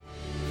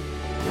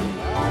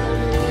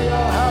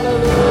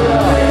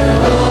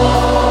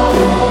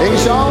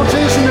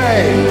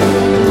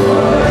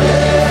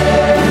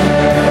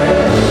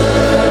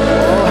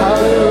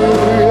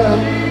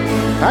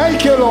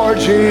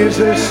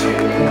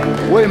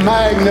we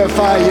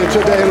magnify you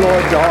today,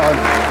 Lord God.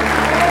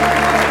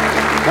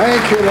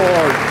 Thank you,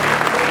 Lord.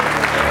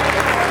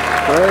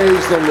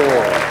 Praise the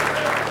Lord.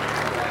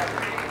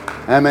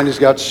 Amen. He's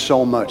got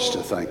so much to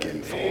thank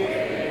him for.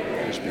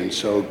 He's been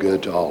so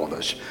good to all of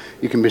us.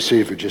 You can be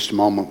seated for just a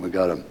moment. We've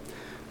got a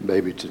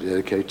baby to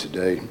dedicate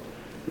today.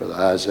 Brother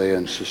Isaiah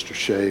and Sister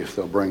Shay, if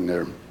they'll bring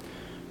their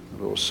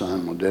little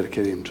son, we'll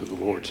dedicate him to the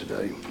Lord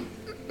today.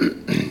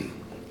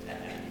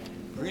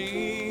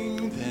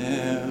 Bring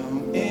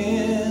them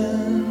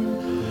in.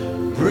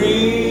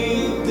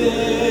 Bring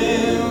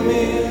them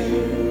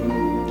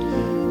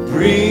in.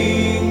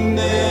 Bring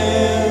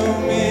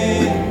them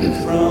in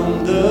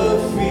from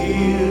the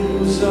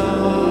fields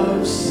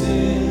of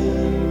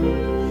sin.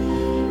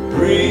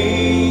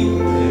 Bring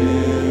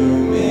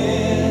them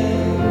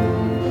in.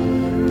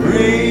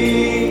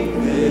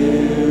 Bring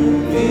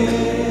them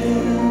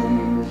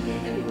in.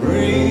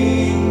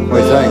 Bring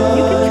What do you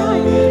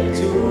think?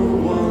 to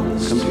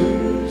ones to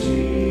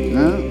Jesus.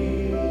 No?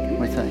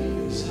 What do you think?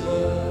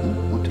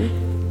 Want to?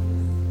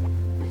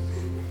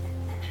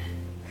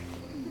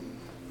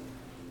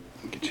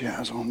 Get your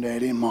eyes on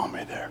Daddy and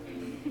Mommy there.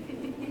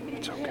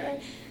 It's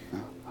okay. No?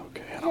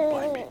 Okay, I don't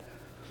blame you.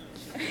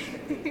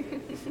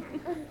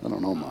 I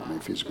don't know, Mommy,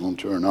 if he's going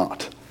to or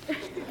not.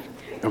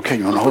 Okay,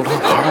 you want to hold on? All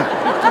right.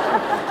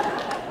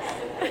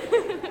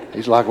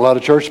 He's like a lot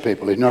of church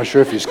people. He's not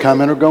sure if he's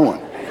coming or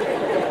going.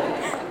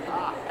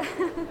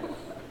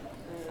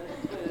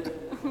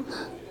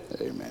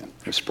 Amen.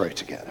 Let's pray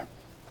together.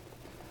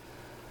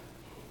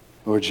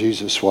 Lord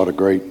Jesus, what a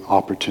great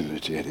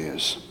opportunity it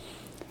is.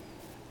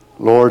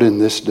 Lord, in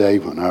this day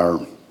when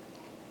our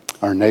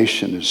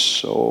nation is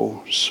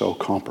so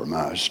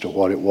compromised to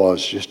what it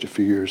was just a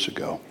few years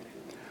ago,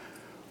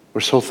 we're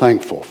so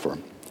thankful for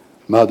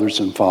mothers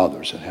and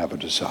fathers that have a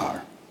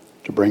desire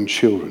to bring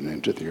children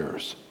into the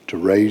earth, to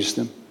raise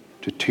them,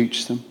 to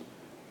teach them,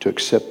 to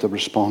accept the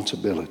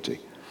responsibility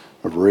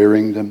of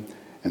rearing them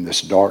in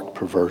this dark,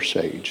 perverse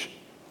age.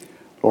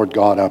 Lord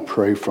God, I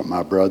pray for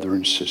my brother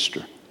and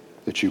sister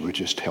that you would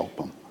just help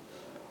them.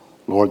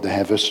 Lord, they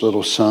have this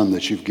little son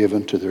that you've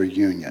given to their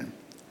union.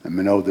 And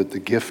we know that the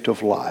gift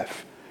of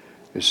life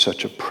is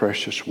such a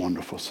precious,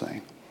 wonderful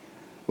thing.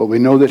 But we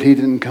know that he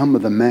didn't come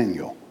with a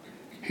manual.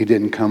 He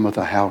didn't come with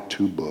a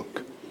how-to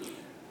book.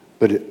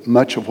 But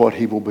much of what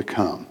he will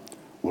become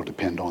will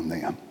depend on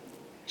them.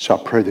 So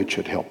I pray that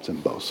you'd help them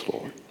both,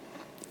 Lord.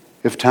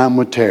 If time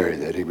would tarry,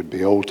 that he would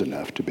be old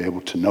enough to be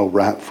able to know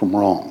right from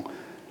wrong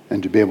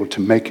and to be able to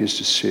make his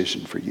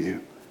decision for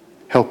you.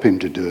 Help him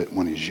to do it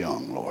when he's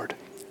young, Lord,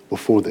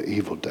 before the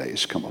evil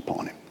days come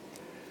upon him.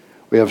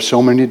 We have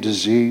so many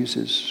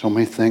diseases, so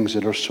many things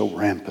that are so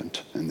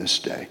rampant in this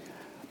day.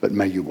 But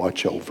may you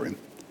watch over him.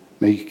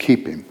 May you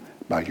keep him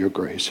by your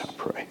grace, I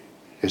pray,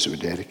 as we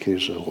dedicate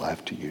his little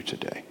life to you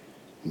today.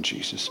 In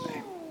Jesus'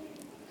 name,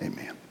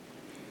 amen.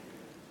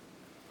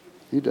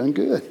 You done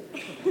good.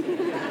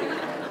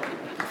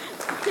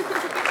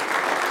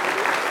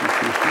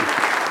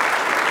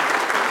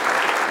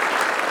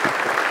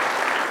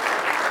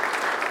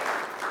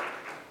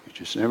 You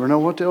just never know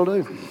what they'll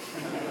do.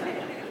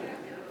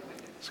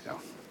 Let's go.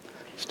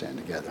 Stand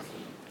together.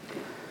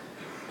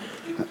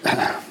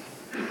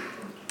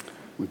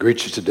 We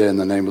greet you today in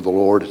the name of the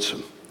Lord. It's a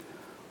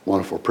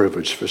wonderful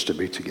privilege for us to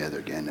be together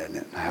again in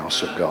the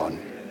house of God.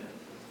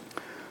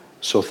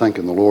 So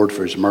thanking the Lord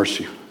for his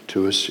mercy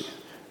to us,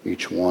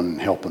 each one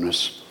helping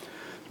us.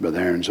 Brother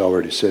Aaron's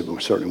already said, but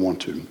we certainly want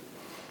to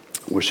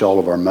wish all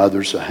of our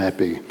mothers a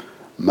happy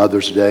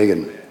Mother's Day,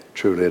 and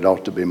truly it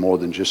ought to be more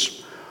than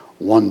just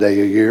one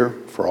day a year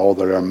for all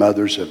that our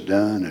mothers have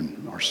done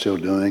and are still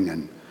doing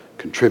and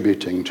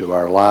contributing to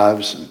our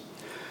lives, and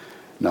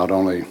not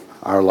only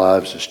our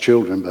lives as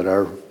children, but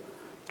our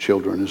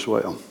children as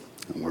well.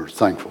 And we're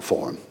thankful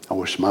for them. I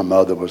wish my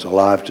mother was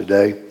alive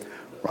today,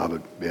 where I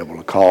would be able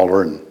to call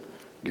her and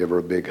give her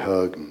a big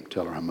hug and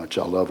tell her how much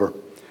I love her.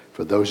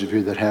 For those of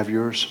you that have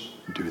yours,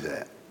 do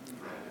that.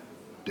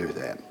 Do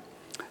that.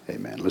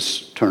 Amen.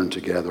 Let's turn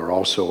together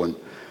also, and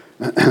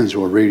as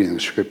we're reading the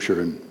scripture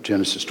in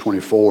Genesis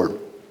 24,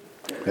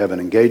 we have an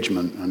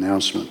engagement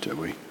announcement that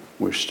we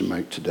wish to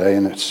make today,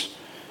 and it's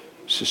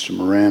Sister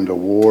Miranda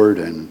Ward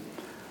and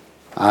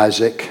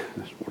Isaac.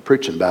 We're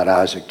preaching about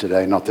Isaac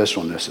today, not this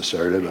one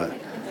necessarily, but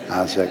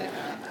Isaac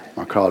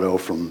Mercado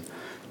from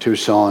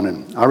Tucson.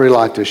 And I really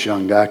like this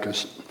young guy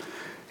because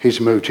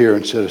he's moved here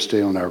instead of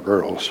stealing our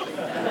girls. So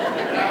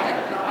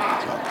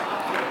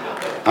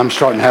I'm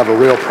starting to have a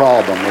real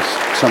problem with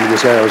some of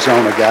these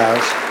Arizona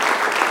guys.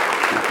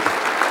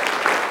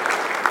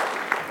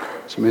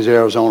 Some of these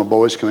Arizona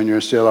boys come in here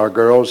and steal our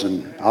girls,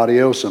 and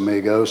adios,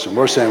 amigos. And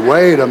we're saying,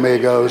 wait,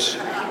 amigos.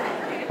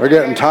 We're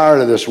getting tired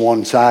of this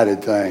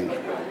one-sided thing.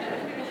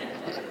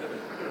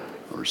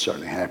 We're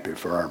certainly happy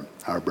for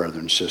our brother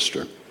and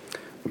sister.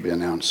 We'll be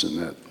announcing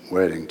that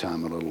wedding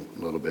time a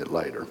little bit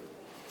later.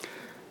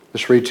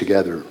 Let's read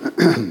together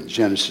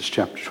Genesis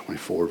chapter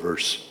 24,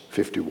 verse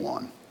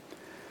 51.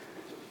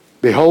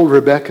 Behold,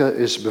 Rebekah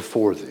is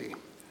before thee.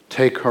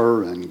 Take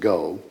her and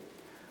go,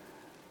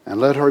 and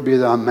let her be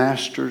thy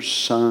master's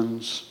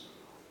son's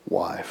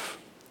wife,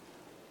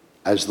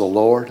 as the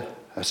Lord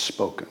has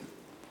spoken.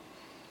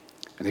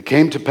 And it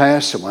came to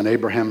pass that when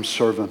Abraham's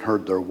servant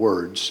heard their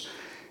words,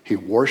 he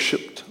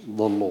worshiped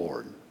the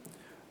Lord,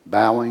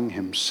 bowing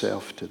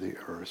himself to the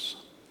earth.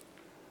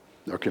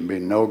 There can be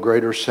no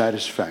greater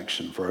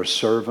satisfaction for a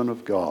servant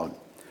of God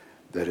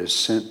that is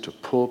sent to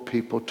pull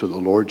people to the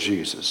Lord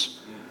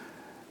Jesus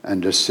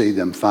and to see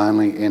them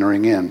finally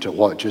entering into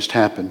what just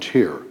happened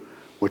here,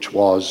 which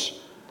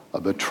was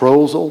a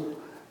betrothal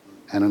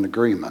and an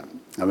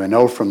agreement. And we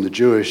know from the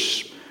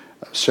Jewish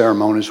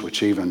ceremonies,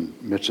 which even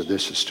much of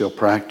this is still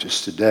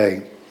practiced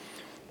today,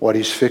 what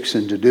he's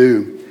fixing to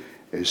do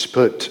is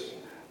put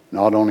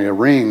not only a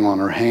ring on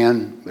her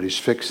hand, but he's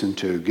fixing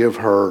to give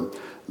her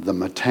the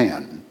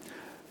matan.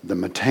 The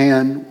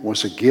matan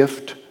was a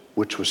gift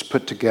which was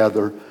put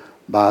together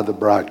by the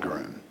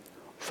bridegroom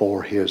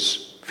for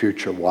his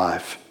future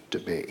wife to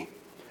be.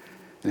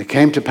 And it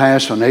came to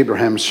pass when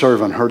Abraham's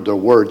servant heard their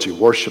words, he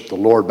worshiped the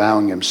Lord,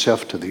 bowing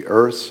himself to the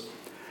earth.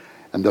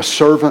 And the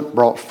servant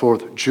brought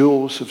forth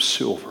jewels of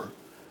silver,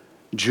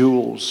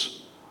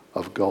 jewels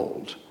of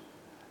gold,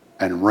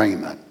 and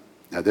raiment.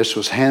 Now this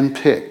was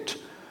handpicked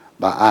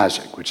by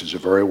Isaac, which is a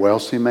very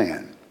wealthy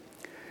man.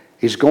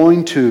 He's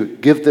going to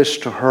give this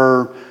to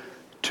her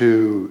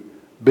to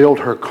build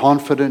her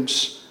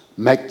confidence,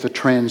 make the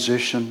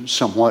transition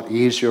somewhat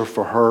easier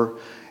for her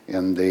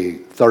in the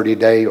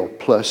 30-day or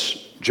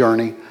plus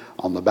journey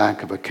on the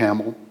back of a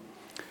camel.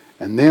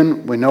 And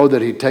then we know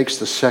that he takes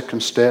the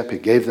second step. He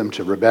gave them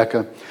to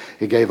Rebekah.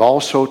 He gave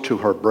also to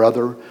her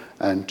brother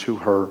and to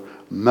her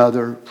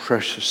mother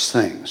precious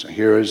things. And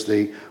here is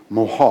the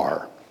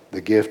mohar,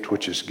 the gift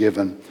which is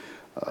given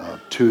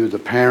to the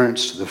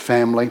parents, to the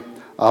family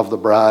of the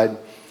bride.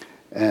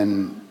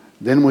 And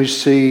then we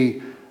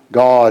see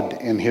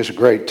God in his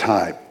great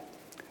type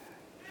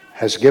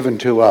has given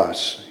to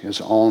us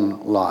his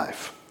own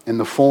life in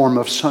the form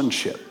of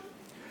sonship.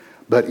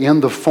 But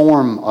in the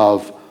form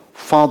of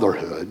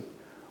fatherhood,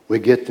 we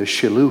get the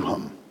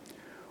shiluhim,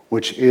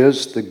 which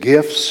is the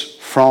gifts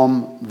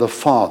from the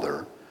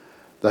Father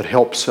that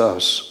helps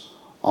us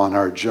on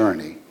our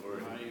journey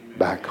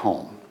back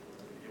home.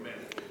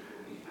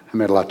 I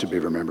made a lot to be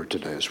remembered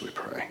today as we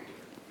pray.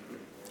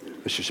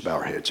 Let's just bow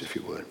our heads if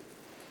you would.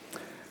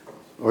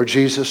 Lord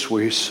Jesus,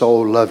 we so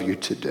love you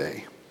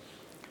today.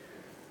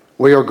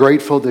 We are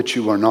grateful that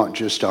you are not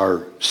just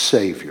our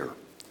Savior,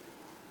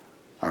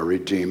 our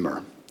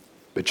Redeemer,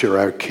 but you're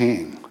our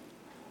King,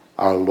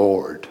 our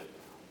Lord,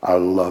 our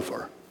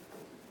lover.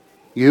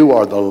 You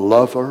are the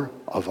lover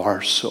of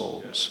our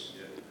souls.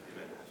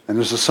 And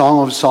as the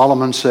Song of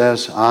Solomon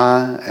says,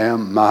 I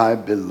am my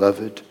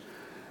beloved,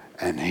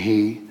 and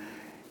he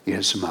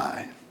is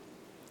mine.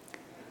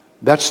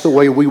 That's the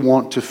way we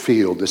want to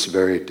feel this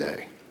very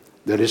day.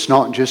 That it's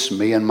not just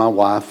me and my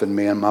wife and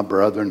me and my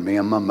brother and me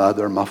and my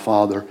mother and my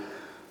father,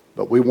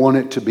 but we want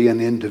it to be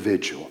an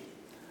individual.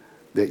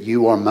 That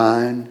you are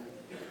mine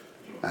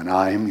and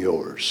I am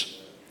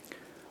yours.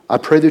 I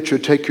pray that you'll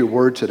take your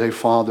word today,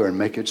 Father, and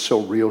make it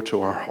so real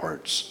to our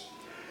hearts.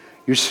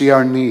 You see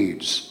our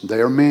needs.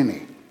 They are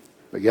many.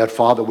 But yet,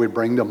 Father, we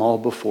bring them all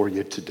before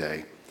you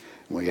today.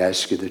 And we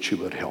ask you that you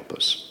would help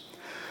us.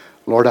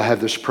 Lord, I have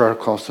this prayer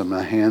cloth in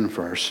my hand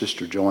for our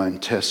sister Joanne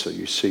Tessa.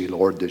 You see,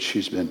 Lord, that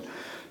she's been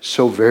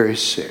so very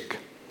sick.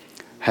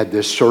 Had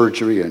this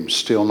surgery and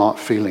still not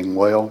feeling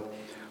well.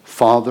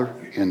 Father,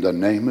 in the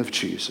name of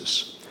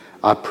Jesus,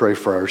 I pray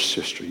for our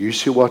sister. You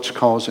see what's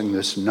causing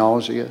this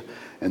nausea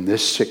and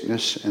this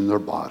sickness in their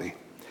body.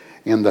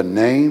 In the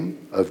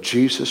name of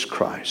Jesus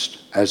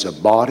Christ, as a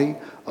body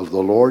of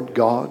the Lord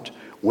God,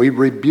 we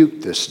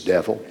rebuke this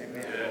devil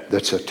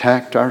that's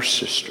attacked our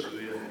sister.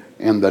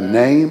 In the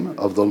name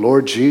of the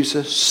Lord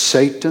Jesus,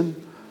 Satan,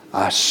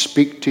 I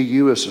speak to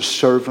you as a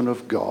servant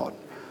of God.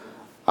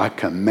 I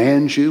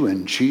command you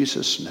in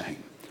Jesus'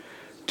 name,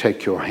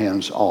 take your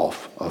hands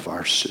off of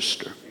our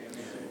sister.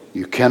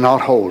 You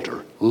cannot hold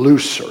her.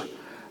 Loose her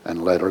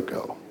and let her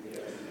go.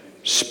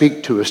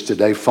 Speak to us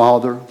today,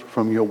 Father,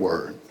 from your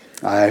word.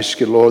 I ask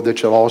you, Lord,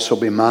 that you'll also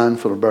be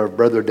mindful of our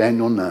brother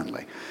Daniel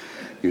Nunley.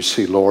 You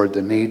see, Lord,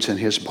 the needs in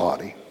his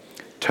body.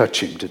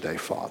 Touch him today,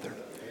 Father.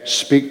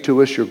 Speak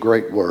to us your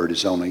great word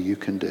as only you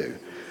can do.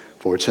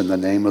 For it's in the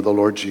name of the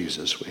Lord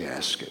Jesus we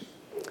ask it.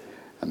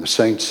 And the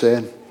saints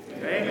said,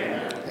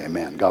 Amen.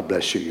 Amen. God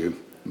bless you. You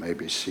may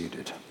be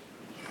seated.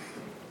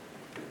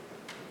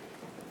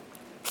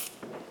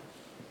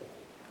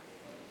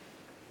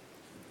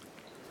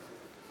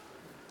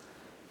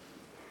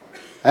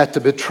 At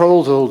the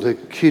betrothal, the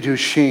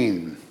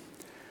kiddushin,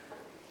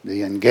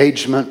 the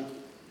engagement,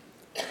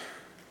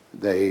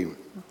 they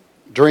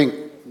drink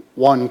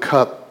 1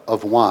 cup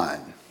of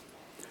wine.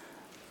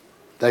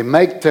 They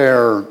make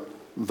their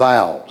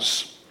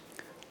vows.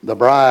 The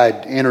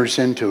bride enters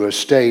into a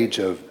stage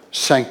of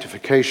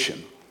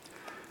sanctification.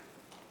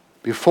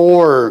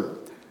 Before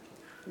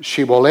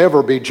she will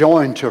ever be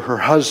joined to her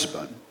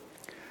husband,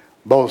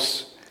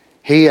 both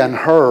he and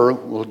her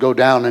will go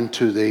down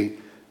into the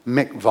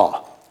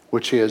mikvah,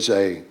 which is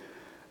a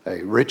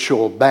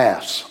ritual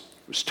bath.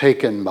 It was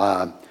taken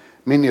by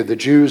many of the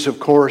Jews, of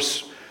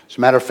course, As a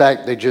matter of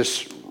fact, they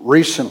just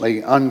recently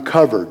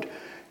uncovered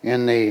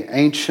in the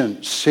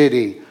ancient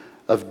city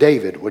of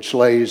David, which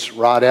lays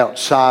right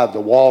outside the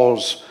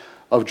walls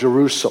of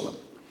Jerusalem,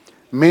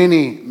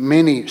 many,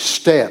 many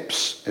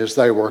steps as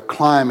they were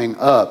climbing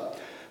up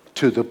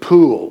to the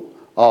pool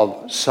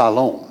of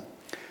Siloam.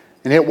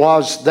 And it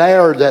was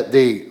there that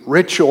the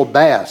ritual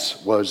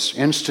bath was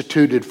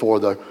instituted for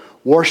the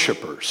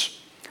worshipers.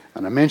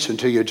 And I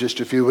mentioned to you just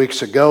a few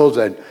weeks ago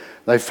that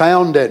they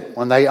found that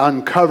when they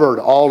uncovered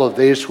all of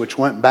these, which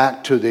went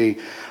back to the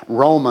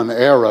Roman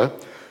era,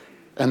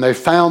 and they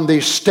found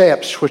these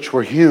steps which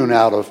were hewn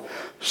out of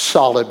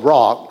solid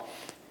rock,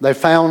 they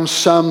found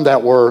some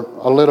that were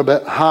a little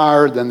bit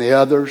higher than the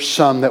others,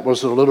 some that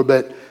was a little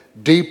bit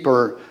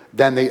deeper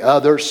than the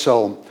others.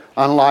 So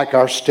unlike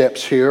our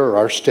steps here or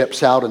our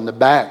steps out in the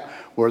back,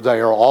 where they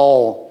are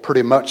all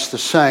pretty much the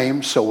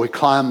same, so we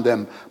climb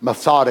them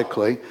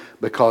methodically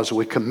because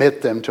we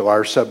commit them to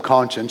our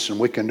subconscious and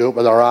we can do it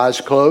with our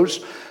eyes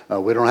closed.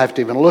 We don't have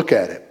to even look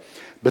at it.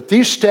 But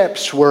these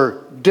steps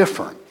were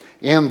different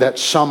in that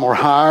some were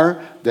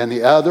higher than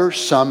the other,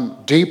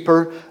 some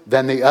deeper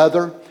than the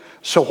other.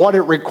 So what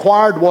it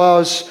required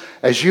was,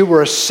 as you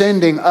were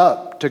ascending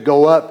up to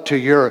go up to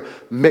your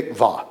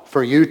mikvah,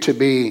 for you to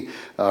be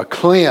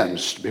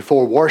cleansed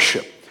before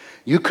worship,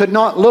 you could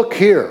not look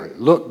here,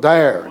 look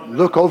there,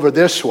 look over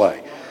this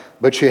way,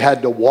 but you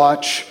had to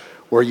watch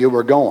where you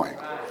were going.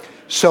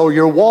 So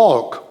your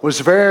walk was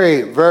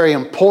very, very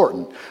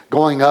important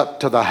going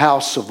up to the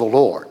house of the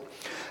Lord.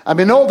 I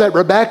mean, know that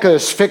Rebecca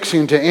is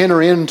fixing to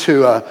enter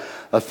into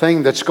a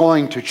thing that's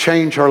going to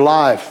change her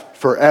life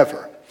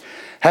forever.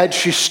 Had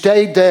she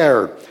stayed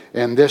there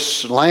in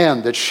this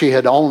land that she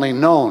had only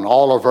known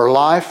all of her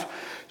life,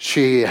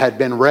 she had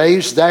been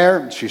raised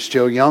there. She's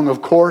still young,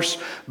 of course,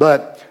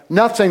 but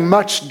nothing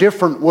much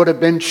different would have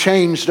been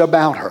changed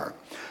about her.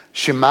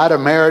 She might have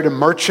married a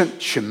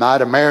merchant. She might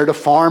have married a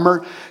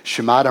farmer.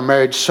 She might have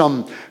married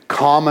some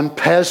common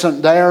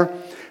peasant there.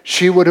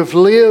 She would have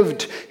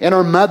lived in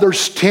her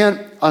mother's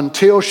tent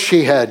until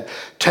she had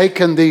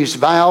taken these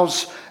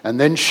vows, and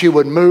then she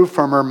would move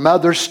from her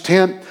mother's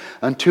tent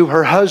unto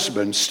her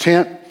husband's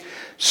tent.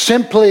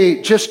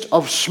 Simply just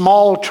a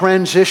small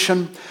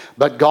transition,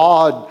 but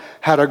God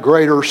had a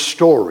greater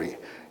story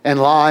in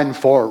line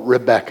for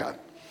Rebecca.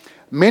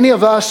 Many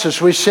of us, as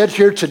we sit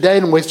here today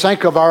and we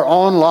think of our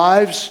own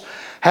lives,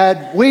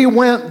 had we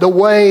went the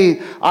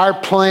way our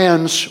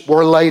plans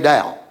were laid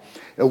out,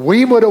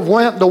 we would have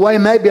went the way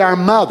maybe our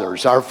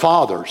mothers, our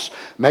fathers,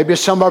 maybe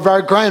some of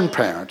our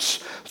grandparents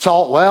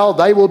thought, well,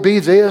 they will be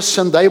this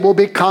and they will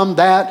become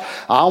that.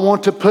 I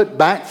want to put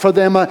back for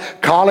them a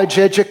college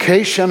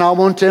education. I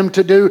want them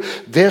to do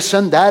this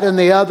and that and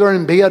the other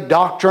and be a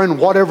doctor and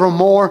whatever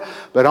more.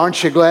 But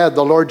aren't you glad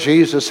the Lord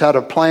Jesus had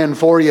a plan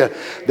for you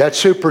that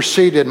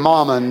superseded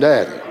mama and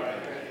daddy?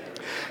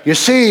 You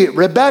see,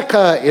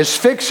 Rebecca is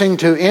fixing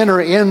to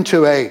enter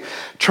into a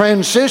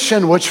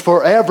transition which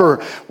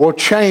forever will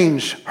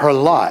change her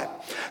life.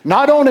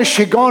 Not only is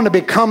she going to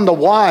become the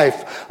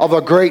wife of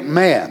a great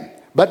man,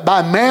 but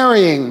by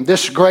marrying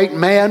this great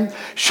man,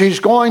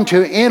 she's going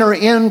to enter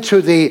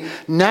into the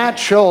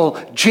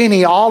natural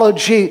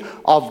genealogy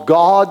of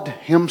God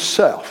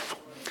Himself.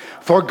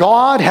 For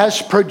God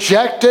has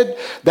projected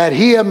that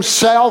He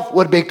Himself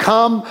would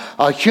become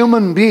a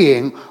human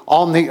being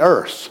on the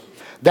earth.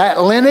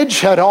 That lineage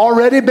had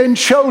already been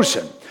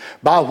chosen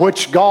by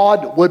which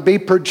God would be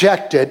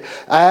projected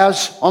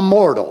as a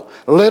mortal.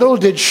 Little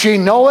did she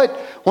know it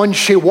when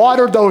she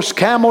watered those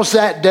camels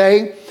that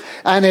day,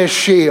 and as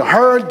she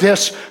heard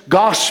this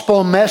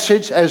gospel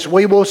message, as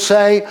we will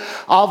say,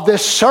 of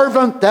this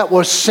servant that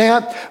was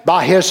sent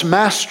by his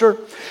master.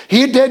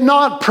 He did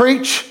not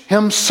preach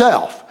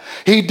himself.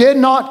 He did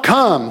not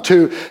come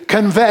to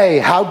convey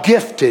how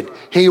gifted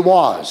he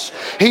was.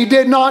 He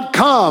did not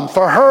come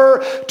for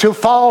her to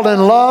fall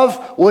in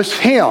love with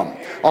him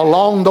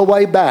along the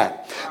way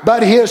back.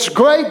 But his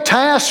great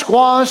task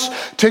was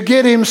to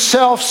get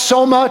himself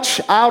so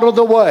much out of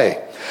the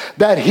way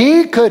that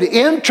he could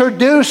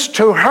introduce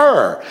to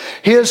her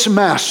his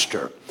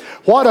master.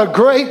 What a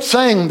great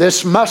thing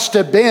this must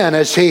have been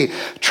as he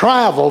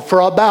traveled for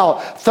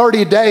about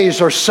 30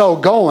 days or so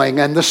going,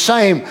 and the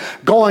same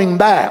going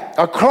back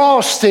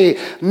across the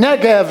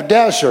Negev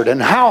desert,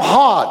 and how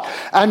hot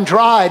and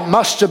dry it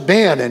must have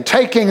been, and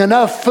taking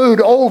enough food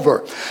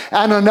over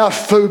and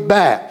enough food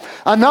back,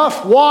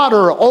 enough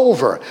water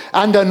over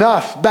and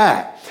enough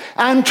back.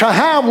 And to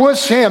have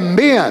with him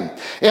men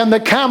in the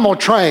camel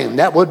train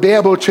that would be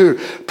able to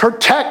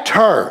protect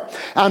her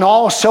and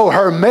also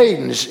her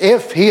maidens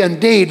if he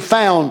indeed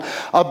found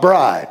a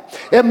bride.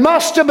 It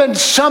must have been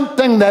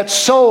something that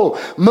so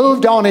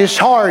moved on his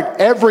heart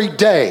every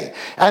day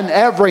and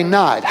every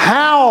night.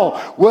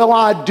 How will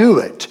I do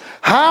it?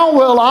 How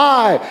will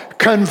I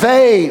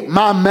convey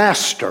my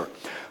master?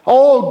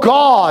 Oh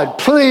God,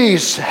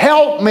 please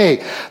help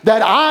me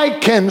that I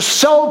can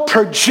so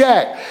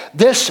project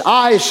this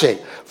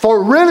Isaac.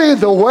 For really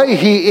the way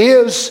he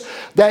is,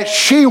 that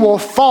she will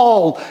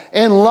fall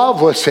in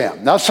love with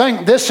him. Now, I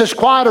think this is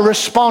quite a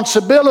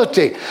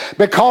responsibility,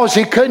 because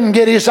he couldn't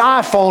get his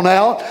iPhone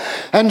out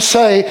and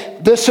say,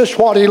 this is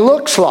what he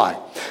looks like.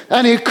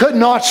 And he could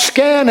not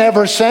scan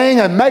everything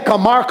and make a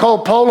Marco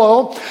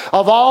Polo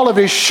of all of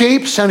his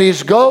sheep and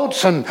his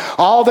goats and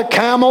all the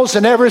camels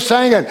and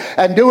everything,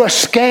 and do a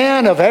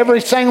scan of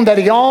everything that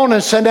he owned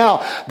and say,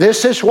 now,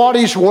 this is what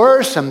he's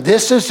worth and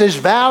this is his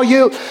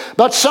value.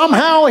 But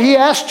somehow he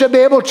has to be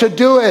able to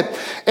do it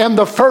in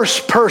the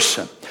first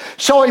person.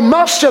 So he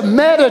must have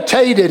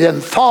meditated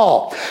and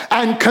thought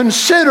and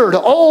considered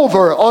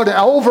over and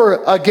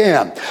over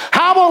again.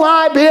 How will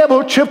I be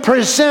able to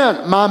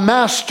present my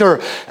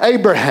master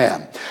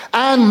Abraham?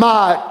 And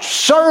my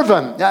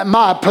servant,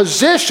 my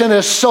position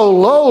is so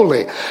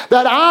lowly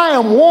that I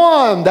am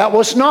one that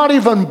was not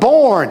even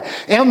born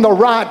in the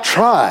right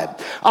tribe.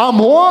 I'm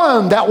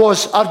one that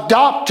was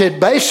adopted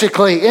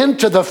basically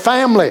into the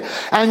family.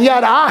 And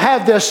yet I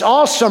have this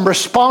awesome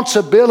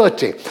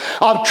responsibility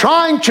of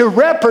trying to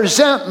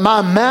represent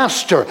my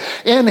master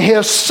in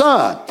his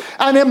son.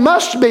 And it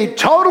must be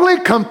totally,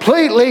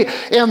 completely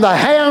in the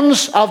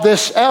hands of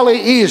this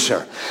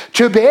Eliezer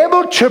to be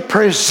able to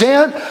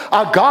present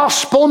a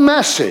gospel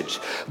message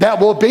that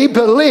will be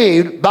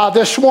believed by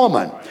this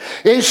woman.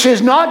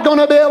 She's not going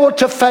to be able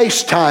to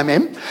FaceTime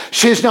him.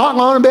 She's not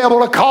going to be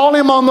able to call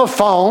him on the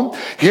phone,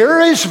 hear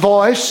his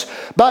voice,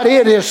 but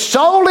it is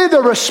solely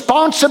the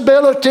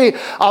responsibility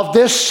of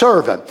this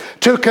servant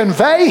to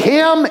convey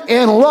him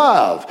in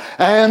love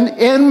and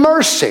in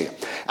mercy,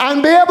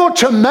 and be able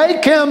to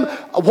make him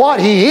what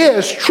he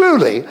is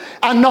truly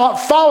and not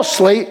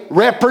falsely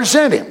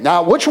represent him.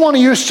 Now, which one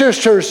of you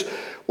sisters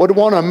would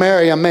want to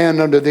marry a man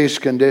under these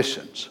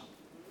conditions?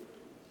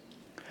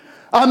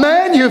 A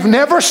man you've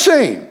never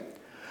seen.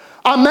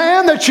 A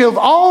man that you've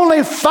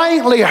only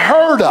faintly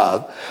heard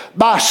of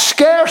by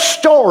scarce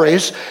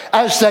stories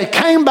as they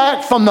came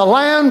back from the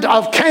land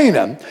of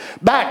Canaan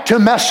back to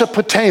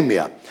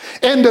Mesopotamia,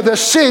 into the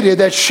city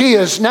that she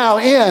is now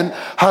in,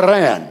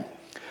 Haran.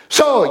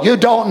 So you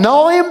don't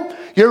know him.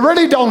 You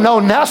really don't know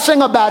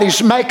nothing about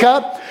his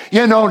makeup.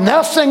 You know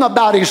nothing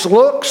about his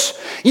looks.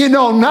 You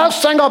know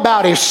nothing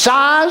about his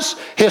size,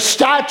 his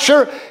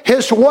stature,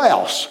 his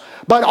wealth.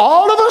 But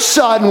all of a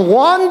sudden,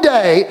 one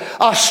day,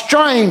 a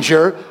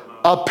stranger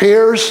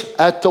appears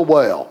at the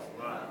well.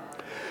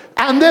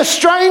 And this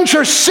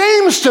stranger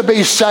seems to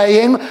be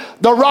saying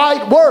the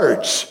right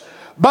words.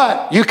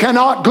 But you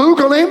cannot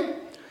Google him.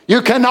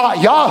 You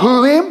cannot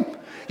Yahoo him.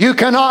 You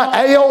cannot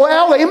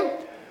AOL him.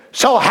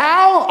 So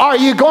how are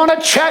you going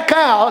to check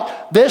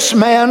out this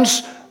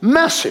man's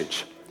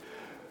message?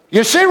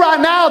 You see, right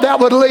now, that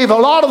would leave a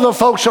lot of the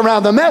folks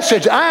around the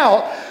message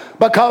out,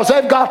 because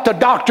they've got to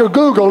Dr.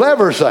 Google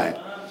everything.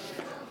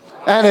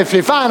 And if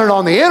you find it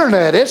on the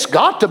internet, it's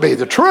got to be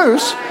the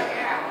truth.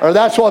 Or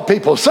that's what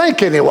people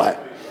think anyway.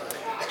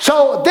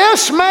 So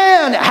this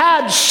man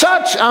had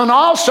such an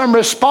awesome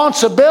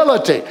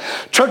responsibility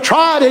to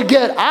try to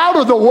get out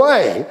of the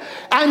way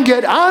and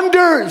get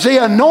under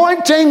the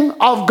anointing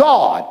of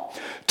God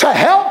to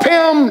help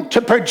him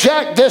to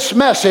project this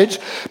message,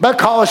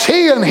 because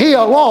he and he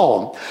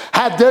alone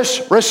had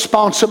this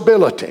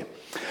responsibility.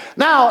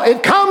 Now,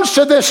 it comes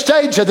to this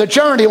stage of the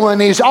journey when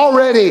he's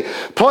already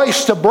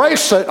placed a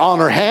bracelet on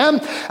her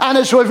hand. And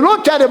as we've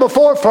looked at it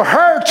before, for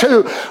her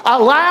to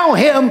allow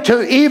him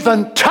to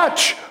even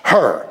touch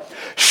her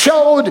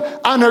showed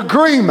an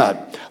agreement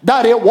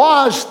that it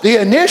was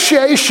the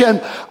initiation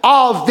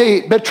of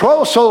the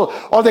betrothal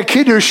or the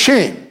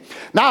kiddushin.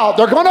 Now,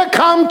 they're going to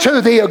come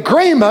to the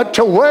agreement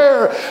to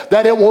where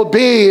that it will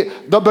be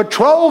the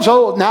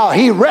betrothal. Now,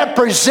 he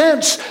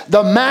represents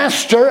the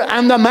master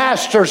and the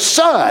master's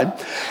son,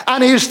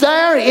 and he's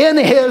there in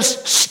his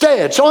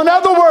stead. So, in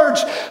other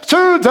words,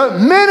 through the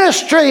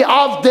ministry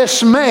of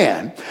this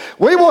man,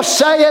 we will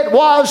say it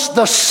was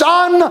the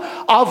son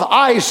of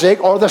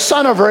Isaac, or the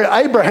son of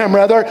Abraham,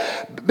 rather,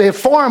 the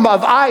form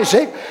of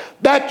Isaac,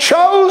 that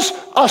chose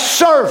a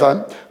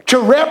servant to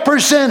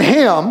represent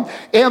him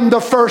in the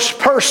first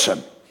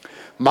person.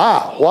 My,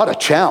 what a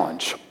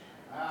challenge.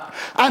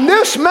 And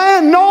this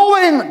man,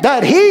 knowing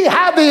that he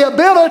had the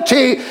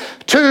ability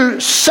to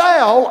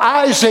sell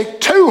Isaac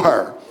to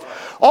her,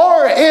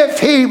 or if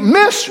he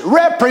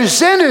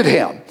misrepresented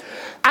him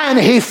and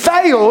he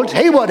failed,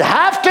 he would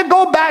have to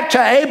go back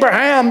to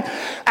Abraham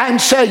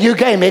and say, you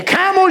gave me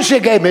camels, you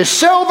gave me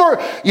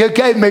silver, you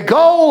gave me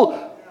gold,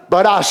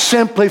 but I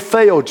simply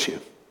failed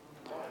you.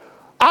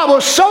 I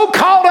was so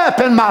caught up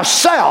in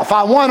myself.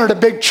 I wanted a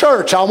big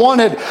church. I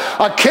wanted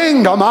a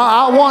kingdom.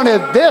 I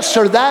wanted this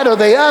or that or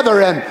the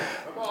other. And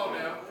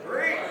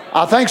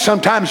I think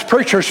sometimes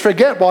preachers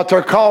forget what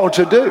they're called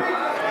to do.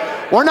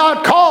 We're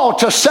not called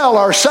to sell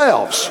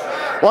ourselves.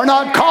 We're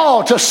not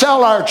called to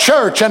sell our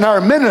church and our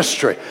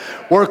ministry.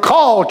 We're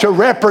called to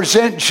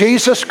represent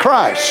Jesus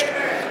Christ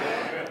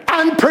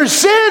and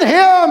present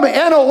him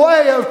in a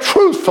way of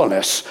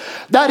truthfulness,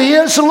 that he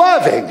is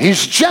loving,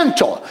 he's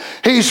gentle,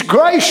 he's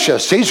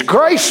gracious, he's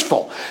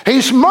graceful,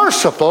 he's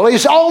merciful,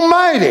 he's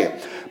almighty,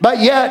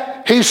 but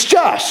yet he's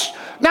just.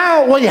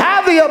 Now we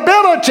have the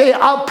ability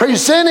of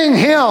presenting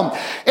him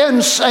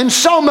in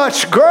so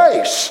much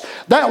grace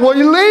that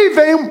we leave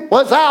him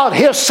without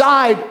his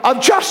side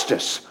of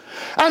justice.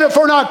 And if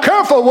we're not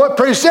careful, we'll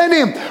present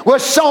him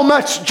with so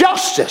much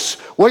justice,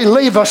 we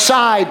leave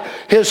aside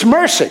his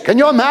mercy. Can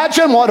you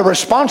imagine what a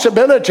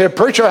responsibility a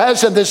preacher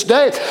has in this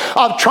day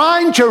of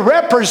trying to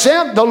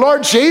represent the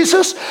Lord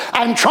Jesus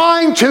and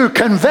trying to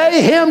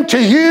convey him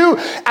to you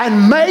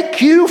and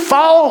make you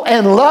fall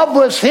in love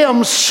with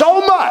him so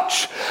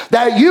much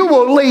that you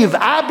will leave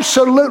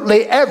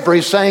absolutely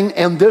everything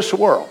in this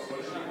world.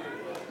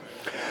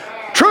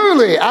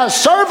 Truly, as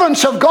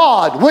servants of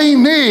God, we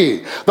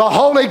need the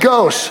Holy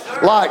Ghost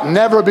like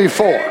never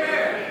before.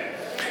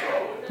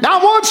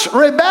 Now, once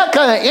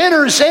Rebekah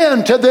enters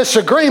into this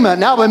agreement,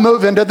 now we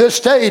move into this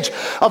stage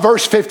of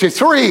verse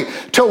 53,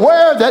 to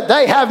where that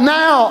they have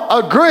now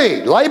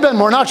agreed. Laban,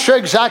 we're not sure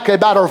exactly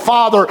about her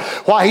father,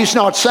 why he's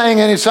not saying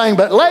anything,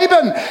 but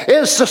Laban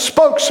is the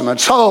spokesman.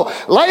 So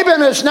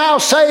Laban is now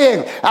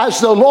saying,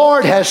 as the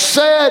Lord has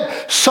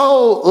said,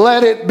 so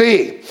let it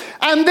be.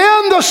 And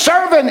then the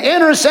servant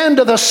enters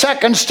into the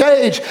second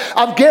stage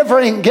of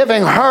giving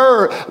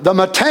her the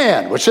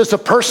matan, which is the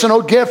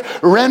personal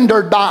gift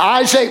rendered by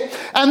Isaac.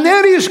 And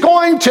then he's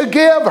going to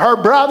give her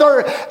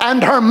brother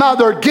and her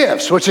mother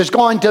gifts, which is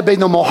going to be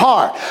the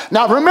mohar.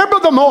 Now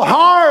remember, the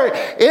mohar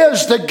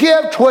is the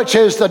gift, which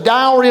is the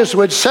dowry, as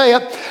we'd say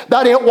it,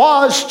 that it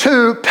was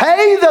to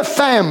pay the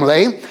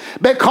family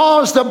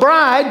because the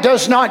bride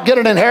does not get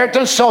an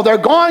inheritance, so they're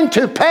going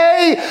to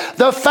pay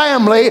the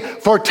family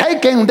for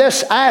taking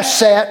this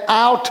asset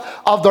out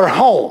of their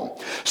home.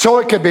 So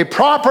it could be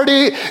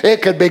property,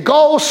 it could be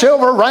gold,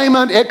 silver,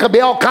 raiment, it could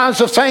be all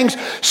kinds of things.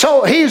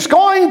 So he's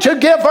going to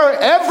give her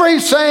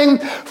everything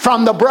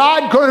from the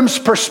bridegroom's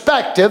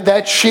perspective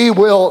that she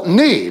will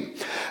need.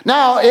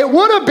 Now, it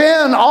would have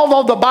been,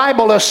 although the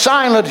Bible is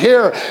silent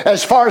here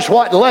as far as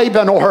what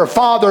Laban or her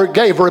father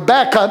gave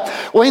Rebekah,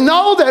 we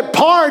know that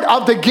part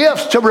of the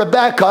gifts to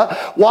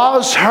Rebekah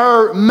was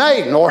her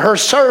maiden or her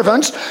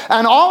servants,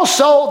 and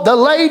also the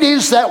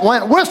ladies that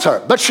went with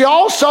her. But she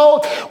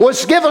also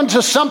was given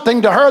to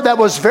something to her that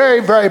was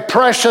very, very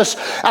precious,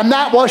 and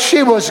that was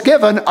she was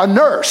given a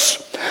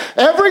nurse.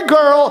 Every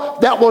girl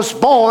that was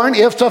born,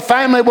 if the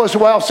family was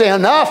wealthy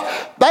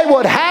enough, they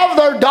would have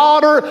their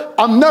daughter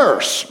a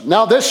nurse.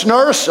 Now this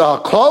nurse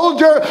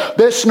clothed her,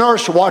 this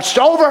nurse watched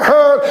over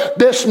her,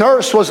 this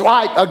nurse was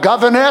like a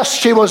governess,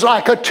 she was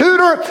like a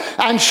tutor,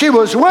 and she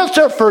was with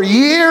her for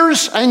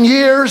years and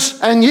years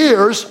and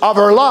years of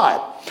her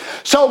life.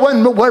 So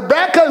when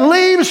Rebekah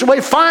leaves,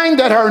 we find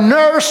that her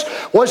nurse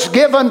was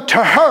given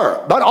to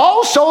her. But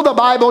also the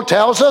Bible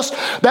tells us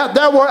that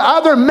there were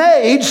other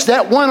maids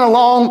that went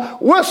along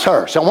with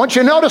her. So I want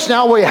you to notice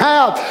now we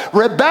have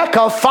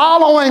Rebekah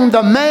following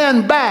the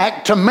man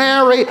back to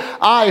marry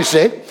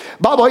Isaac.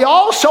 But we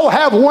also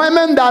have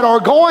women that are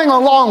going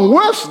along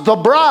with the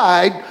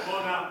bride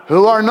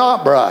who are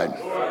not bride.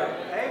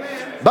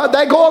 But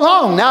they go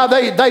along. Now,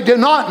 they do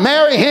not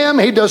marry him.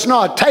 He does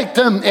not take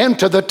them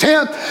into the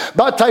tent.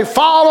 But they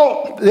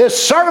follow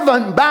this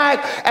servant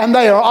back, and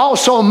they are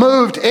also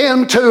moved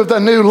into the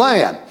new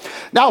land.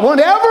 Now,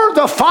 whenever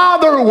the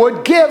father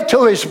would give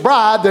to his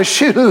bride the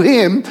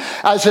shiluim,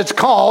 as it's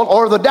called,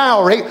 or the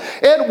dowry,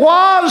 it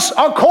was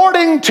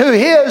according to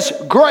his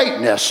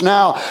greatness.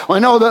 Now, we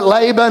know that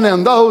Laban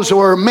and those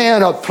were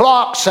men of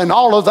flocks and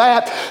all of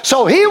that.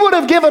 So he would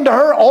have given to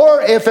her,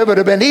 or if it would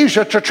have been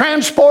easier to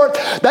transport,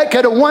 they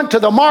could have went to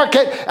the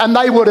market and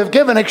they would have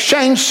given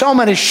exchange so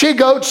many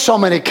she-goats, so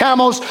many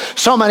camels,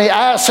 so many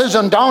asses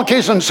and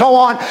donkeys and so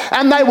on.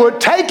 And they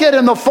would take it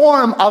in the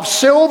form of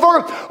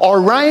silver or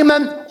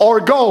raiment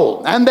or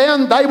gold, and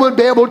then they would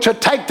be able to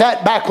take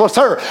that back with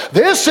her.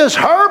 This is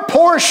her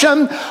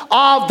portion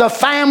of the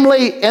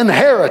family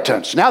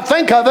inheritance. Now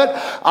think of it,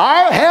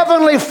 our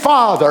Heavenly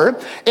Father,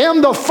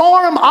 in the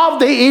form of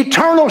the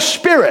eternal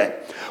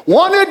Spirit,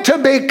 wanted to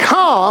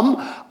become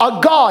a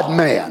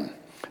God-man.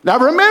 Now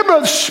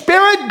remember, the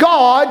Spirit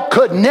God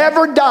could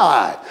never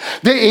die.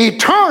 The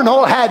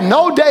eternal had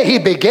no day he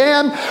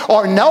began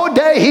or no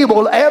day he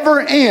will ever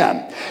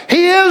end.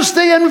 He is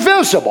the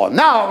invisible.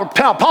 Now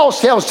Paul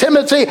tells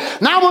Timothy,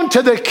 now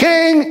unto the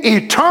King,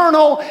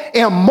 eternal,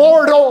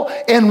 immortal,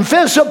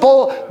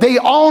 invisible, the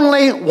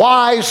only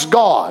wise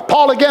God.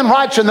 Paul again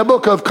writes in the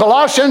book of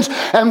Colossians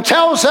and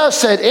tells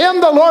us that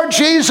in the Lord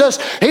Jesus,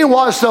 he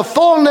was the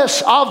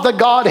fullness of the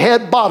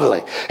Godhead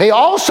bodily. He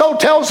also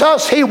tells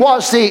us he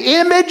was the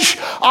image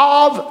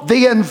of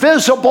the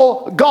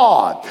invisible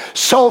God.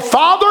 So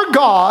Father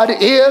God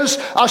is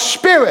a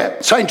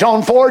spirit. St.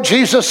 John 4,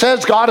 Jesus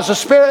says God is a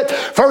spirit.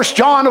 1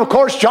 John, of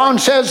course, John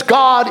says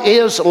God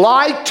is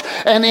light,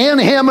 and in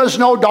him is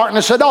no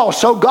darkness at all.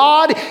 So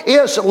God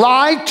is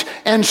light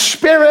and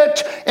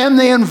spirit in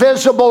the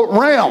invisible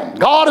realm.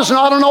 God is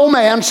not an old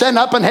man sitting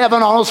up in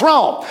heaven on a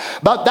throne,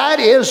 but that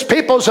is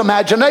people's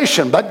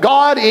imagination. But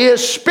God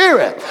is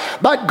spirit.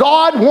 But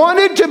God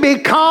wanted to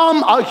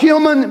become a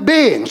human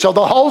being. So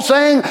the whole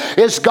thing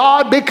is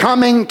God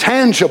becoming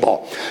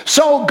tangible.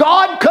 So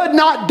God could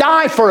not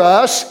die for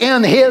us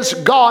in his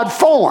God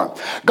form.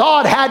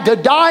 God had to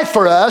die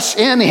for us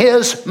in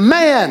his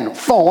man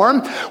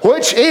form,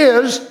 which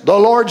is the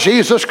Lord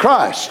Jesus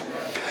Christ.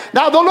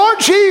 Now, the Lord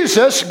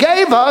Jesus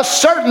gave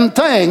us certain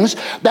things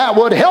that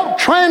would help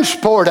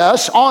transport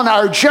us on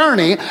our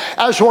journey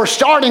as we're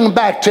starting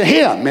back to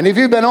him. Many of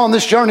you have been on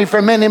this journey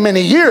for many, many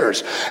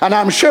years, and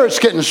I'm sure it's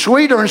getting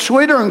sweeter and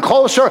sweeter and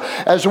closer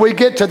as we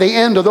get to the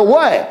end of the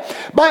way.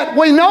 But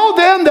we know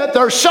then that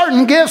there are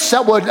certain gifts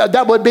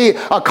that would be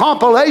a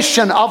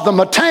compilation of the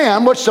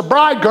matan, which the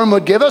bridegroom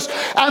would give us,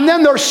 and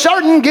then there are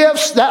certain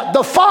gifts that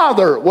the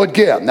Father would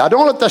give. Now,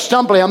 don't let this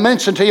stumble you. I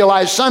mentioned to you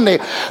last Sunday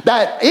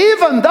that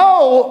even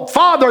though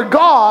Father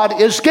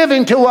God is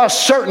giving to us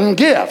certain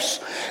gifts,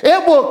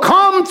 it will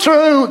come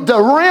through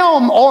the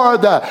realm or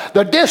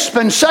the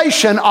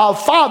dispensation of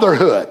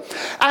fatherhood.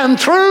 And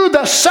through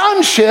the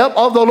sonship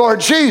of the Lord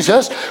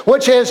Jesus,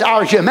 which is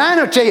our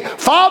humanity,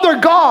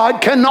 Father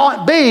God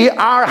cannot be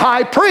our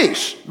high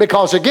priest.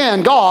 Because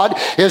again, God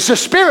is the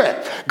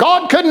Spirit.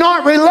 God could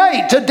not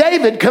relate to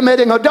David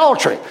committing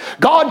adultery.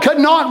 God could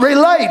not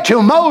relate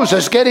to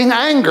Moses getting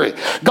angry.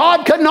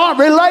 God could not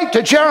relate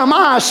to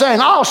Jeremiah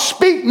saying, I'll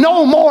speak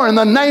no more in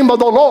the name of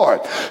the Lord.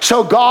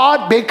 So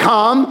God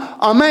become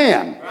a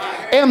man.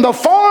 In the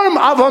form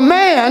of a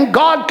man,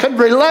 God could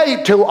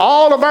relate to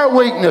all of our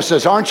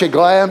weaknesses. Aren't you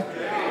glad?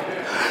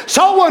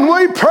 So when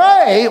we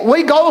pray,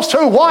 we go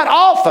through what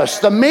office?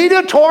 The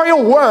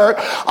mediatorial work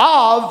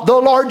of the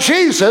Lord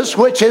Jesus,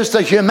 which is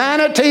the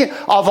humanity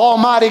of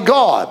Almighty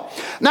God.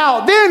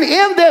 Now, then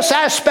in this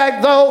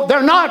aspect, though,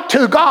 they're not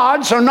two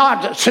gods, they're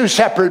not two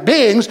separate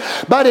beings,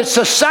 but it's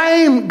the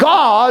same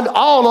God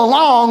all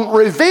along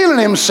revealing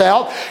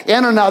himself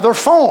in another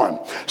form.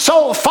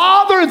 So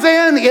Father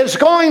then is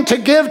going to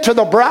give to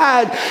the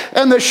bride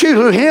and the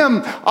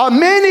Shilluim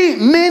many,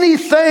 many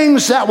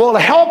things that will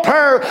help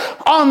her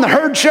on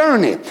her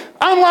journey.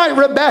 Unlike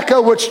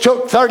Rebecca, which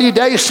took 30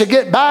 days to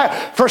get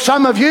back, for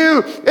some of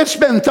you, it's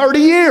been 30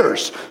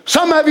 years.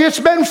 Some of you, it's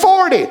been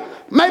 40.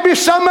 Maybe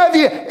some of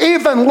you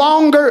even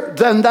longer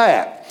than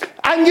that.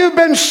 And you've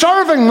been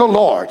serving the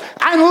Lord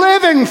and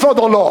living for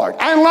the Lord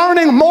and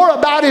learning more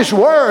about his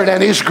word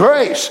and his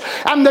grace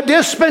and the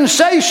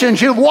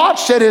dispensations. You've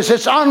watched it as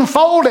it's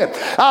unfolded.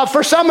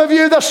 For some of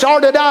you that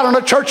started out in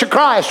a Church of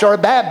Christ or a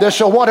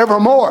Baptist or whatever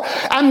more,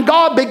 and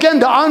God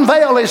began to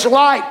unveil his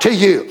light to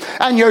you,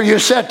 and you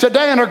sit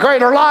today in a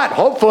greater light,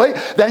 hopefully,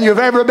 than you've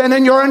ever been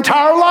in your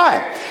entire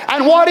life.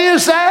 And what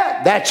is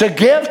that? That's a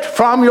gift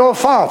from your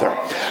Father.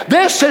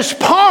 This is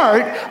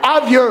part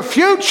of your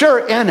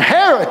future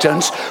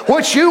inheritance,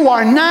 which you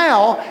are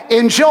now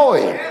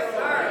enjoying.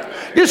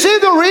 You see,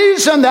 the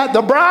reason that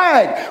the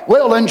bride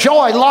will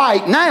enjoy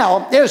light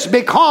now is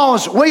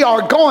because we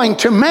are going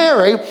to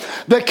marry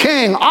the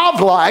King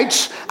of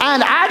lights,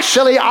 and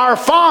actually our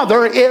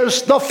Father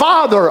is the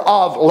Father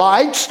of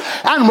lights,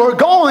 and we're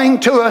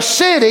going to a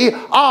city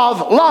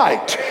of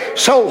light.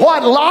 So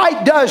what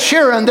light does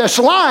here in this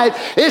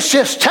life is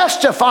just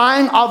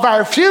testifying of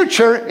our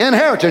future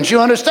inheritance. You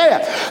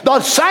understand? The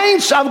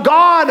saints of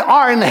God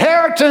are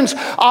inheritance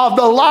of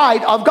the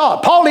light of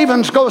God. Paul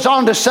even goes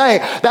on to say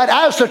that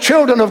as the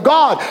children of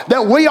God,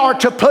 that we are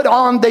to put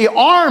on the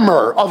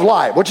armor of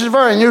light, which is a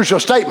very unusual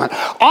statement.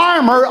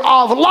 Armor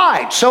of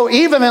light. So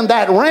even in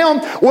that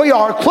realm, we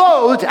are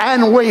clothed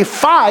and we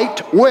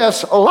fight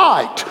with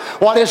light.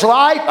 What is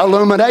light?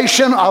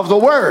 Illumination of the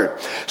Word.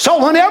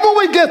 So whenever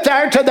we get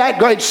there to that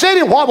great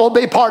city, what will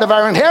be part of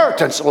our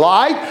inheritance?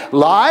 Light,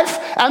 life,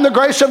 and the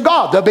grace of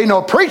God. There'll be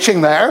no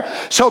preaching there.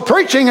 So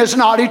preaching is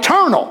not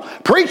eternal.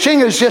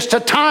 Preaching is just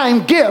a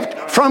time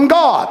gift from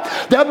God.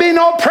 There'll be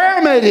no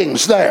prayer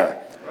meetings there.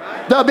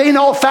 There'll be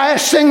no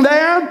fasting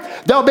there.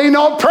 There'll be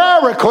no prayer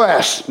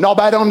requests.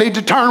 Nobody don't need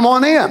to turn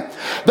one in.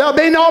 There'll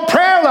be no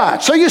prayer line.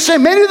 So you see,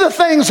 many of the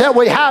things that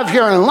we have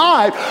here in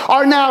life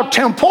are now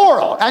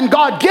temporal. And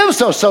God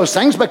gives us those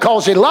things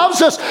because he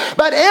loves us.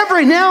 But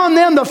every now and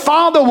then the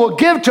Father will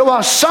give to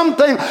us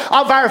something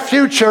of our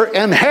future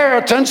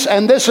inheritance.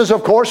 And this is,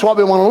 of course, what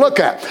we want to look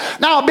at.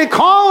 Now,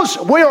 because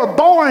we are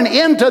born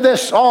into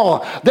this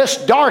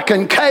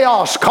darkened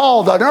chaos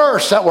called the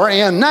earth that we're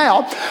in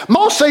now,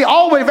 mostly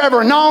all we've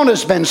ever known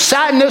has been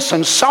sadness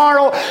and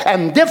sorrow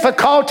and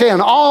difficulty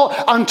and all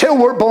until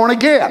we're born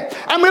again.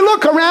 And we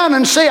look around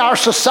and see our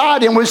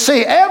society, and we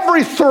see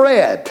every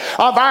thread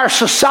of our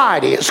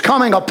society is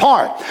coming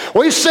apart.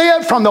 We see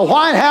it from the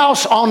White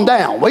House on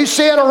down. We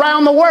see it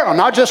around the world,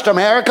 not just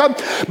America,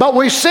 but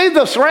we see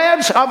the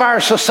threads of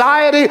our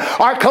society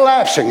are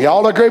collapsing.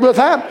 Y'all agree with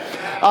that?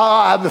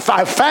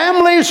 Our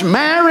families,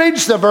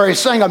 marriage, the very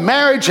thing of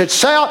marriage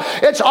itself,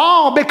 it's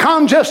all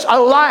become just a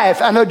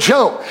laugh and a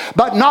joke,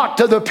 but not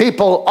to the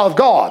people of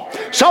God.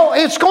 So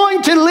it's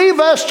going to leave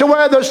us to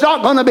where there's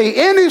not going to be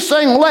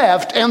anything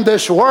left in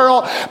this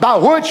world by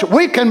which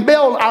we can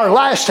build our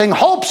lasting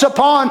hopes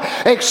upon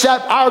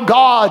except our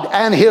God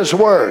and his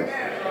Word.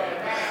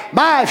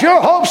 If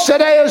your hopes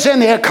today is in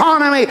the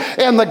economy,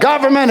 in the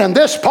government, in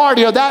this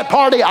party or that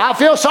party, I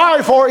feel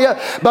sorry for you,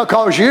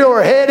 because you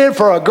are headed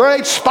for a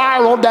great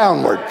spiral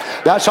downward.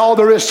 That's all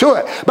there is to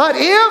it. But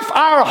if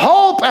our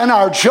hope and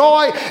our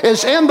joy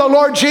is in the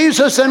Lord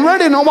Jesus, then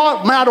really no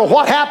matter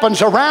what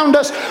happens around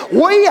us,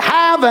 we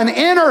have an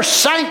inner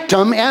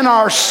sanctum in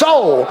our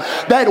soul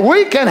that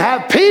we can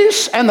have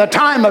peace in the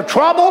time of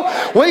trouble.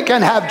 We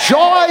can have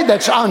joy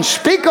that's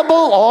unspeakable.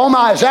 Oh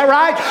my, is that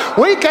right?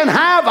 We can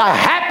have a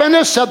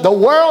happiness that the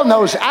world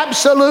knows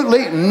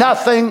absolutely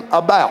nothing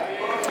about.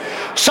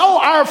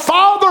 So our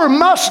Father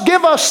must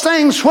give us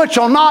things which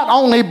will not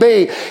only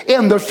be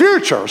in the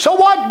future. So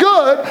what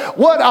good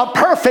would a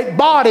perfect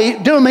body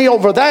do me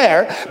over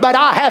there, but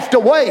I have to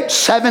wait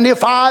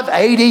 75,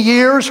 80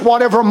 years,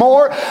 whatever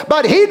more?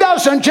 But He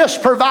doesn't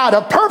just provide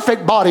a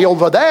perfect body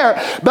over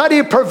there, but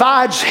He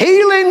provides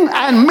healing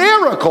and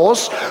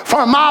miracles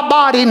for my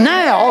body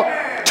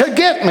now to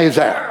get me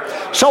there.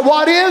 So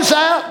what is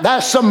that?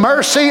 That's the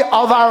mercy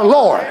of our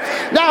Lord.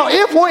 Now,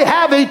 if we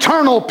have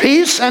eternal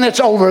peace and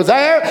it's over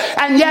there,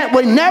 and yet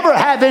we never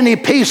have any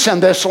peace in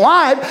this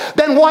life,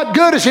 then what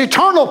good is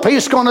eternal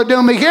peace going to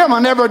do me here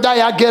when every day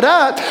I get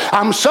up,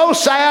 I'm so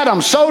sad,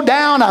 I'm so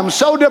down, I'm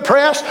so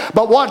depressed?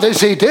 But what does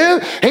He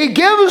do? He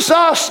gives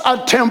us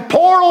a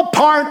temporal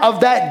part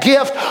of that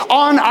gift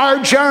on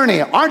our journey.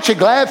 Aren't you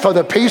glad for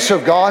the peace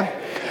of God?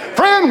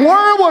 Friend,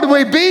 where would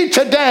we be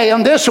today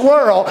in this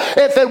world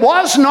if it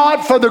was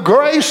not for the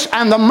grace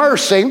and the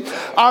mercy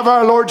of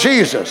our Lord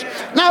Jesus?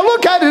 Now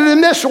look at it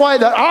in this way,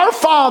 that our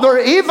Father,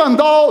 even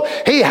though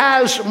He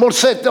has, we'll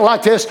say it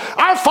like this,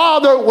 our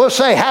Father, we'll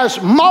say, has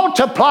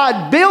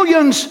multiplied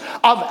billions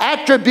of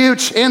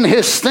attributes in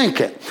His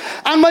thinking.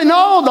 And we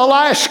know the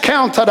last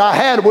count that I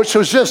had, which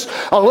was just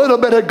a little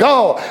bit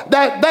ago,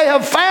 that they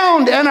have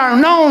found in our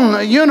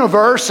known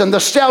universe and the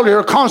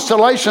stellar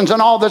constellations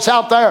and all that's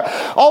out there,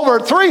 over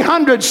 300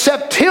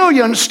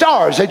 septillion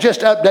stars. They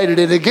just updated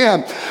it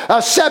again.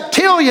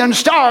 Septillion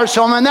stars.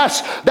 So I mean,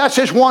 that's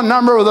just one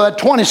number with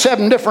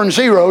 27 different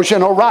zeros,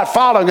 right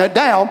following it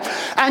down.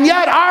 And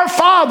yet our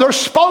Father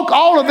spoke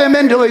all of them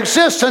into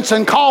existence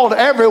and called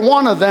every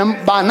one of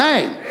them by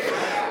name.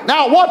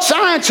 Now, what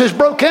science has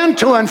broke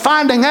into and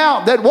finding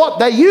out that what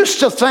they used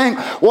to think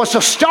was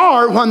a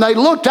star when they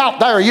looked out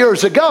there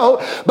years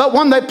ago, but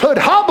when they put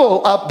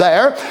Hubble up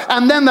there,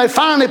 and then they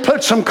finally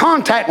put some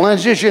contact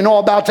lenses, you know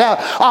about that,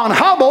 on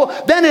Hubble,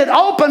 then it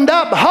opened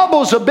up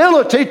Hubble's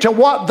ability to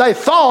what they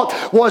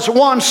thought was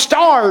one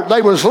star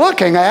they was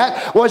looking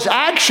at was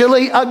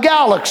actually a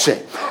galaxy.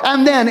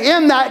 And then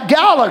in that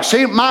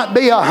galaxy might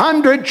be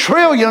 100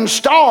 trillion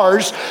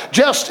stars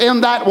just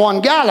in that one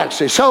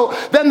galaxy. So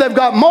then they've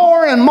got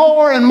more and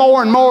more and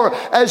more and more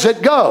as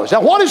it goes.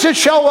 Now, what does it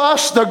show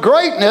us? The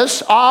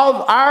greatness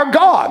of our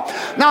God.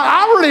 Now,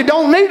 I really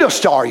don't need a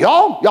star,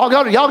 y'all. Y'all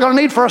got a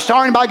need for a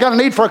star? Anybody got a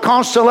need for a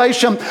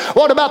constellation?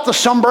 What about the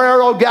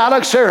Sombrero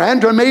Galaxy or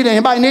Andromeda?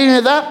 Anybody need any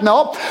of that?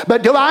 No.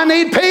 But do I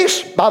need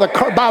peace? By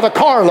the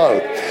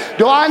carload.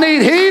 Do I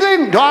need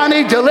healing? Do I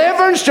need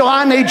deliverance? Do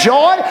I need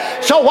joy?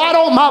 So why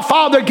don't my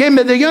Father give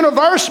me the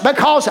universe?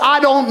 Because I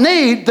don't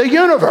need the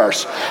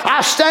universe.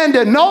 I stand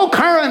in no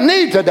current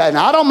need today.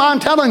 Now, I don't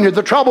mind telling you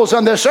the troubles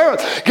on this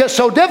earth get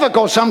so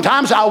difficult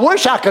sometimes. I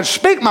wish I could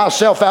speak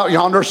myself out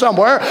yonder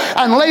somewhere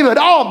and leave it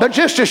all, but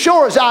just as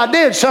sure as I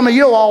did, some of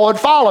you all would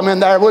follow me,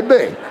 and there would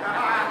be.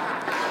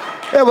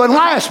 It wouldn't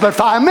last but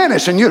 5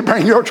 minutes, and you'd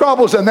bring your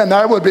troubles, and then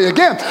there would be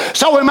again.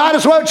 So we might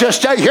as well just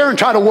stay here and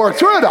try to work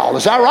through it all.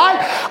 Is that right?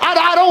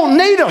 I don't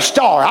need a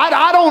star.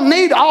 I don't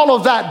need all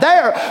of that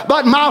there.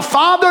 But my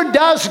Father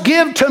does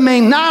give to me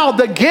now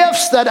the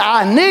gifts that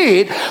I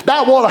need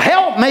that will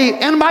help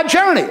me in my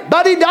journey.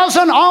 But He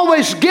doesn't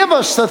always give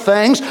us the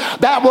things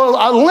that will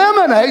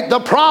eliminate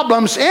the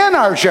problems in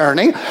our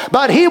journey,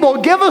 but He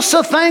will give us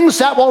the things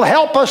that will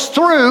help us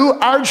through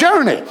our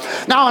journey.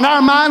 Now, in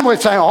our mind, we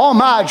say, oh,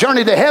 my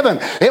journey to heaven,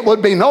 it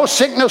would be no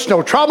sickness,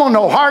 no trouble,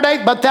 no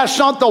heartache, but that's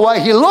not the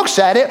way He looks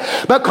at it,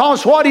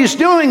 because what He's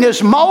doing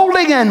is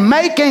molding and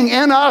making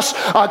in us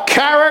a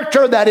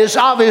character that is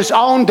of His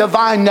own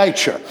divine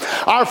nature.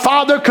 Our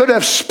Father could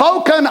have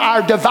spoken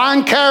our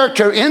divine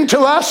character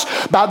into us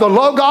by the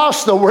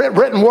Logos, the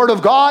written Word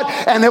of God,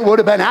 and it would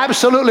have been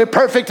absolutely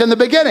perfect in the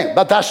beginning,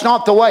 but that's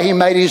not the way He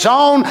made His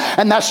own,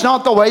 and that's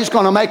not the way He's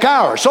going to make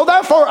ours. So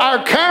therefore,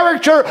 our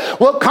character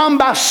will come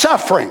by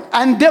suffering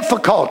and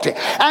difficulty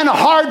and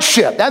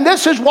hardship. And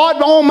this is what,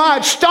 oh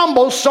my,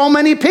 stumbles so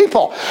many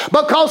people.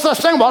 Because they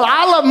think, well,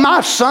 I love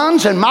my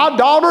sons and my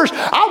daughters.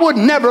 I would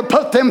never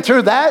put them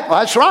through that. Well,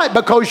 that's right,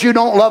 because you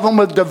don't love them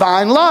with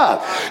divine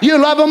love. You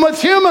love them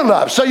with human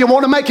love. So you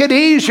want to make it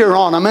easier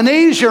on them and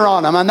easier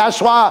on them. And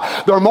that's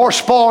why they're more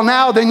spoiled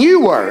now than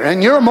you were.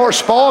 And you're more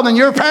spoiled than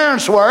your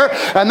parents were.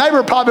 And they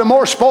were probably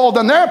more spoiled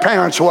than their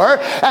parents were.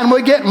 And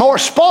we get more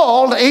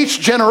spoiled each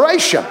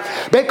generation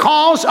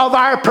because of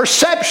our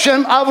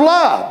perception of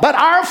love. But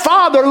our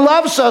Father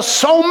loves us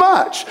so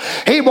much.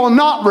 He will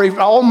not,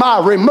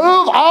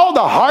 remove all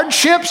the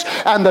hardships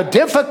and the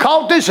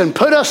difficulties and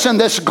put us in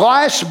this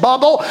glass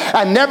bubble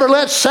and never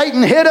let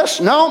Satan hit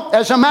us. No,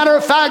 as a matter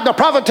of fact, the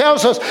prophet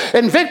tells us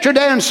in Victory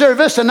Day in Sierra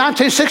Vista in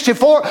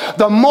 1964,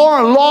 the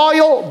more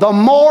loyal, the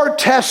more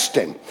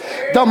testing.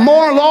 The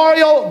more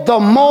loyal, the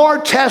more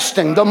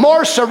testing. The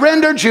more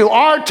surrendered you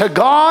are to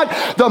God,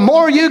 the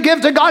more you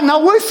give to God. Now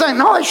we think,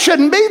 no, it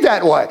shouldn't be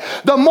that way.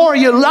 The more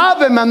you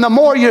love Him and the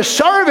more you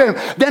serve Him,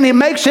 then He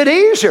makes it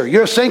easier.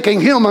 You're thinking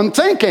human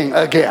thinking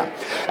again.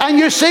 And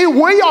you see,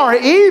 we are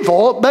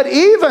evil, but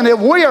even if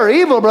we are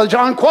evil, Brother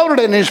John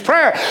quoted in his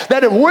prayer,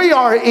 that if we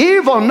are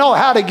evil and know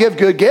how to give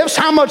good gifts,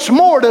 how much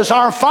more does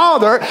our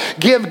Father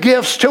give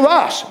gifts to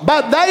us?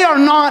 But they are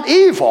not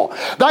evil.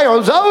 They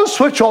are those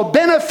which will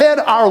benefit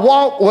our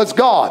walk with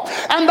God.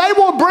 And they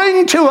will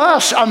bring to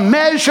us a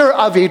measure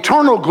of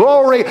eternal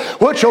glory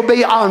which will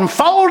be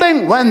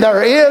unfolding when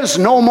there is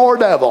no more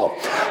devil,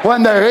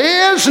 when there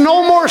is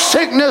no more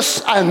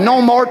sickness and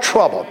no more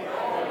trouble.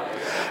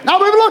 Now,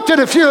 we've looked at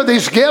a few of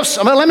these gifts.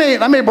 I mean,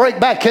 let me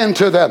break back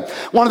into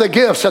one of the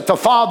gifts that the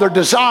Father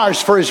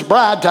desires for His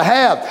bride to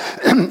have.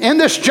 In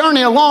this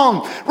journey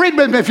along, read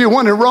with me if you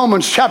want in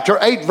Romans chapter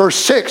 8, verse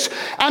 6.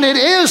 And it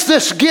is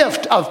this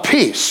gift of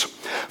peace.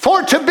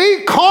 For to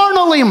be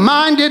carnally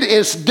minded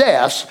is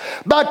death,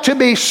 but to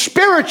be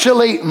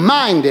spiritually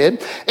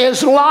minded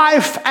is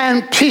life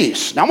and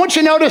peace. Now I want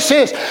you to notice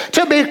this.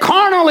 To be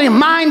carnally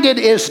minded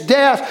is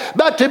death,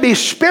 but to be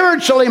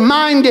spiritually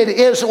minded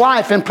is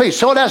life and peace.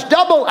 So it has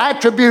double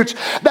attributes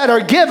that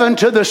are given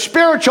to the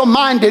spiritual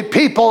minded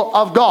people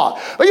of God.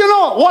 Well, you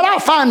know, what I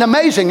find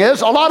amazing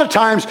is a lot of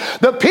times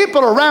the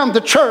people around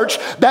the church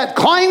that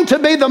claim to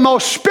be the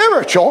most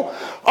spiritual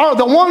are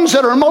the ones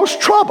that are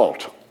most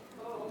troubled.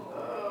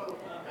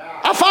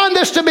 I find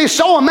this to be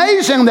so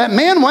amazing that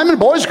men, women,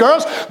 boys,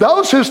 girls,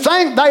 those who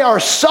think they are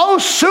so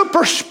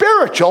super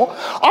spiritual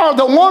are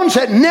the ones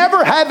that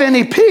never have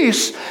any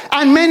peace,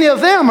 and many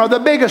of them are the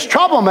biggest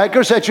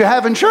troublemakers that you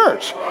have in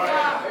church.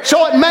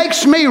 So it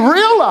makes me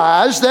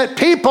realize that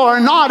people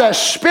are not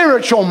as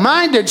spiritual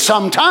minded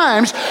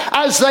sometimes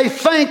as they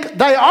think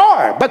they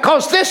are,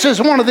 because this is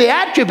one of the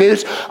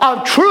attributes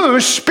of true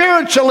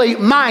spiritually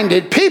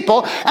minded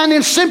people, and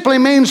it simply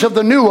means of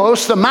the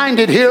nous. The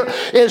minded here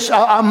is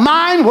a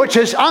mind which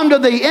is under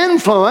the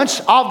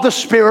influence of the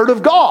Spirit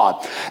of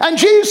God. And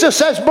Jesus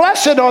says,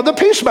 blessed are the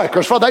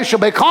peacemakers, for they shall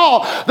be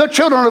called the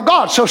children of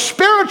God. So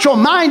spiritual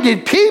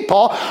minded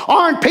people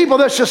aren't people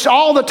that's just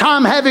all the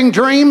time having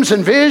dreams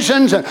and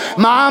visions and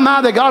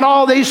my, they got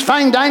all these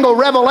fang-dangle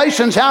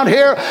revelations out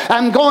here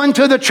and going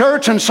to the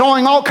church and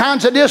sowing all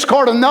kinds of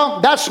discord. And no,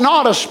 that's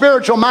not a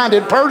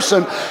spiritual-minded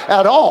person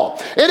at all.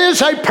 It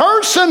is a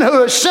person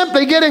who is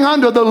simply getting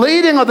under the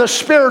leading of the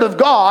Spirit of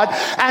God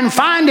and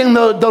finding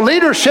the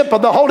leadership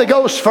of the Holy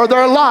Ghost for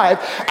their life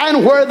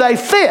and where they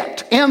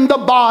fit in the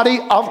body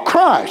of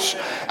Christ.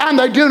 And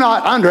they do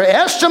not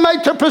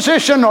underestimate their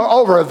position or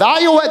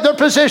over-evaluate their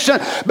position,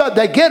 but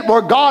they get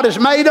where God has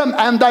made them,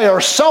 and they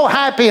are so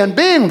happy in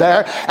being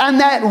there. And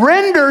that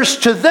renders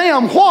to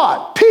them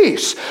what?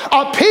 Peace.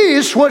 A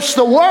peace which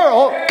the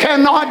world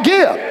cannot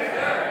give.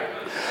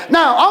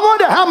 Now, I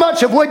wonder how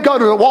much if we'd go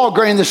to the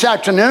Walgreens this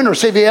afternoon or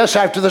CVS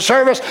after the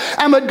service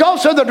and would go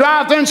through the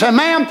drive-thru and say,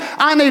 ma'am,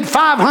 I need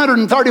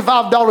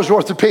 $535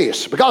 worth of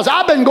peace because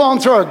I've been going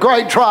through a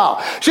great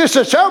trial. She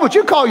said, sir, would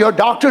you call your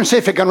doctor and see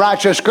if he can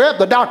write you a script?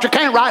 The doctor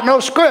can't write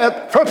no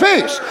script for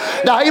peace.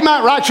 Now, he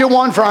might write you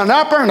one for an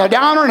upper and a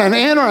downer and an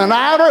inner and an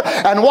outer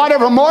and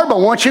whatever more,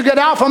 but once you get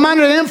out from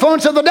under the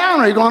influence of the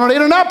downer, you're going to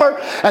need an upper.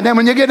 And then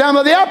when you get down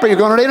to the upper, you're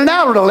going to need an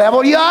outer to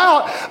level you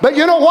out. But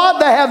you know what?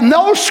 They have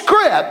no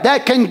script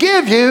that can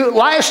give you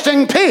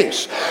lasting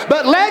peace.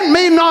 But let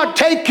me not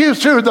take you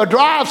through the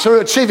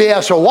drive-thru at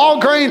CVS or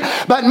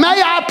Walgreens, but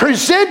may I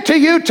present to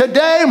you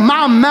today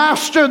my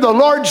Master, the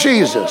Lord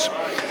Jesus,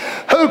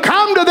 who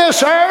come to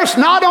this earth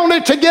not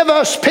only to give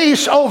us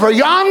peace over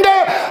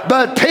yonder,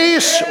 but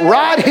peace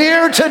right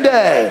here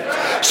today.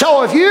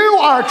 So if you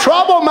are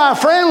troubled, my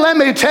friend, let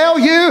me tell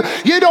you,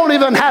 you don't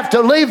even have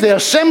to leave the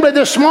assembly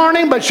this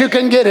morning, but you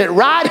can get it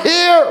right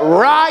here,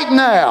 right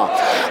now.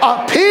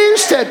 A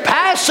peace that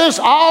passes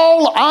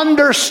all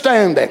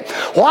understanding.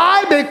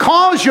 Why?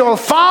 Because your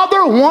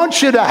Father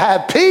wants you to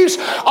have peace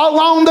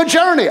along the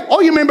journey. Oh,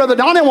 you mean Brother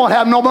Donnie won't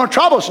have no more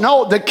troubles?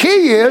 No, the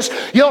key is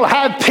you'll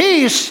have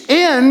peace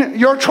in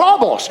your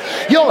troubles.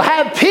 You'll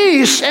have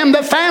peace in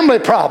the family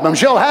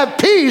problems. You'll have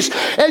peace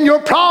in your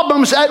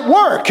problems at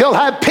work. You'll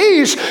have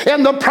peace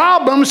in the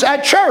problems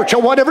at church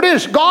or whatever it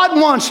is. God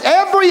wants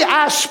every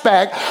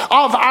aspect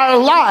of our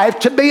life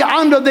to be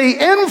under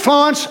the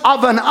influence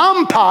of an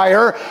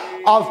umpire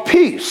of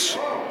peace.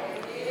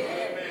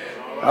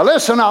 Now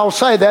listen, I'll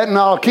say that and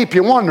I'll keep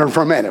you wondering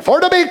for a minute.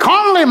 For to be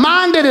carnally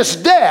minded is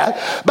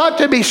death, but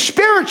to be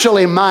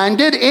spiritually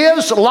minded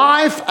is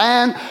life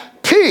and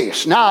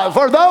peace. Now,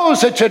 for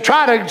those that you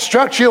try to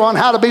instruct you on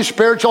how to be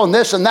spiritual and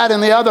this and that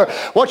and the other,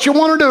 what you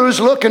want to do is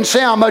look and see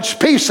how much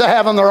peace they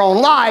have in their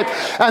own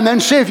life and then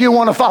see if you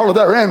want to follow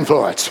their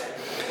influence.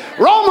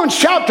 Romans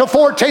chapter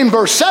 14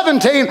 verse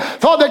 17,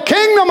 for the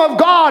kingdom of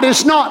God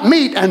is not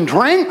meat and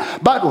drink,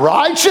 but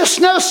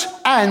righteousness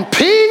and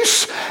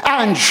peace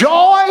and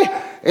joy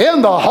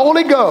in the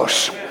Holy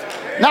Ghost.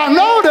 Now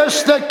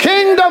notice the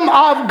kingdom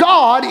of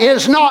God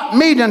is not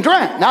meat and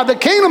drink. Now the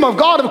kingdom of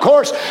God, of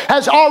course,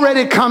 has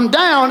already come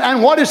down.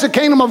 And what is the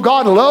kingdom of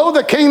God? Lo,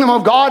 the kingdom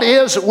of God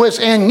is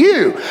within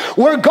you.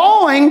 We're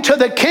going to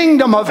the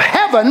kingdom of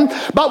heaven,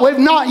 but we've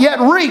not yet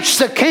reached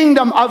the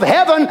kingdom of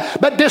heaven.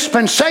 But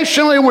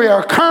dispensationally, we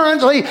are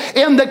currently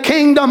in the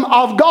kingdom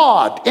of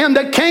God. In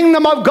the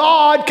kingdom of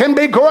God can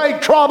be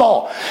great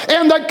trouble.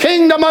 In the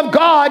kingdom of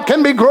God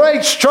can be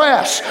great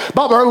stress.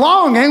 But we're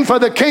longing for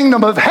the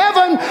kingdom of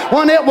heaven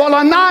when it will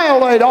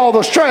annihilate all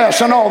the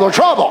stress and all the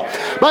trouble.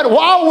 But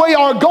while we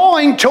are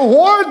going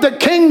toward the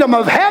kingdom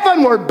of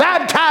heaven, we're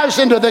baptized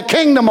into the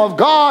kingdom of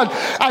God.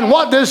 And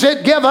what does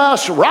it give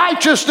us?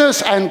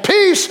 Righteousness and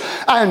peace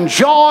and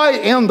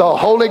joy in the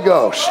Holy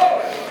Ghost.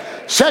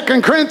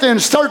 2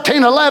 Corinthians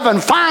 13:11,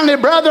 finally,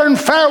 brethren,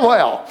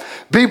 farewell.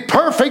 Be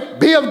perfect,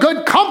 be of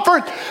good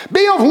comfort,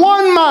 be of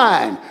one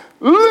mind,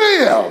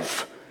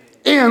 live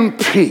in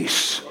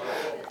peace.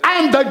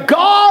 And the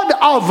God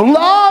of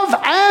love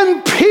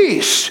and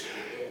peace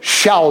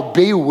shall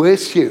be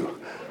with you.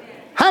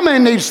 How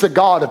many needs the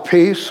God of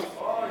peace?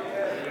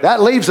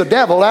 That leaves the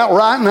devil out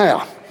right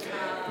now.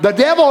 The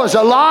devil is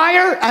a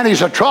liar and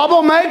he's a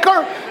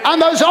troublemaker,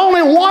 and there's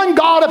only one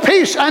God of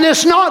peace, and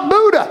it's not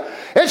Buddha.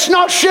 It's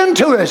not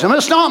Shintoism.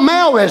 It's not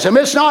Maoism.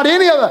 It's not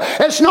any of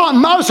the. It's not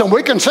Muslim.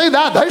 We can see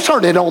that. They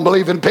certainly don't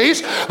believe in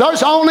peace.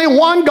 There's only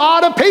one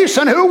God of peace.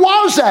 And who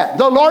was that?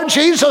 The Lord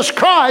Jesus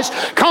Christ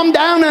come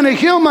down in a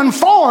human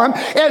form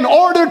in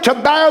order to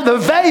bear the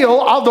veil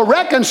of the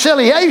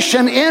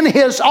reconciliation in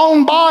his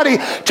own body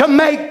to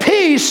make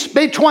peace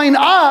between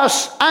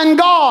us and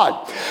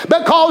God.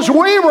 Because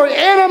we were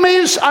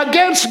enemies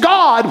against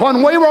God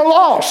when we were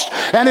lost.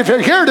 And if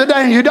you're here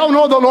today and you don't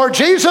know the Lord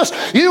Jesus,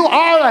 you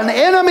are an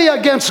enemy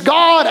against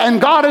God, and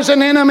God is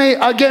an enemy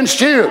against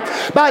you.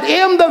 But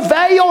in the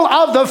veil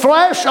of the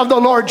flesh of the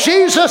Lord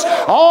Jesus,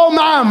 all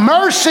my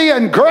mercy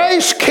and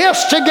grace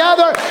kissed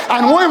together,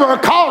 and we were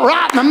caught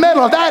right in the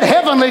middle of that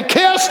heavenly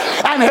kiss,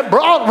 and it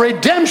brought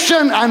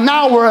redemption, and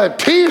now we're at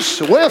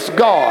peace with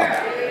God.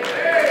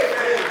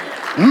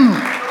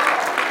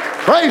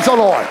 Praise the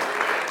Lord.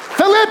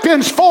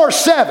 Philippians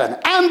 4:7,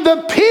 and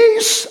the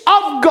peace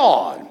of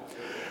God,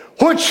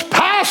 which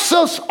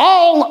passeth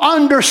all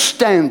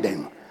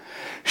understanding,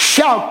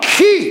 shall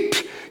keep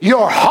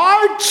your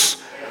hearts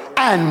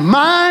and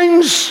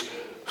minds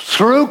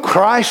through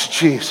Christ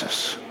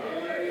Jesus.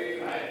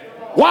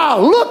 Wow,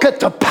 look at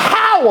the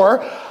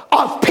power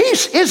of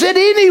peace. Is it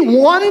any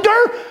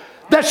wonder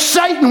that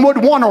Satan would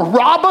want to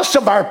rob us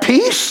of our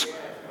peace?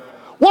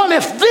 Well,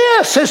 if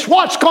this is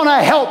what's going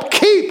to help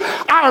keep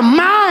our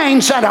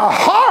minds and our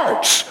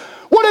hearts,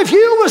 what if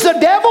you was the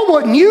devil?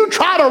 Wouldn't you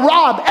try to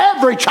rob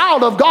every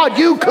child of God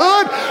you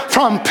could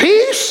from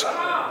peace?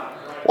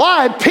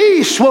 Why,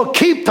 peace will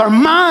keep their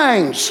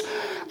minds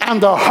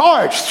and their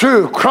hearts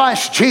through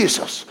Christ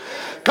Jesus.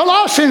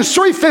 Colossians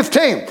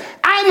 3:15,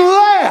 and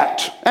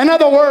let, in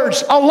other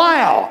words,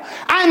 allow,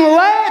 and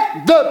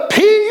let the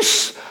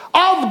peace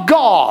of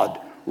God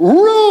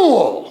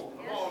rule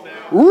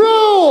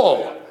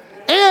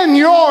in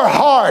your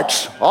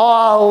hearts. Oh,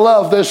 I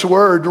love this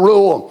word,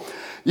 rule.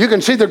 You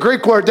can see the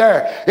Greek word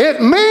there.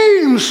 It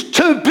means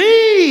to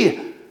be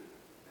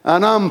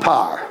an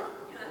umpire.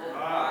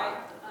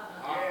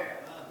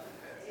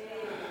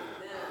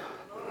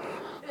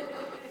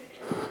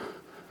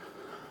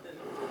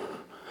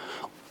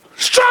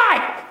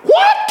 Strike!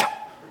 What?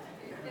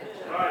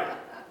 Right.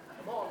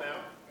 Come on now.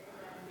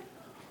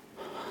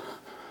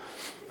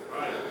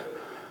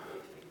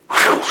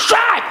 Right.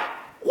 Strike!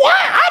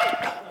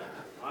 What?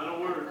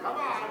 Final word. Come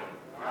on.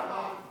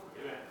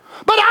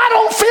 But I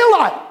don't feel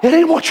like it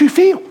ain't what you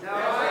feel. No.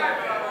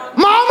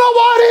 Mama,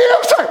 what do you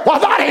say? Well,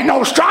 that ain't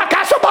no strike.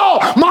 That's a ball.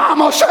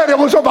 Mama said it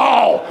was a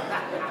ball.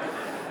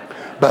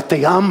 But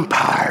the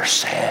umpire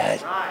said,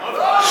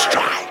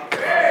 strike.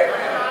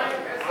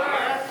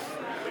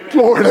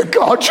 Glory to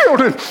God,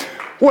 children.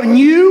 When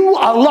you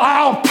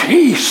allow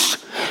peace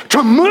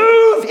to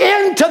move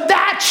into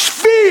that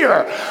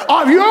sphere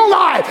of your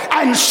life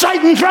and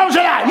Satan throws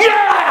it out, you're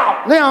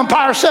out. The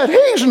umpire said,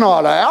 he's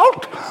not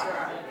out.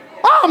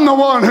 I'm the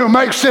one who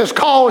makes this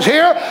calls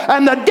here,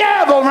 and the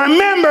devil,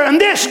 remember, in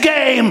this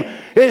game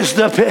is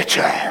the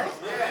pitcher.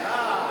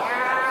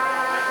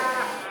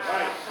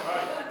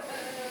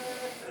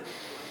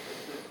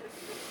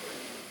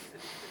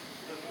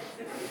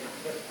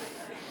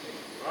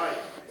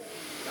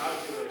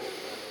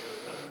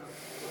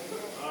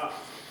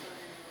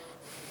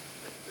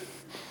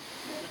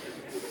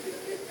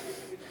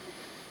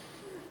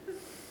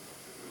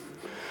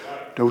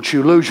 Don't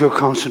you lose your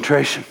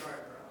concentration.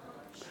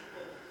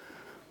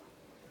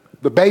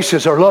 The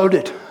bases are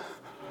loaded.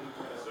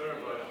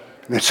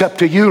 And it's up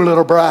to you,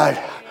 little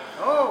bride,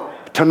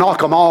 to knock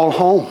them all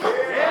home.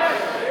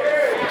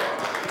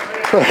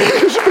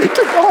 Praise be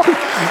to God.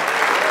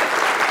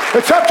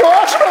 It's up to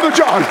us, Brother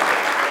John.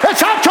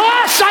 It's up to us.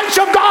 Yes, saints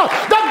of God,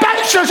 the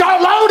bases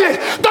are loaded.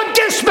 The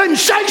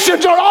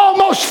dispensations are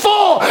almost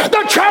full.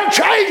 The church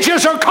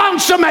ages are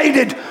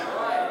consummated.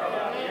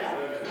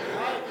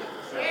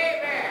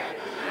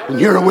 And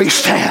here we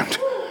stand.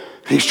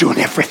 He's doing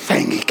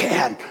everything he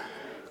can.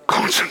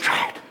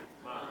 Concentrate.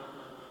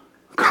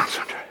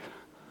 Concentrate.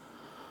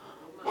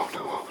 Oh no,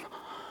 oh no.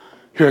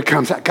 Here it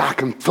comes. That guy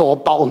can throw a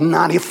ball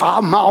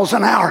 95 miles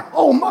an hour.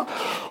 Oh my.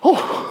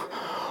 Oh.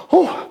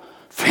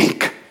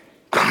 Think.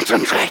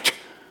 Concentrate.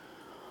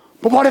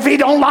 But what if he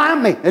don't like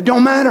me? It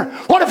don't matter.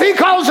 What if he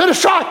calls it a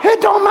strike?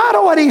 It don't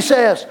matter what he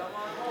says.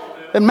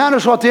 It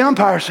matters what the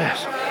umpire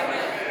says.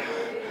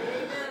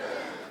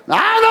 Now,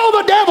 I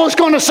know the devil's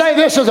going to say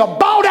this is a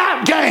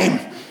bought-out game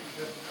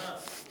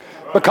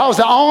because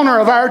the owner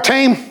of our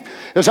team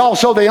is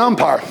also the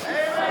umpire.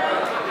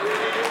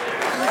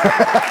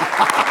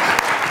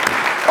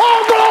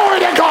 Oh, glory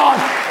to God.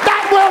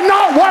 That will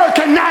not work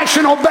in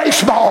national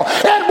baseball.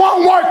 It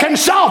won't work in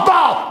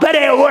softball, but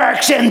it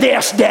works in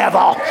this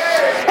devil.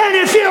 And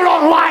if you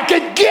don't like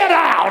it, get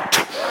out.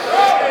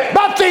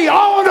 But the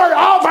owner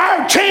of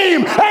our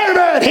team,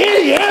 amen,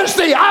 he is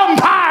the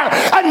umpire.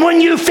 And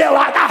when you feel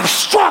like I've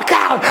struck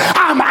out,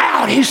 I'm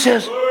out, he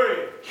says,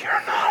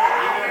 you're not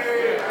out.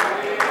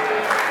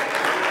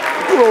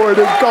 Glory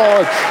to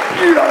God.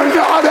 You're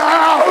not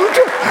out.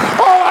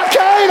 Oh, I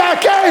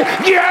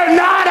can't. You're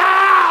not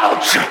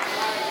out.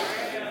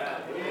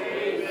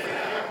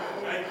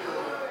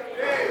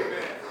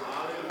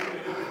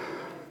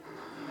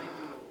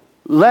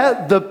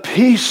 Let the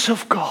peace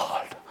of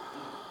God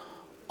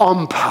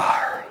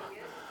umpire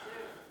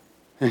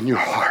in your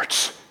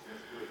hearts.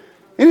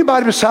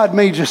 Anybody beside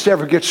me just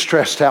ever get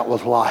stressed out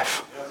with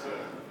life?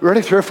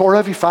 Ready? 3 or 4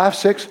 of you? 5,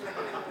 6?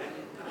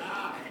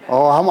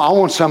 Oh, I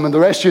want some of the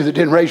rest of you that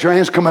didn't raise your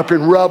hands come up here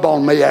and rub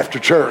on me after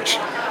church.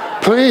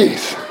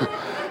 Please.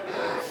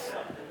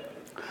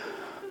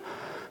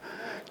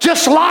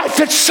 Just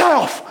life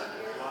itself.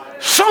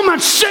 So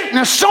much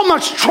sickness, so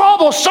much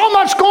trouble, so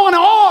much going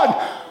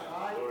on.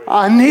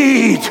 I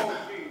need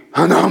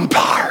an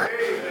umpire.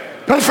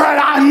 Brother Fred,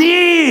 I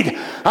need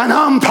an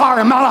umpire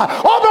in my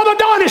life. Oh, Brother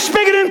Don is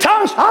speaking in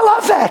tongues. I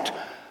love that.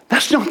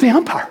 That's not the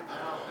umpire.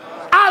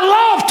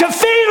 I love to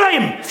feel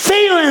him.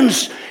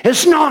 Feelings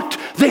is not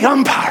the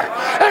umpire.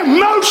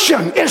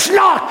 Emotion is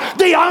not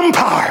the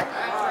umpire.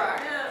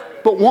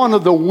 But one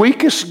of the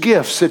weakest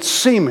gifts that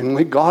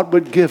seemingly God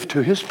would give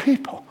to his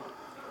people.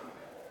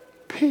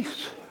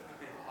 Peace.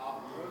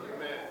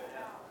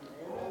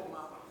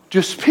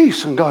 Just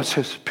peace. And God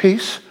says,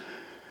 peace,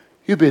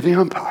 you be the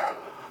umpire.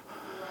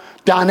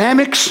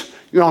 Dynamics,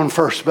 you're on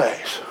first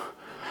base.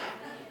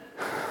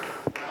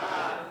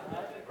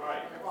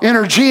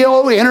 Energy,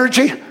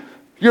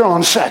 you're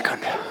on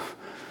second.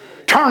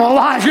 Eternal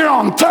life, you're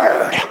on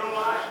third.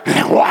 And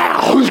then,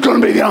 wow, who's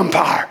going to be the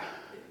umpire?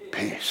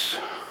 Peace.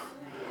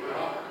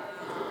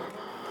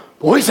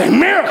 Boy, we think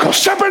miracles,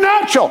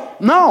 supernatural.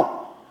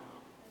 No.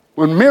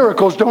 When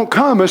miracles don't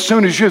come as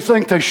soon as you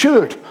think they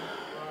should.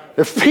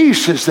 If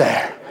peace is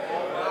there.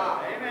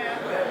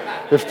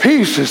 If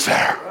peace is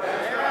there.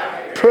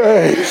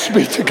 Praise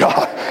be to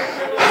God.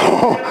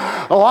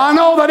 Oh, I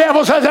know the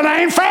devil says it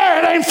ain't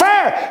fair. It ain't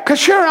fair.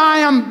 Because here I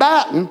am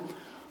batting.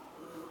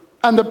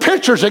 And the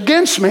pitcher's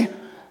against me.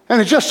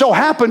 And it just so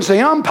happens the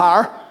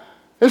umpire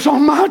is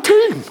on my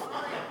team.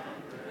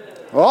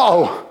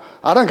 Uh-oh.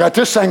 I done got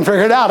this thing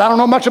figured out. I don't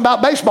know much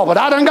about baseball, but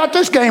I done got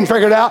this game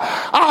figured out.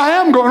 I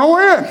am going to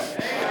win.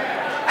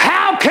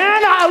 How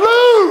can I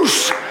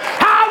lose?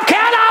 How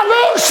can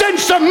I lose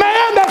since the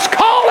man that's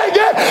calling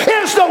it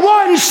is the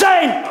one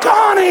saying,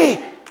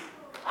 Donnie,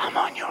 I'm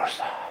on your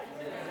side.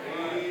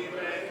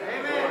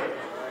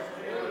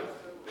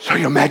 So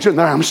you imagine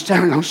that I'm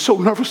standing, I'm so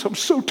nervous, I'm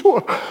so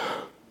torn.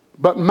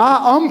 But my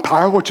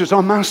umpire, which is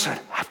on my side,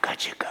 I've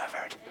got you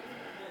covered.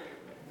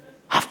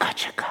 I've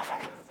got you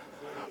covered.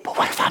 But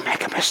what if I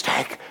make a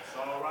mistake?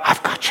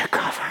 I've got you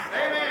covered.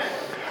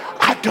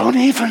 I don't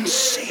even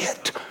see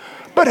it.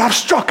 But I've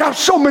struck out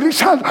so many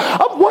times.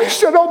 I've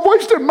wasted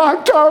my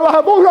entire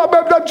life.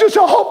 I'm just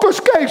a hopeless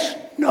case.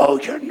 No,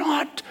 you're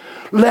not.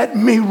 Let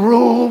me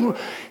rule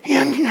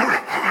in your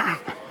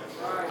heart.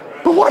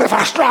 But what if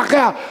I struck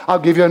out? I'll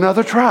give you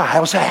another try.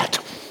 How's that?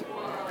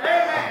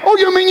 Oh,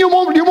 you mean you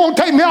won't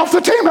take me off the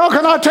team? How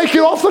can I take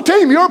you off the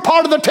team? You're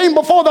part of the team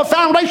before the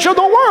foundation of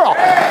the world.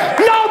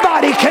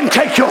 Nobody can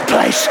take your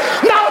place.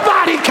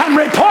 Nobody can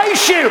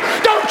replace you.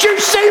 Don't you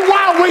see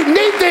why we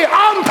need the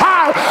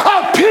umpire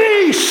of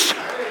peace?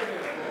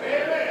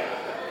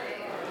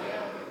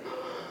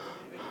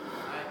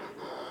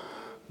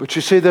 But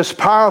you see this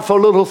powerful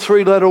little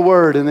 3-letter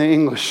word in the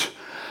English,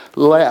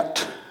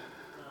 let.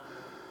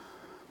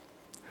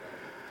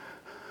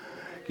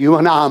 You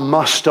and I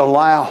must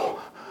allow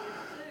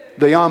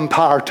the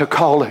umpire to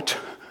call it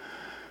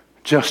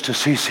just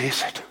as he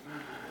sees it.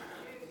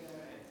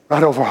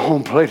 Right over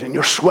home plate and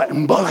you're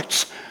sweating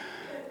bullets.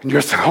 And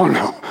you're thinking, oh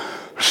no,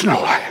 there's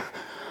no way.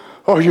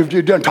 Oh, you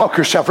done talk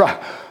yourself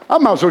right. I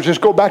might as well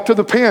just go back to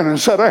the pen and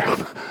sit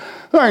down.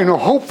 There ain't no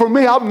hope for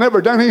me. I've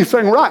never done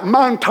anything right in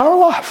my entire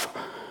life.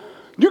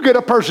 You get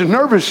a person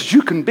nervous as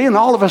you can be, and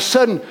all of a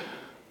sudden,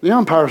 the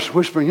umpire's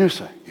whispering, you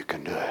say, you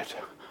can do it.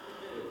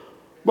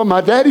 But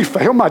my daddy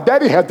failed. My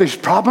daddy had these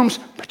problems,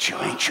 but you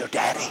ain't your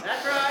daddy.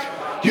 That's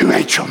right. You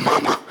ain't your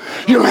mama.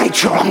 You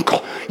ain't your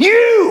uncle.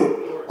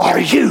 You are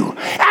you.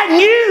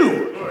 And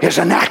you is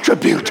an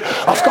attribute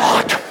of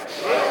God.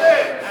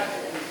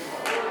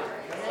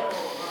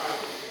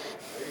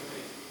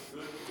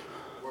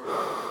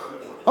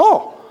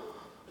 Oh,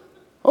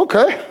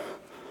 okay.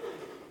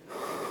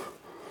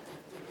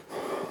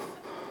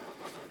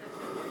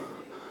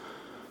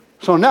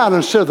 So now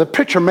instead of the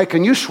pitcher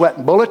making you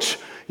sweat bullets,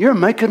 you're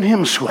making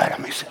him sweat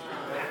them. He said,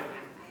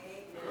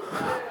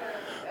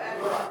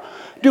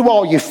 do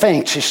all your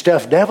fancy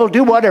stuff, devil.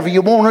 Do whatever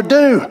you want to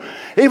do.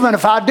 Even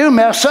if I do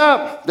mess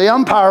up, the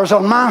umpire's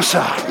on my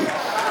side.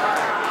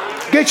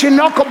 Get your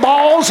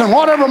knuckleballs and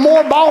whatever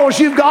more balls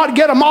you've got,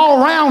 get them all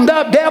round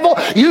up, devil.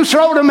 You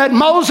throwed them at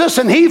Moses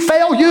and he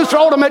failed. You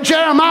throwed them at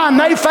Jeremiah and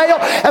they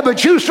failed.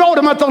 But you throwed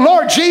them at the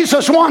Lord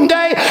Jesus one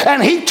day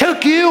and he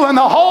took you and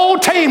the whole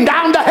team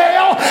down to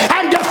hell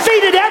and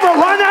defeated every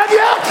one of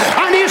you.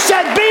 And he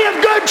said, be of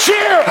good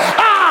cheer.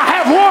 I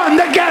have won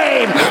the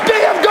game.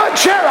 Be of good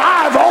cheer.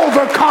 I've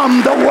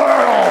overcome the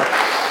world.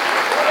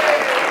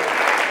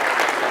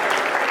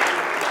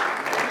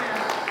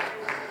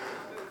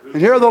 And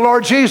here the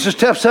Lord Jesus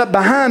steps up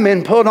behind me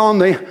and put on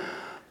the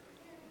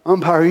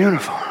umpire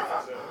uniform.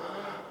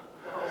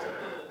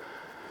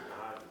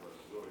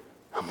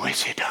 I'm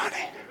with you,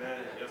 Donnie.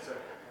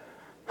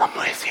 I'm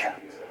with you.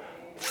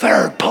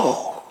 Third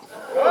pull.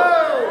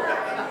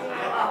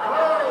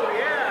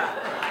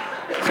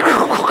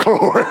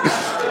 Glory.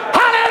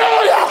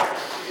 Hallelujah.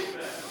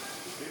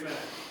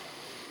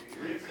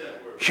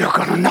 You're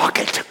going to knock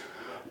it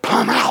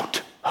plumb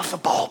out of the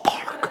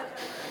ballpark.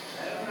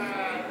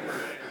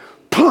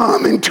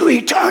 Plumb into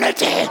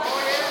eternity.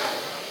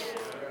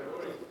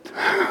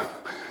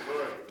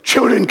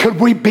 Children, could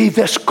we be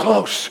this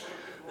close?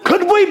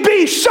 Could we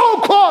be so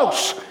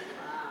close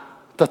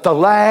that the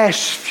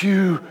last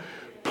few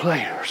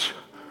players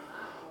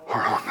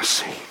are on the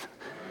scene?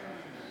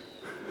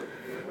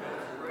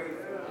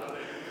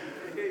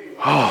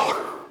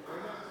 Oh,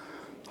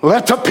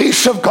 let the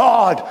peace of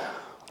God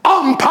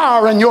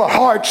umpire in your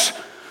hearts,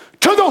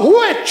 to the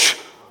which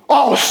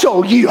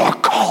also ye are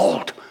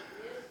called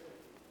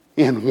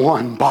in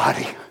one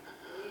body.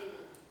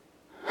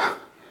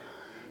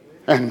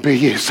 And be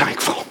ye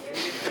thankful.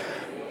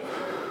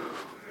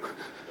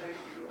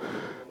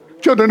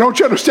 Children, don't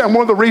you understand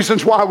one of the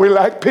reasons why we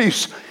lack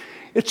peace?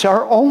 It's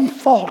our own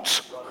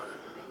faults.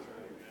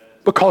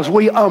 Because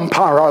we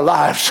umpire our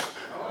lives.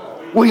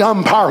 We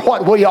umpire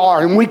what we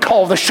are and we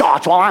call the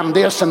shots. Well, I'm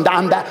this and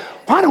I'm that.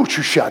 Why don't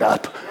you shut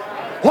up?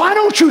 Why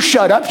don't you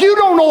shut up? You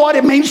don't know what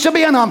it means to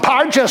be an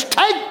umpire. Just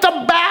take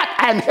the bat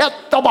and hit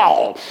the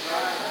ball.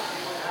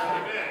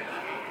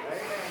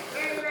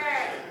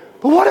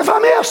 But what if I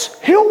miss?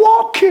 He'll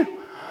walk you.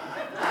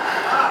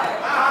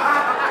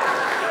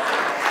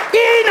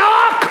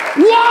 Enoch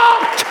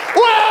walked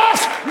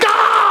with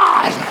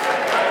God.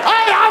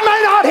 Hey, I may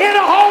not hit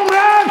a home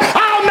run.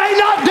 I may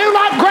not do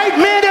like great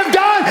men have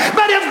done.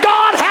 But if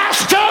God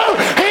has to,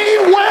 he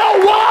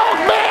will walk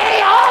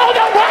me all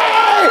the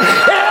way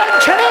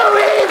into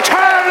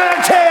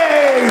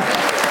eternity.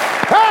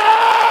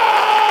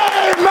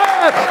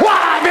 Amen.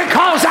 Why?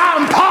 Because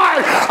I'm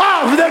part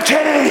of the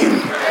team.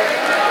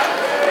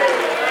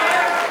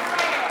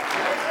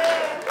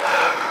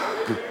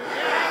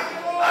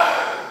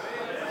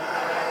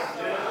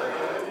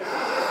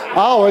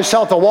 I always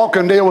thought the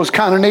walking deal was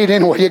kind of neat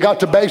anyway. You got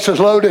the bases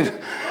loaded,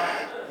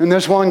 and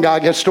this one guy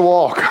gets to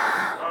walk.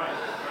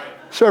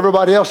 So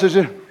everybody else is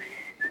in.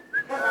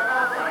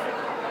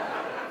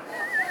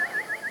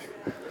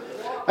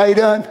 How you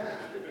doing?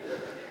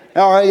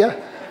 How are you?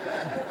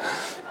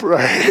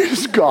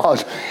 Praise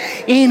God.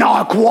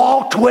 Enoch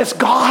walked with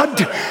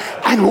God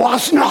and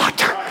was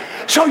not.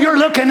 So you're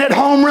looking at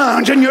home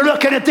runs and you're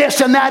looking at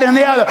this and that and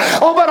the other.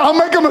 Oh, but I'll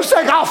make a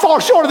mistake. I'll fall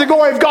short of the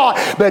glory of God.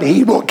 But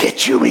he will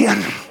get you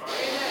in.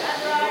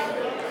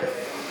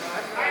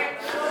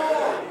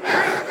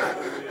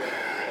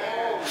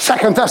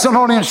 2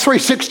 Thessalonians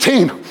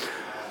 3:16.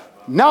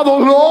 Now the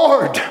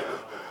Lord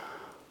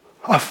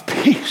of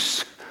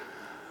peace.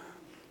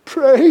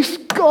 Praise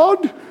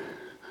God.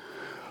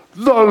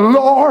 The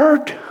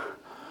Lord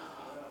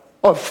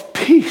of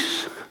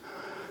peace.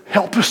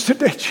 Help us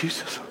today,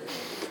 Jesus.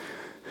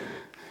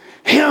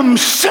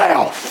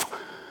 Himself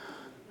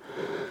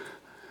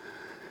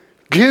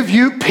give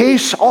you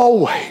peace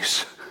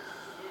always,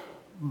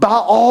 by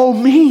all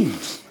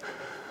means.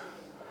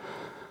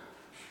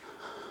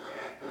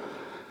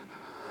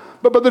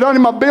 But Brother Donnie,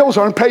 my bills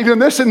aren't paid in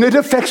this and it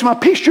affects my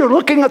peace. You're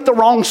looking at the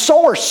wrong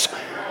source.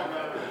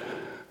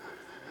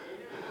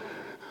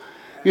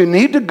 You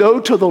need to go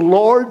to the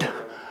Lord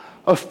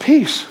of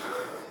peace.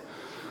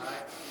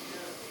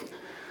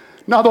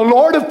 Now the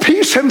Lord of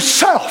peace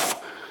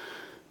himself.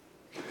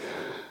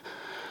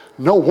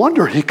 No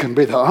wonder he can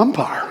be the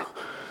umpire.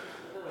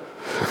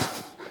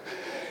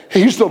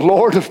 He's the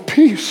Lord of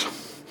peace.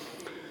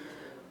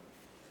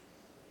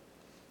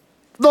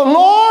 The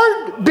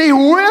Lord be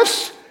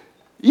with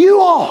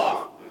you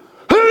all.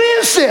 Who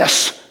is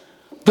this?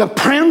 The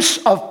Prince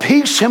of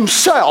Peace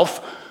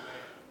himself,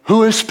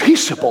 who is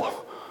peaceable.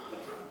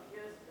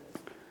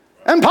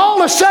 And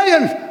Paul is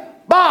saying,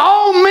 by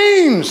all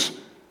means,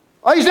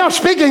 he's not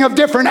speaking of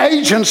different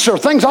agents or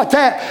things like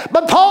that,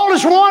 but Paul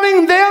is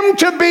wanting them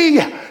to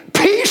be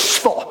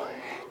peaceful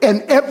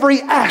in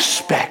every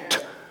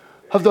aspect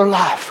of their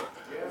life.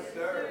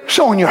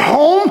 So in your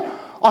home,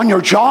 on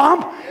your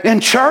job, in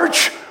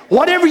church,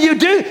 whatever you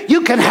do,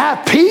 you can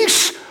have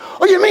peace.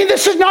 Oh, you mean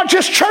this is not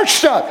just church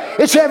stuff?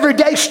 It's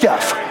everyday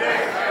stuff.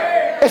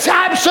 It's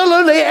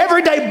absolutely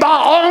everyday. By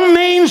all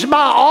means,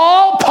 by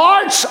all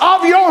parts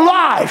of your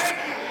life,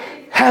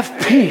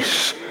 have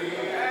peace.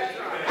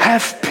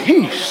 Have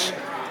peace.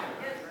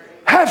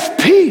 Have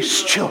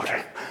peace,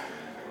 children.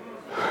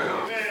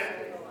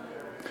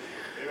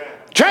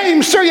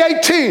 James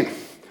 3:18.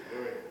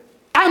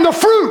 And the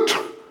fruit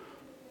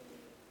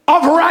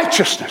of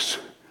righteousness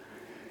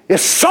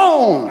is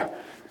sown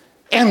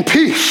in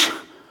peace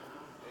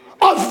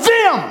of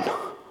them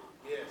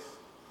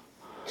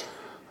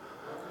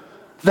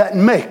that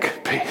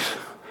make peace.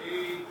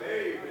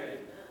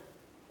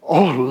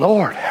 Oh,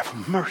 Lord, have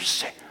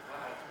mercy.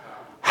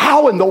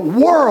 How in the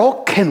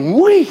world can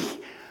we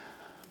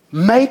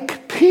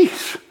make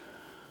peace?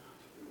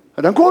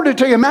 And I'm quoting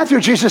to you in Matthew,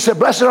 Jesus said,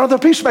 blessed are the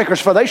peacemakers,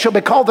 for they shall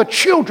be called the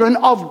children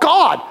of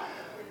God.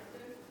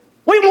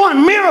 We want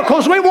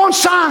miracles. We want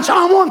signs.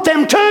 I want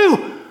them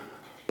too.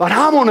 But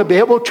I want to be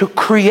able to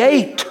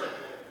create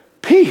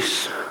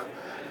peace.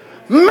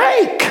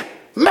 Make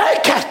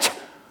it.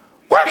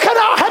 Where can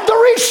I have the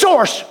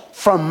resource?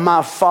 From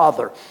my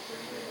Father.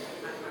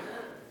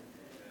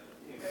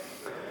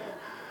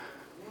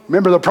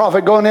 Remember the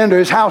prophet going into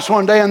his house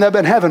one day, and they've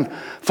been having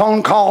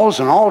phone calls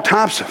and all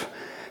types of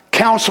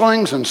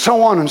counselings and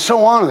so on and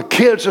so on. And the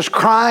kids just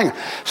crying.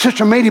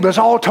 Sister Meady was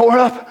all tore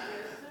up.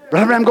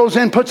 Brother Branham goes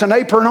in, puts an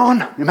apron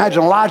on.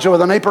 Imagine Elijah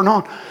with an apron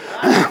on.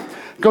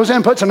 Goes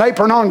in, puts an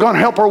apron on, going to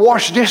help her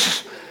wash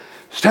dishes.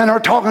 Standing there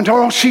talking to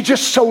her. She's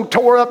just so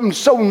tore up and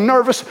so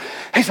nervous.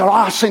 He said,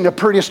 I've seen the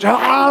prettiest.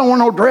 I don't want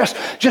no dress.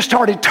 Just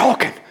started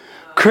talking.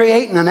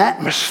 Creating an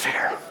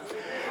atmosphere.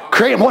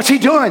 What's he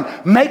doing?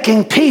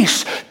 Making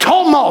peace.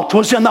 Tumult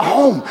was in the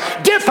home.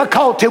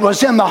 Difficulty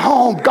was in the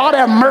home. God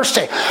have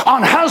mercy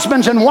on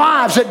husbands and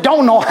wives that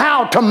don't know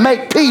how to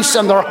make peace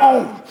in their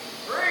home.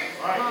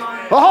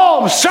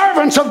 Oh,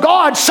 servants of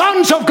God,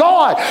 sons of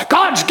God.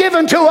 God's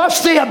given to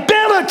us the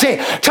ability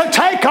to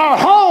take our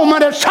home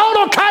in its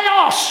total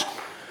chaos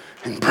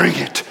and bring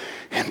it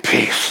in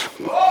peace.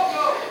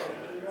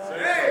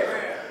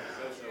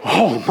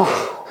 Oh, my.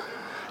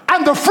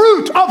 And the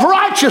fruit of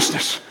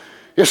righteousness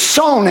is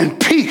sown in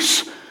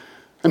peace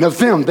and of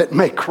them that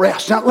make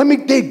rest. Now, let me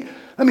dig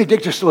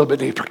just a little bit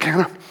deeper, can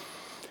I?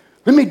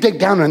 Let me dig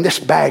down in this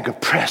bag of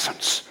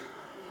presents.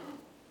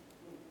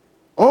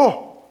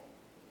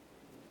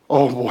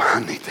 Oh boy, I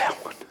need that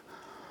one.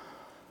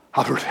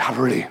 I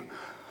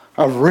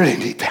really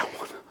need that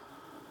one.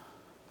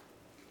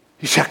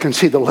 You see, I can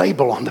see the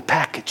label on the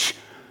package.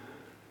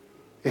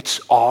 It's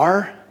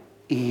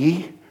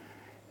R-E-S-T.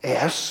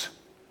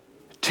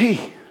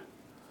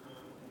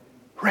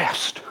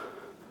 Rest.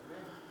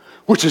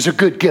 Which is a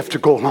good gift to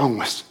go along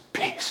with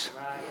peace.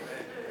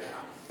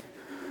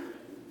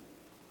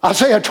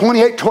 Isaiah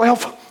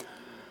 28:12.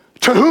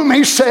 To whom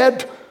he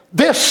said,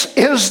 this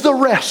is the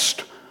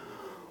rest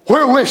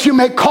wherewith you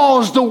may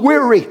cause the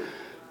weary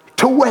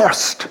to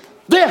rest.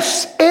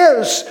 This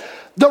is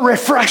the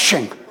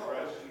refreshing.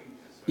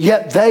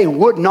 Yet they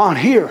would not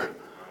hear.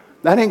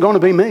 That ain't going to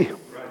be me.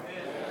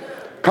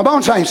 Come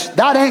on, saints.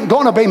 That ain't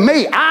going to be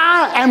me.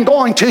 I am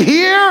going to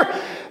hear,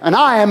 and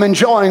I am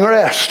enjoying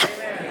rest.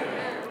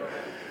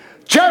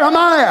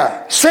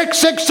 Jeremiah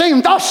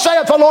 6:16, thus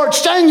saith the Lord,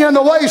 stand ye in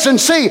the ways and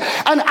see,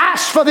 and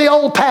ask for the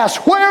old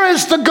path. Where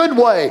is the good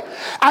way?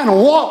 And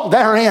walk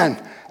therein,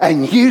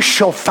 and ye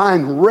shall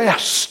find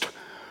rest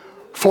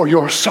for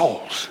your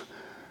souls.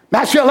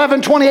 Matthew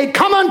 11:28,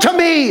 come unto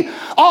me,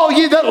 all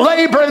ye that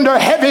labor and are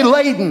heavy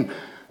laden,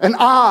 and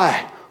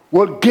I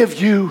will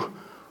give you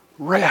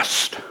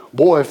rest.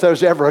 Boy, if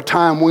there's ever a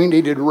time we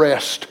needed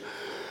rest,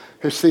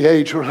 it's the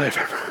age we're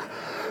living.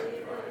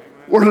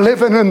 We're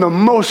living in the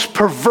most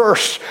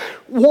perverse,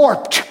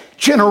 warped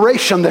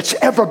generation that's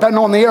ever been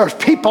on the earth.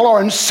 People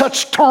are in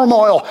such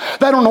turmoil.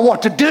 They don't know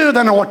what to do. They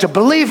don't know what to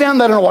believe in.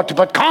 They don't know what to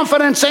put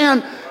confidence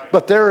in.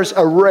 But there is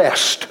a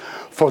rest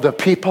for the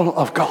people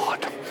of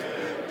God.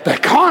 The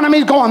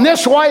economy's going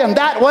this way and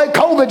that way.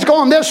 COVID's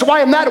going this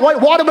way and that way.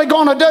 What are we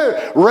going to do?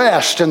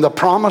 Rest in the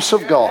promise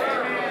of God.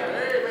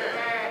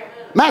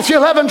 Matthew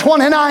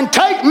 11:29,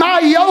 take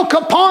my yoke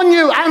upon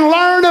you and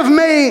learn of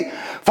me,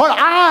 for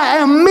I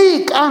am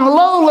meek and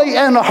lowly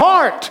in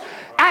heart,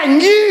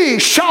 and ye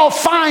shall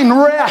find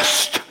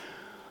rest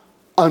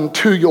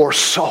unto your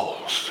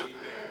souls.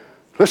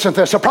 Listen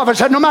to this. The prophet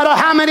said, no matter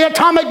how many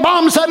atomic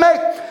bombs they make,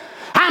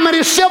 how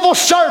many civil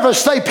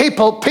service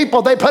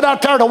people they put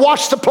out there to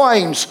watch the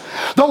planes,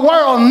 the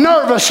world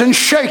nervous and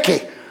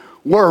shaky,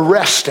 we're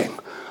resting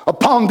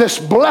upon this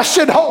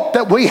blessed hope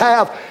that we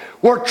have.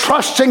 We're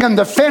trusting in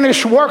the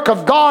finished work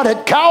of God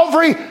at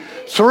Calvary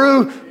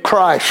through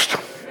Christ.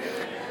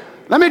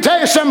 Let me tell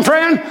you something,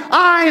 friend.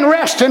 I ain't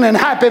resting in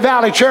Happy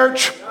Valley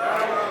Church.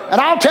 And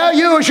I'll tell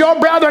you, as your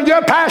brother and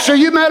your pastor,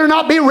 you better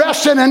not be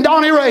resting in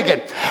Donnie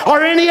Reagan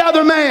or any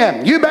other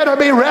man. You better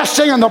be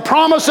resting in the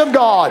promise of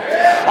God.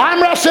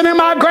 I'm resting in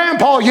my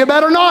grandpa. You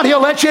better not. He'll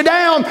let you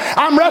down.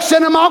 I'm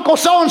resting in my Uncle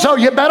so-and-so.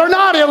 You better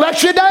not. He'll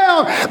let you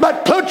down.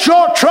 But put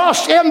your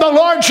trust in the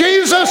Lord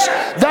Jesus.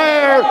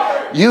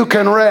 There you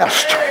can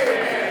rest.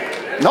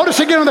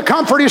 Notice again in the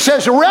comfort, he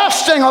says,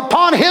 resting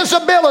upon his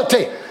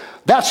ability.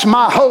 That's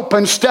my hope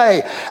and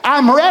stay.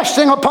 I'm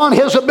resting upon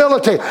his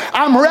ability.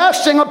 I'm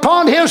resting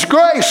upon his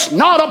grace,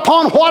 not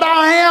upon what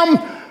I am,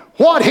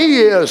 what he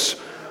is.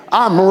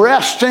 I'm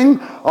resting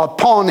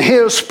upon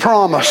his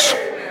promise.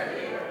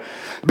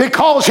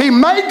 Because he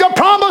made the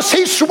promise,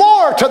 he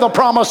swore to the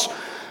promise.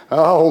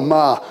 Oh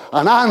my.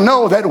 And I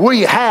know that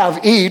we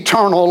have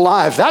eternal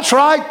life. That's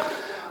right.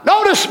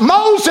 Notice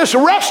Moses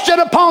rested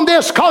upon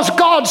this because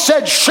God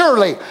said,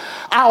 surely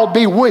I'll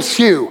be with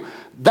you.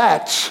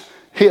 That's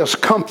his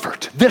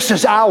comfort. This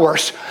is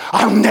ours.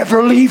 I'll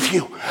never leave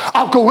you.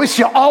 I'll go with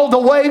you all the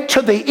way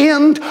to the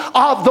end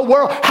of the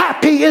world.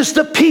 Happy is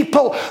the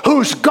people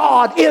whose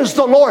God is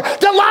the Lord.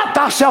 Delight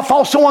thyself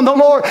also in the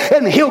Lord,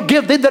 and he'll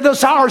give thee the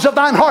desires of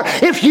thine heart.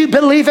 If you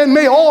believe in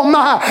me, oh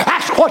my,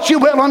 ask what you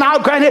will and I'll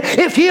grant it.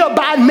 If ye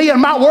abide in me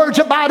and my words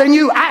abide in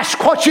you,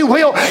 ask what you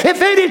will.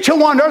 If any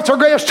two on earth or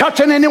grace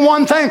touching any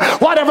one thing,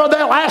 whatever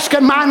they'll ask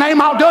in my name,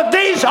 I'll do it.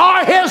 These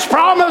are his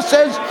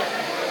promises.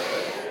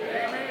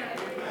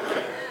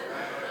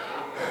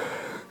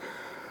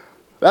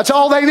 That's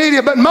all they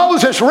needed. But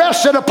Moses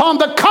rested upon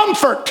the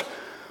comfort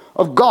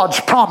of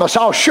God's promise.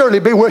 I'll surely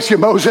be with you,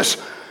 Moses.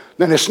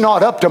 Then it's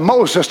not up to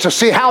Moses to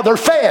see how they're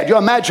fed. You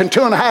imagine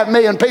 2.5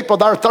 million people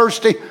that are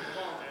thirsty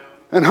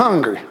and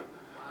hungry.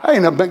 There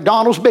ain't a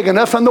McDonald's big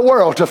enough in the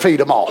world to feed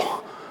them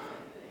all.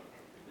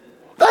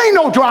 There ain't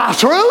no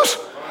drive-thrus.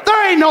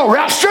 There ain't no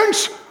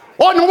restaurants.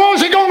 What in the world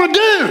is he going to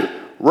do?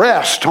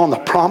 Rest on the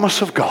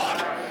promise of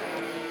God.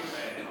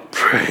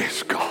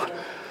 Praise God.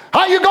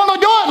 How you going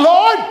to do it,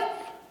 Lord?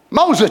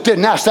 Moses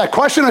didn't ask that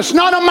question. It's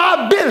none of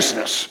my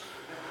business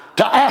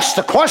to ask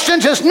the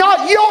questions. It's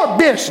not your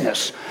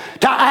business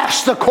to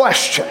ask the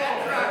question.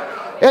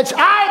 It's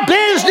our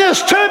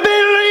business to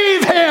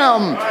believe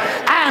him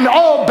and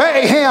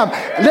obey him.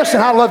 Listen,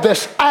 I love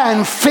this.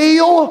 And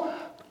feel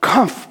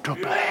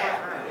comfortably.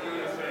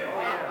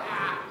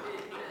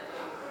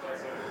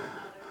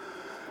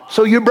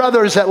 So you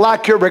brothers that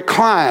like your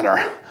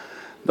recliner,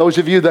 those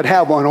of you that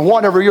have one, or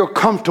whatever your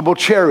comfortable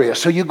chair is,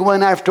 so you go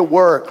in after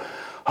work,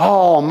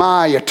 oh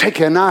my, you take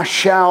a nice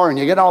shower and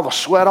you get all the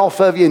sweat off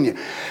of you and you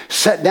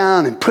sit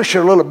down and push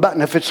your little button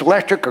if it's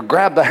electric or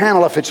grab the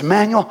handle if it's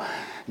manual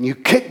and you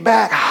kick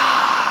back.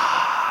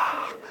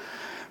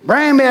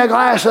 Bring me a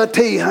glass of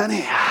tea,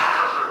 honey.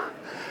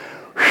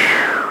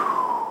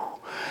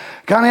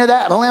 Got any of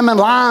that lemon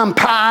lime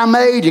pie I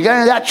made? You got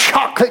any of that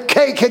chocolate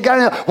cake? You got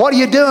any of, what are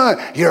you doing?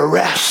 You're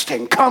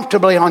resting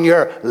comfortably on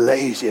your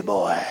lazy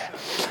boy.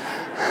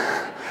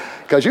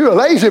 Because you're a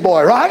lazy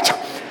boy, right?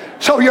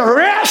 So you're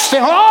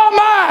resting. Oh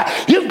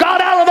my, you've got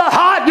out of the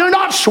hot, you're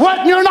not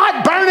sweating, you're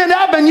not burning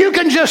up, and you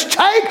can just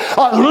take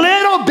a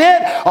little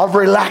bit of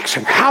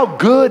relaxing. How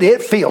good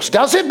it feels,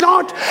 does it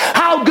not?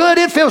 How good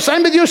it feels.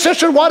 Same with you,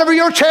 sister, whatever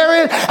your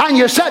chair is, and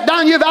you sit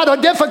down, you've had a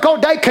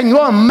difficult day. Can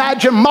you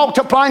imagine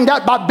multiplying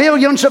that by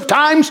billions of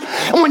times?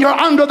 And when you're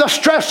under the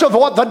stress of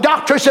what the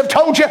doctors have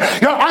told you,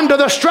 you're under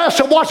the stress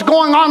of what's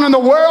going on in the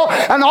world,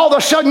 and all of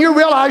a sudden you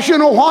realize, you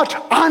know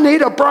what? I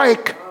need a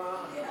break.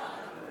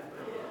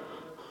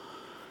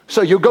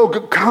 So you go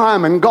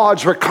climb in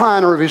God's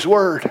recliner of his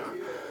word.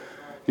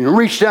 You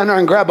reach down there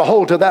and grab a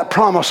hold of that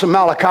promise of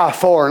Malachi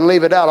 4 and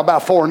leave it out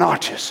about 4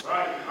 notches.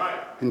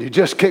 And you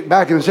just kick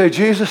back and say,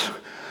 Jesus,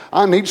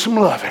 I need some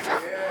loving.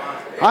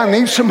 I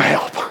need some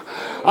help.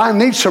 I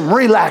need some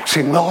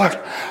relaxing, Lord.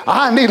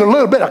 I need a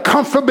little bit of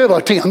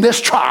comfortability in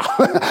this trial.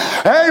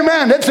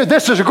 Amen.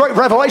 This is a great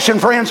revelation,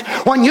 friends.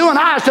 When you and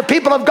I, as the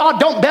people of God,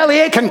 don't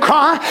bellyache and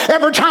cry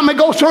every time we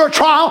go through a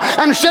trial,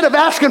 and instead of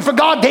asking for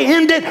God to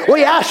end it,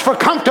 we ask for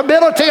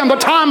comfortability in the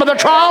time of the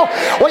trial.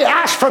 We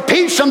ask for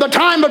peace in the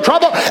time of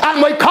trouble,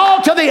 and we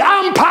call to the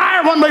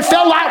umpire when we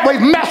feel like we've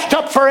messed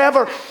up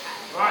forever.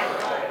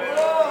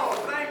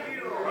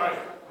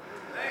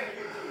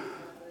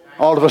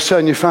 All of a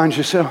sudden you find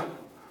yourself,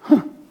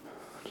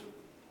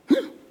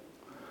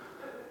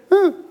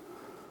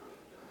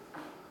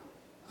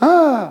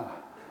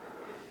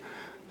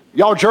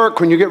 Y'all jerk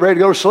when you get ready to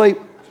go to sleep?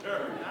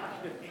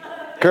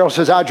 Carol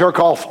says, I jerk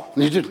awful.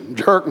 And you just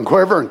jerk and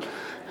quiver. And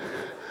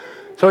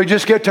so you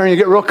just get there and you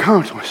get real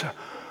comfortable.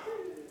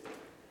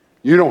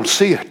 You don't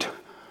see it,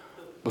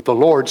 but the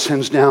Lord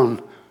sends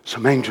down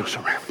some angels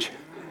around you.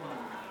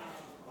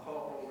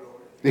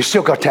 He's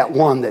still got that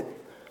one that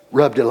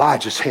rubbed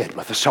Elijah's head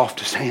with the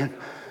softest hand.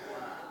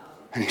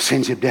 And he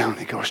sends him down and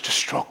he goes to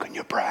stroking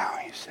your brow.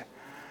 He said,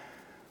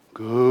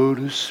 go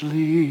to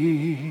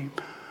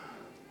sleep,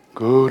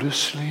 Go to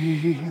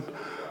sleep,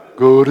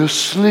 go to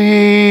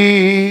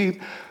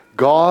sleep,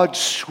 God's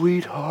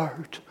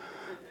sweetheart,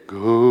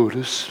 go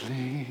to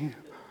sleep.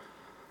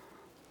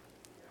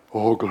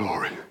 Oh,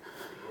 glory.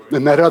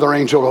 Then that other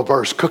angel will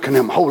burst cooking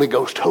them Holy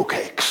Ghost hoe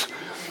cakes.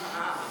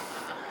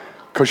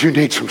 Because you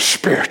need some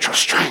spiritual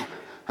strength.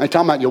 I ain't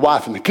talking about your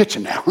wife in the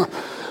kitchen now.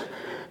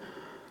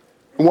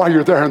 And while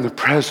you're there in the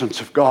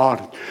presence of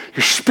God,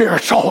 your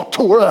spirit's all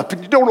tore up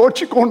and you don't know what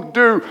you're going to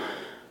do.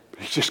 But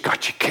He's just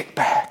got you kicked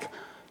back.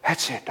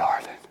 That's it,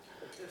 darling.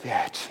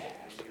 That's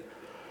it.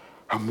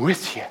 I'm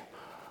with you.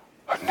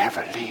 I'll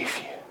never leave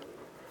you.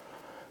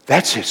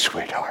 That's it,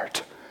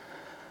 sweetheart.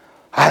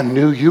 I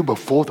knew you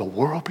before the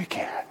world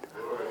began.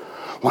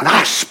 When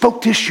I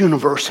spoke this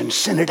universe and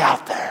sent it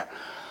out there,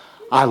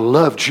 I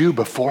loved you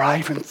before I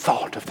even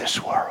thought of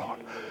this world.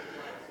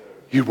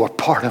 You were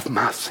part of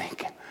my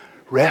thinking.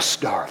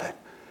 Rest, darling.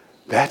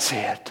 That's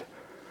it.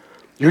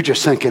 You're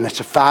just thinking it's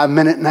a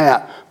 5-minute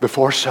nap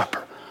before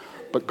supper.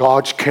 But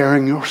God's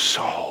carrying your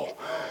soul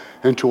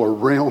into a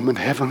realm in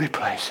heavenly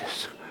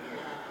places.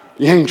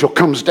 The angel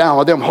comes down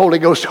with them Holy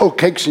Ghost hoe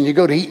cakes and you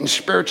go to eating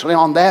spiritually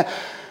on that.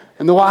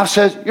 And the wife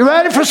says, you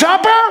ready for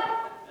supper?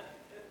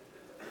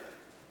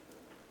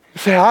 You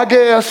say, I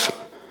guess.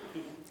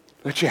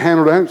 Let you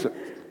handle that.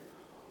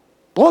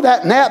 Boy,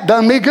 that nap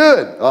done me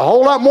good. A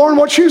whole lot more than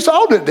what you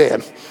thought it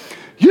did.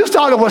 You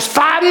thought it was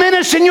 5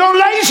 minutes and you're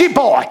lazy,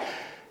 boy.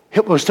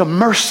 It was the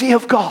mercy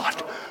of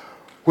God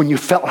when you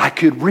felt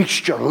like you'd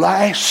reached your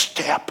last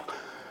step.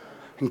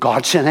 And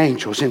God sent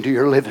angels into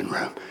your living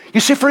room. You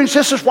see, friends,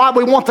 this is why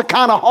we want the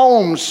kind of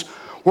homes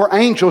where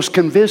angels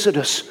can visit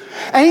us.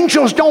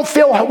 Angels don't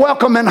feel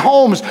welcome in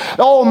homes,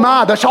 oh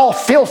my, that's all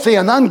filthy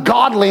and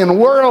ungodly and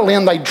worldly,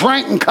 and they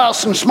drink and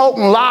cuss and smoke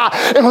and lie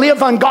and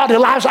live ungodly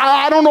lives.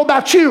 I don't know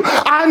about you.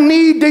 I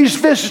need these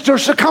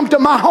visitors to come to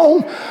my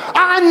home.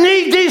 I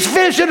need these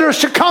visitors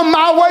to come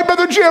my way,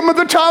 Brother Jim, at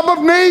the time of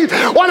need.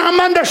 When I'm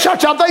under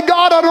such a thing,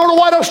 God, I don't know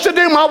what else to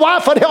do. My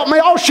wife would help me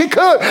all she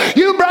could.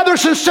 You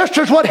brothers and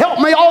sisters would help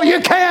me all you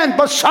can,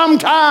 but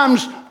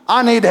sometimes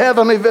I need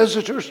heavenly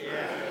visitors.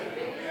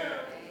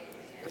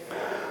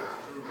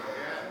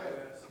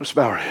 Let's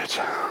bow our heads.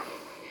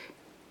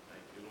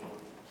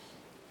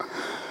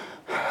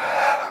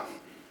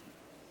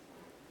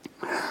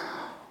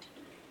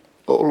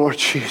 Oh, Lord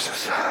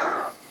Jesus.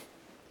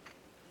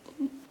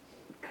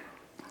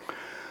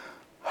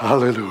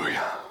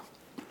 Hallelujah.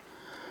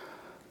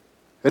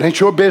 It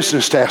ain't your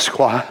business to ask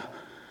why.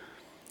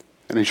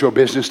 It ain't your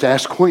business to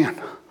ask when.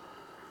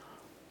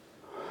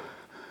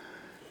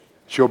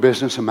 It's your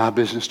business and my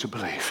business to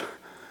believe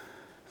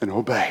and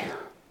obey.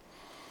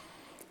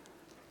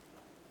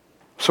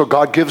 So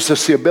God gives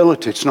us the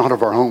ability. It's not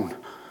of our own.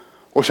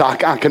 Well, so I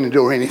can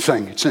do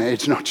anything.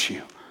 It's not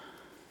you.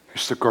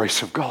 It's the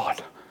grace of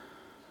God.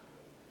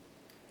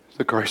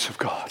 The grace of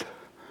God.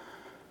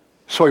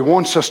 So He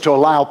wants us to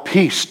allow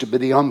peace to be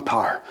the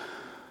umpire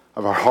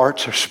of our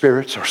hearts, our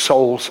spirits, our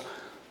souls,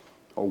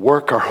 our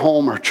work, our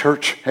home, our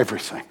church,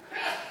 everything.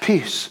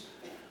 Peace.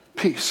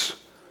 Peace.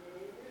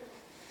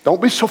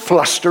 Don't be so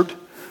flustered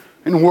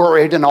and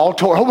worried and all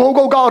torn.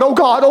 Oh God, oh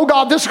God, oh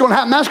God, this is going to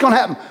happen, that's going to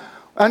happen.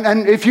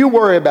 And if you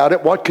worry about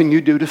it, what can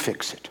you do to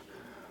fix it?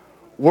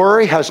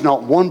 Worry has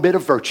not one bit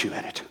of virtue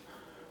in it.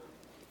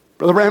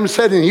 Brother Branham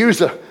said, and he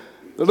used the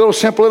little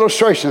simple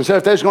illustration. He said,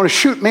 if they was going to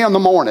shoot me in the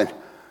morning,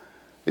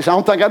 he said, I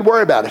don't think I'd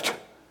worry about it.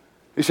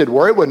 He said,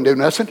 worry wouldn't do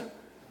nothing.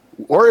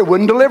 Worry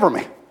wouldn't deliver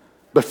me.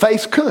 But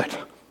faith could.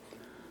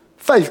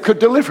 Faith could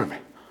deliver me.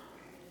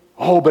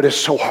 Oh, but it's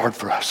so hard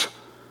for us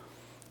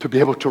to be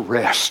able to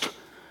rest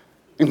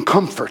in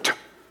comfort.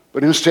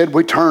 But instead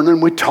we turn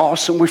and we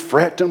toss and we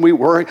fret and we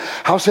worry.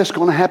 How's this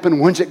going to happen?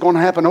 When's it going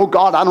to happen? Oh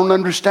God, I don't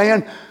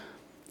understand.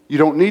 You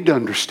don't need to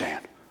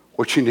understand.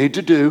 What you need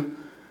to do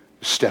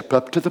is step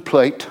up to the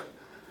plate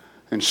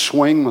and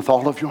swing with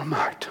all of your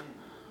might.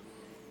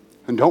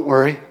 And don't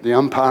worry, the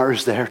umpire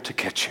is there to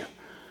catch you.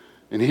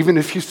 And even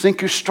if you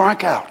think you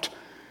strike out,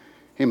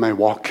 he may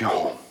walk you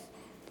home.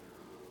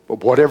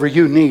 But whatever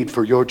you need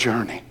for your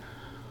journey,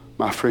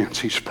 my friends,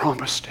 He's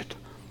promised it.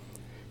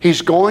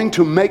 He's going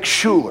to make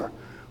sure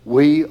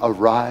we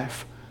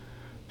arrive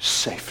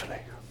safely.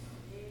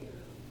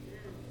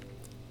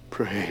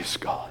 Praise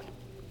God.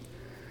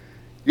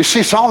 You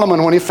see,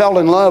 Solomon, when he fell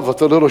in love with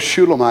the little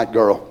Shulamite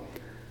girl,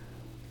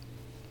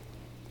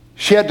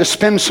 she had to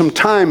spend some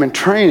time in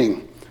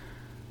training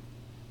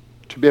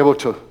to be able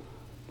to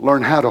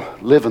learn how to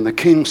live in the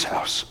king's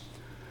house.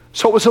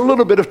 So it was a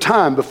little bit of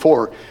time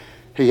before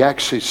he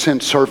actually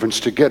sent servants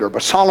to get her.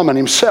 But Solomon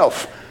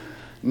himself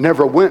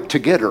never went to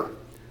get her.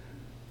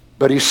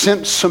 But he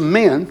sent some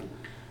men,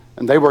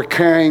 and they were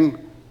carrying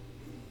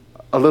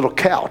a little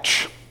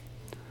couch,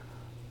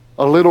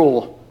 a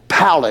little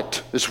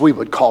pallet, as we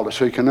would call it,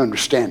 so you can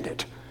understand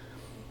it.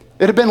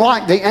 It had been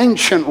like the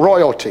ancient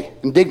royalty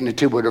and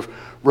dignity would have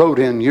rode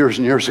in years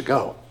and years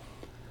ago.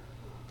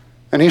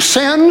 And he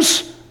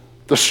sends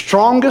the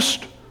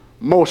strongest,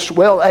 most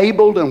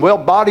well-abled and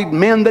well-bodied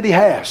men that he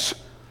has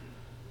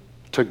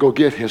to go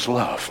get his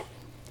love.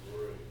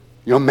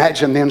 You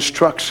imagine the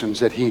instructions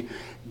that he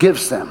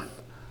gives them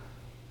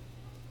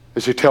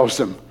as he tells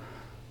them,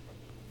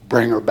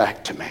 bring her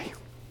back to me.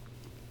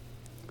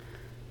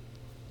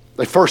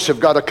 They first have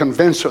got to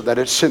convince her that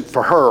it's sent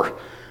for her.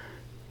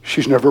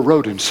 She's never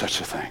rode in such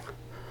a thing.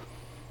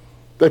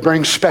 They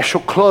bring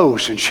special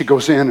clothes and she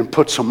goes in and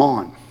puts them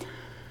on.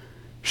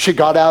 She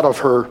got out of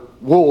her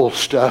wool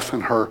stuff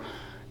and her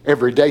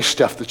everyday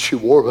stuff that she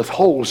wore with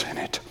holes in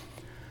it.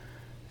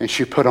 And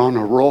she put on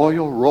a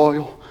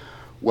royal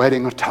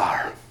wedding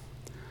attire.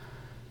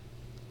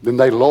 Then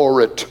they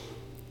lower it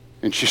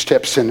and she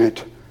steps in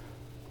it.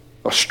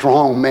 A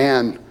strong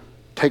man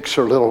takes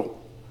her little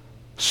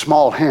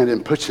small hand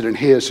and puts it in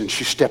his, and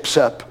she steps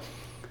up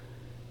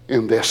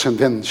in this, and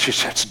then she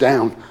sits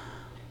down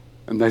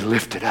and they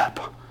lift it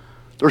up.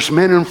 There's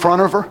men in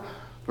front of her.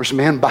 There's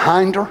men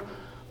behind her.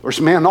 There's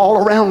men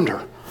all around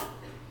her.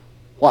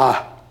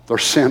 Why? They're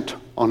sent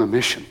on a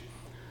mission.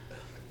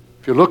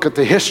 If you look at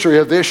the history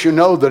of this, you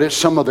know that it's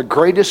some of the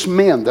greatest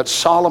men that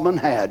Solomon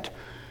had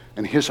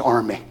and his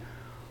army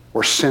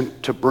were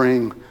sent to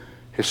bring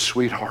his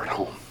sweetheart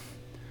home.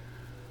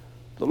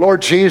 The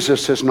Lord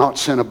Jesus has not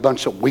sent a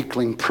bunch of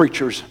weakling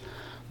preachers,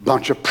 a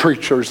bunch of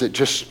preachers that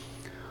just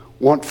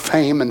want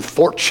fame and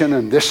fortune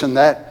and this and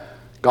that.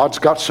 God's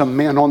got some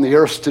men on the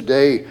earth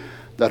today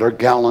that are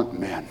gallant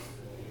men.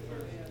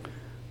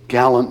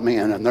 Gallant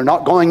men. And they're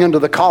not going into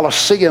the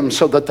Colosseum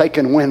so that they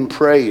can win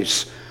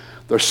praise.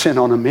 They're sent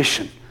on a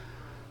mission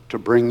to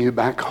bring you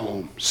back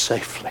home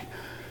safely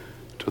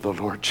to the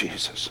Lord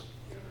Jesus.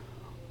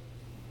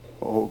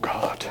 Oh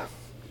God.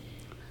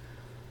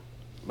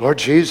 Lord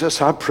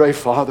Jesus, I pray,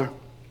 Father,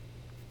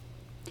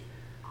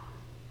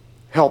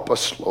 help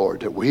us, Lord,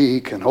 that we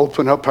can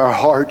open up our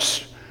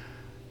hearts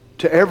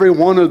to every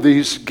one of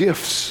these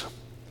gifts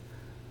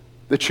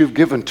that you've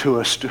given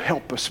to us to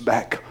help us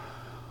back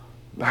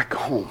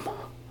home.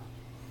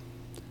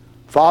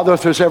 Father,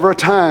 if there's ever a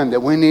time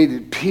that we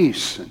needed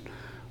peace and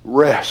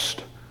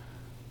rest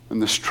in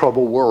this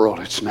troubled world,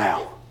 it's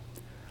now.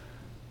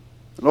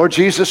 Lord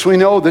Jesus, we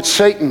know that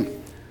Satan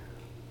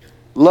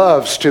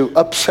loves to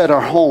upset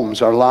our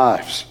homes, our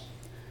lives.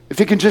 If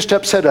he can just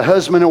upset a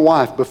husband and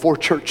wife before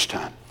church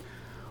time,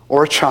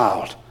 or a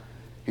child,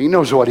 he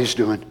knows what he's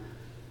doing.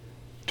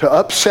 To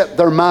upset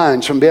their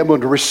minds from being able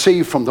to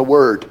receive from the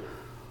Word.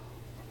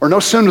 Or no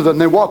sooner than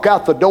they walk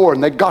out the door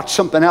and they got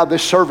something out of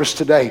this service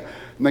today,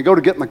 and they go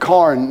to get in the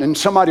car and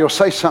somebody will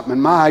say something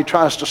and he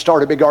tries to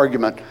start a big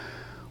argument.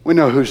 We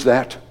know who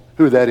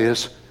that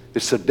is.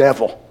 It's the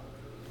devil.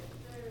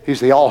 He's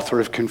the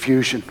author of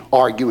confusion,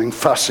 arguing,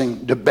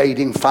 fussing,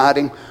 debating,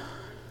 fighting.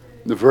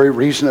 The very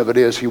reason of it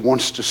is he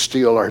wants to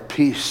steal our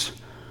peace.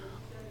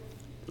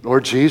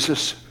 Lord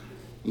Jesus,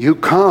 you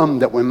come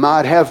that we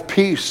might have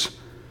peace.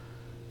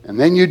 And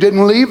then you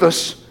didn't leave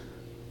us,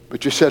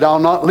 but you said, I'll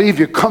not leave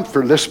you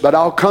comfortless, but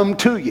I'll come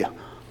to you.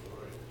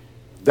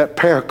 That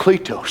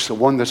Parakletos, the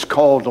one that's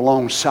called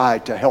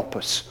alongside to help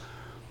us.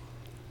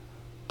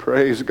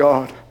 Praise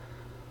God.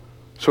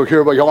 So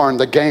here we are in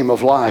the game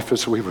of life,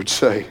 as we would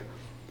say.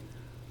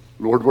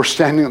 Lord, we're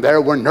standing there,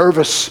 we're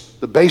nervous,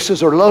 the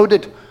bases are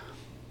loaded,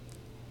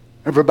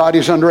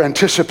 everybody's under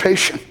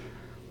anticipation.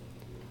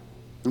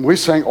 And we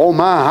saying, oh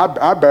my,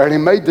 I barely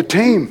made the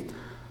team.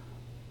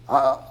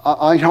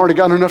 I hardly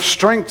got enough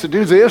strength to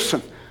do this.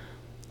 And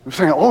we're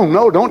saying, oh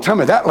no, don't tell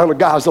me that little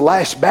guy's the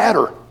last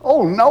batter.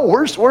 Oh no,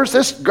 where's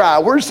this guy?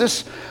 Where's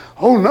this?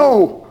 Oh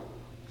no.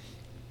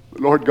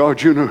 Lord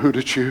God, you know who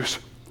to choose.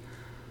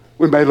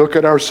 We may look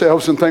at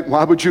ourselves and think,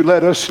 why would you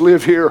let us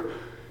live here?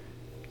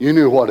 You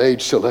knew what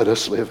age to let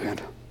us live in.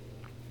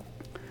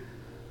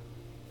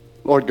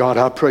 Lord God,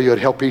 I pray you'd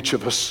help each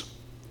of us,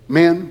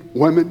 men,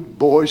 women,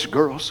 boys,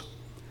 girls.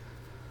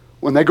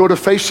 When they go to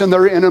facing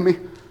their enemy,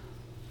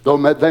 though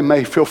they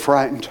may feel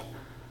frightened,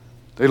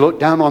 they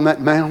look down on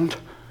that mound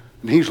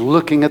and he's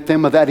looking at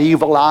them with that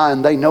evil eye,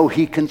 and they know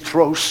he can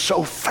throw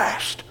so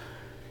fast.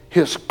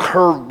 His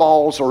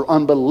curveballs are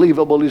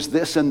unbelievable. He's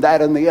this and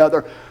that and the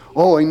other.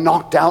 Oh, he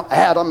knocked out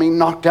Adam. He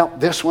knocked out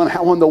this one.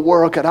 How in the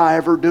world could I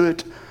ever do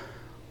it?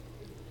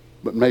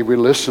 But may we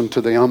listen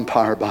to the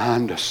umpire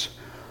behind us.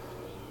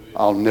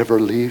 I'll never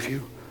leave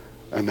you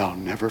and I'll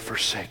never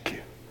forsake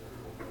you.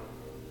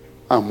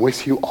 I'm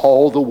with you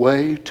all the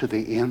way to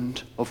the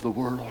end of the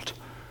world.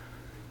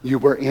 You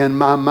were in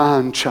my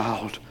mind,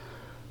 child,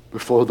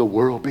 before the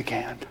world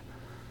began.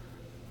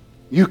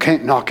 You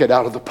can't knock it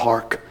out of the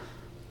park,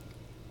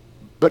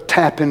 but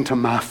tap into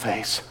my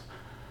faith.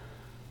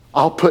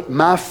 I'll put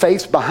my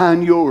faith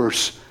behind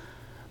yours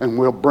and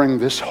we'll bring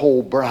this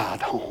whole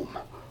bride home.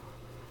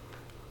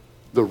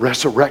 The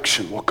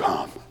resurrection will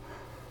come.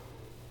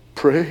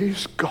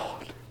 Praise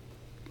God.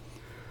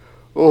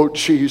 Oh,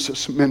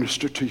 Jesus,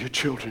 minister to your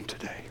children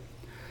today.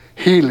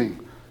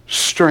 Healing,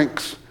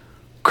 strength,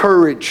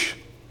 courage,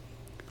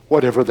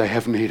 whatever they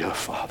have need of,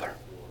 Father.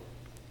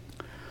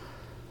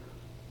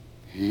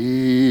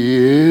 He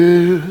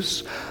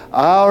is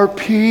our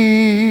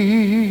peace,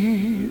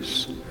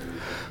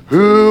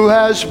 who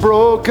has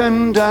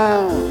broken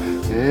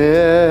down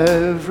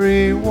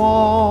every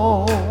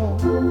wall.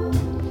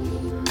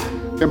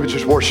 Can we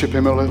just worship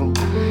Him a little?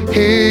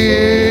 He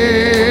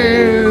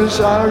is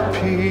our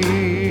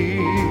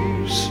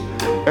peace.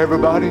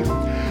 Everybody.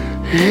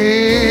 He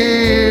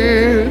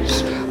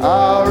is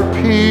our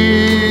peace.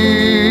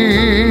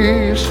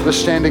 Let's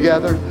stand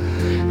together.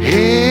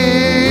 He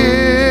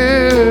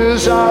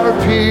is our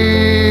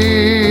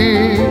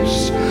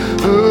peace,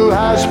 who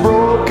has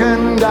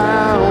broken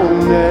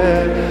down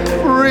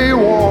every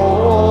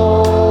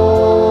wall.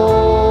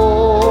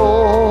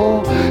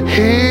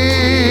 He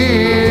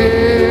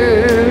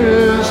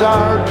is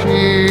our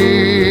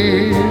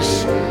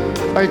peace.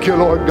 Thank you,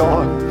 Lord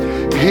God.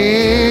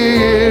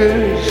 He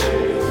is.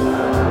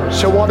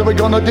 So what are we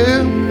going to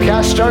do?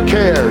 Cast our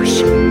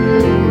cares.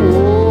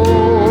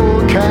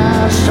 Oh,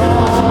 cast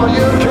all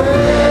your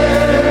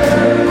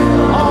cares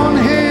on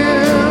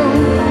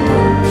Him,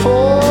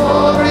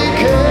 for He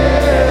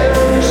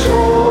cares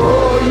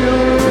for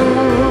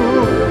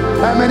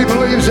you. How many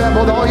believes that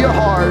with all your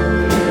heart?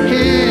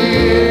 He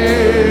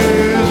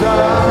is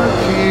our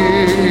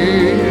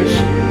peace.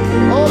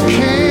 Oh,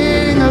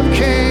 King of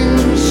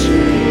kings,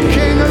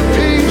 King of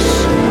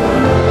peace,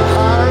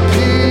 our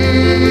peace.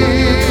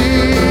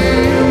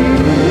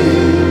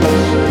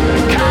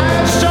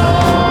 Cast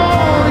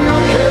all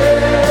your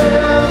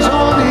cares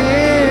on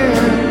Him,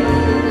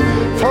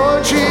 for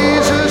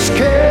Jesus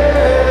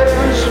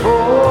cares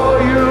for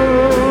you.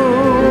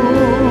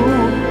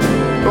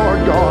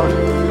 Lord God,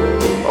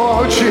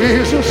 oh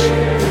Jesus,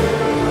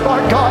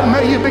 Lord God,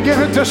 may you begin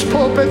at this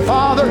pulpit,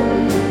 Father.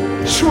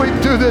 Sweep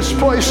through this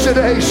place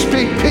today.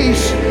 Speak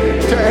peace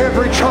to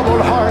every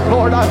troubled heart,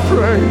 Lord, I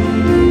pray.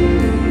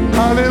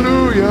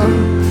 Hallelujah.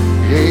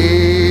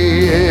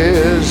 He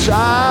is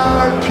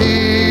our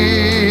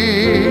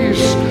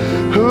peace,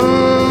 who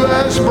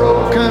has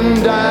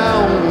broken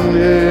down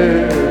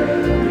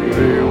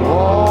every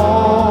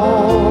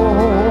wall.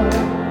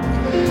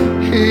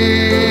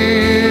 He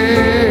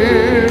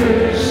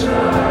is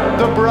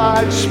the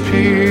bride's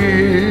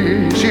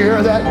peace. You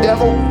hear that,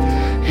 devil?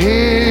 He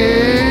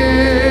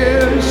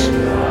is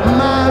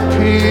my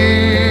peace.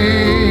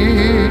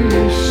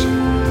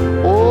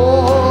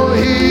 Oh,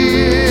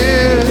 He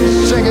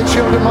is. Sing it,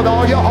 children, with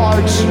all your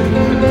hearts.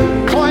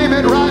 Claim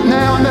it right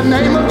now in the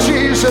name of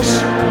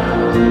Jesus.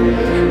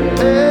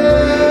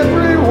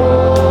 Every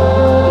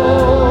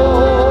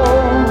wall.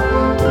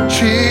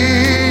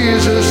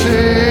 Jesus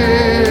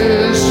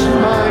is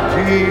my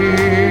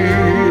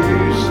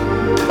peace.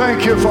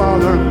 Thank you,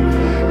 Father.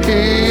 He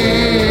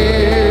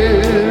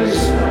is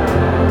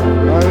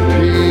my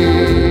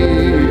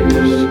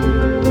peace.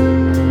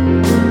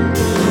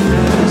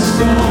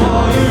 Cast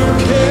all your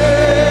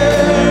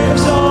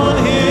cares on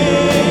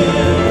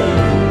Him,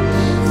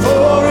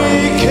 for He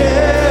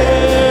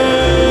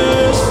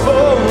cares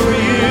for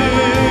you.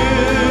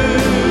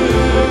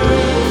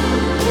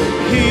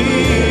 He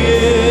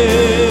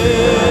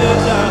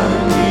is our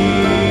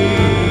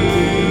peace.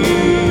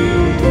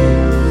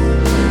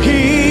 He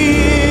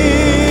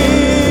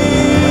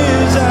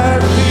is our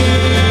peace.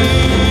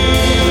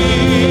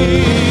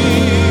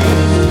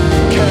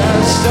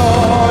 Cast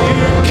all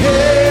your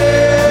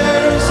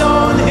cares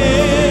on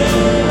Him,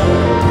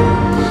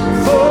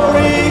 for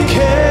He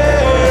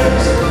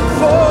cares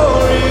for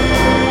you.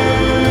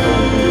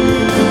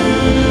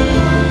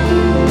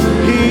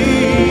 He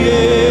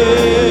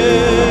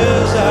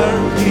is our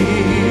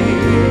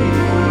peace.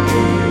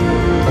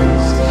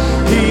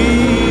 He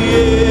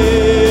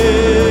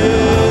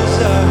is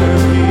our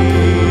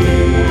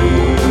peace.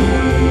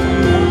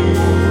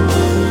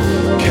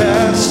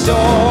 Cast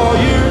all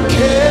your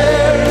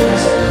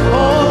cares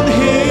on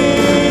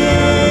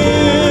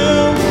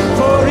Him,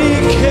 for He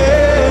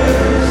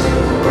cares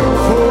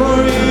for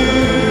you.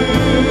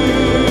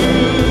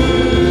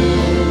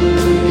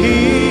 He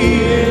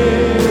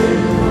is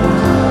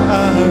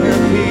our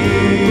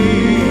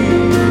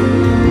peace.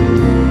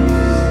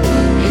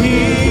 He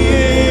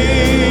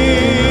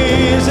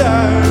is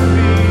our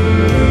peace.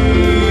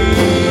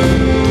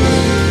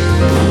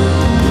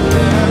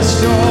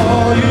 Cast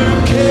all your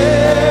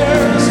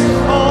cares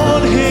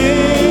on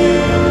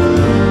Him,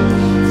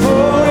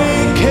 for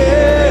He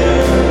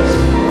cares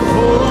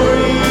for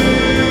you.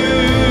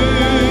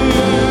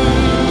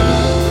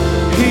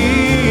 He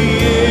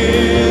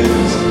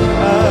is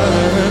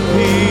our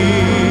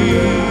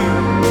peace.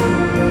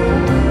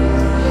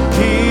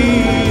 He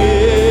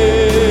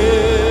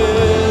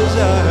is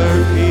our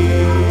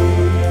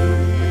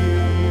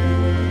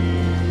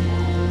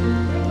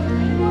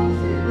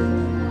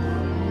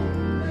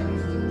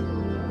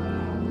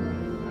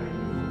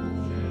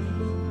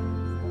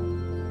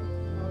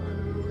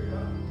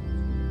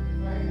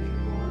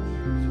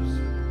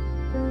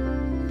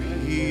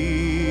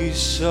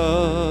peace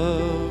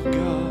of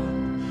God,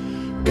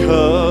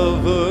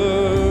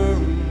 cover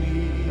me,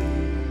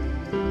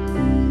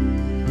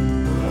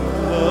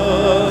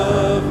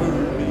 cover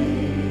me,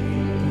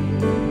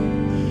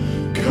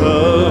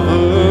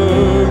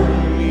 cover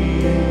me.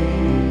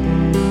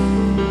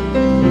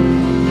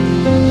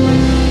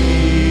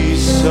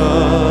 Peace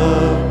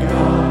of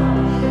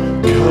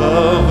God,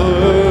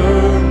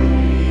 cover me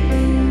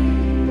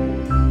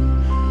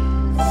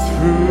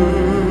through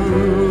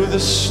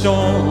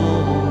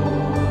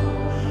storm.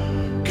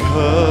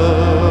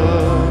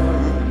 Cover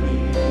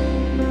me.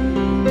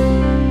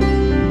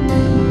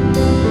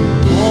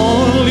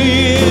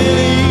 Only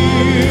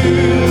in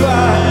you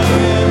I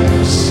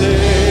am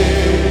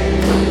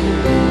safe.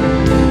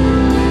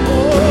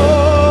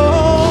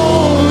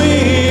 Only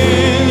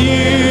in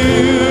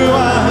you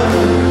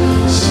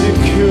I'm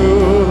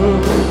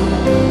secure.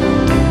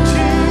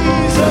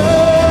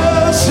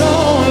 Jesus,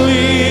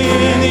 only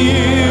in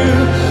you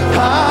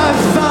I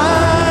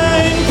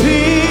find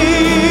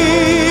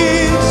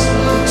peace.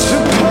 So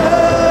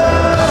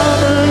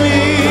cover me,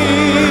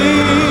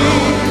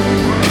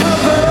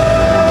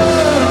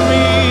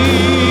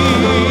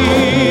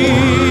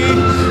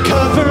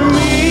 cover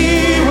me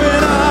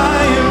when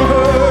I am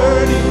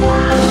hurting.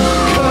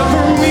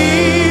 Cover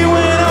me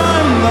when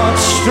I'm not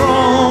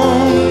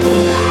strong.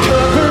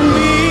 Cover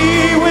me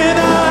when I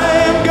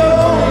am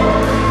going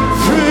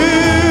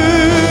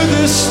through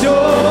the storm.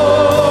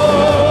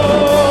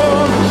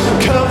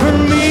 Cover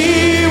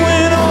me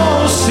when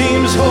all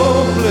seems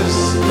hopeless.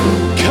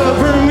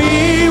 Cover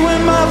me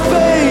when my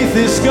faith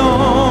is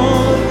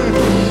gone.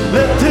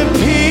 Let the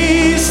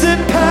peace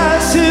that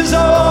passes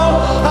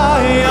all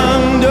I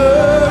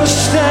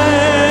understand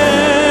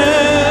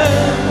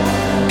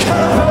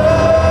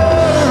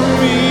cover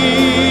me.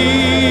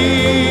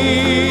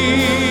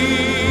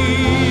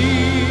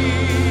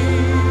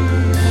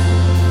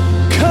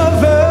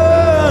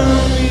 Cover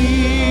me.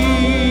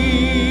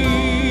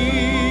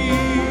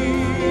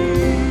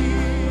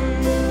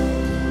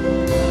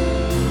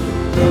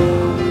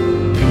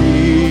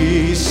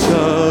 Peace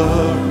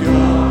of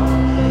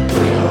God,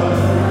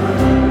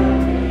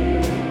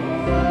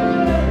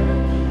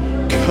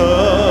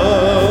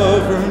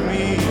 cover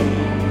me,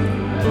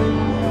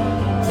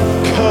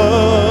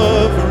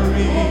 cover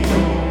me.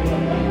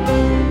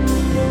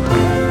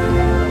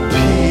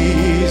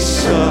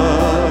 Peace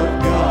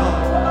of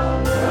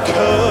God,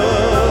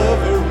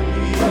 cover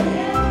me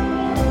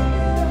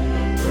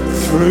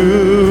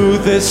through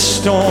this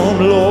storm,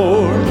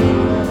 Lord.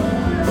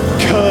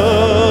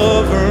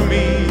 Cover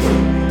me.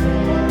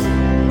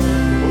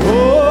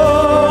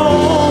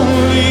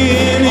 Only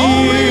in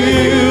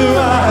you I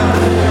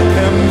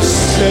am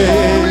safe.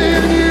 Only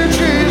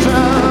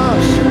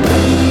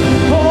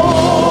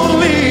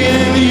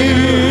in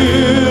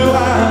you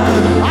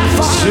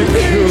I'm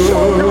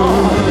secure.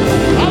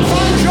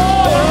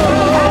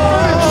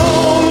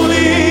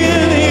 Only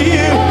in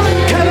you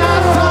can I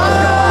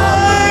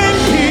find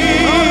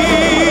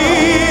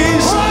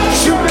peace.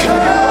 So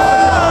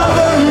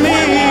cover me.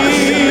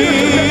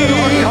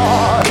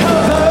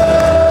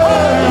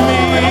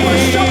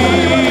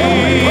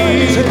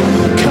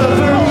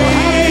 Cover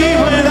me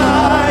when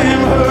I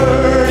am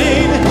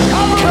hurting.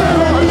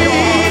 Cover me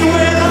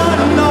when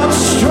I'm not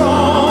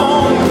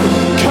strong.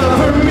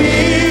 Cover me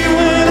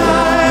when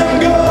I'm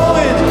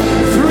going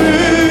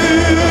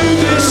through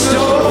this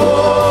storm.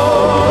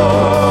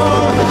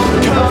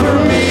 Cover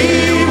me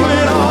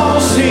when all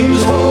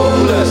seems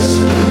hopeless.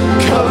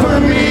 Cover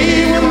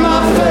me when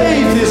my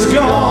faith is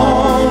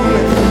gone.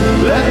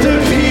 Let the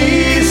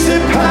peace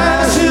that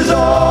passes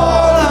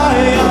all I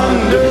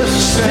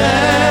understand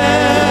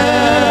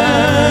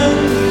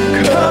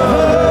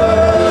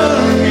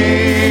cover me.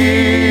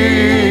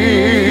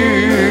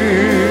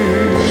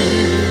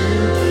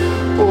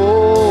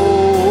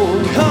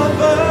 Oh,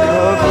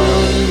 cover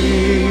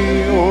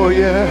me. Oh,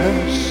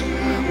 yes.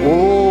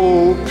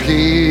 Oh,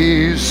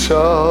 peace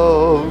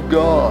of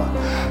God.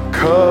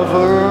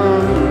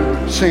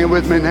 Cover. Sing it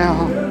with me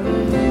now.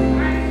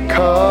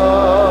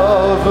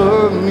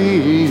 Cover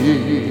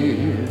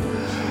me.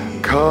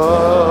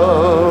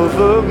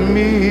 Cover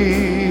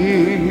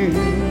me.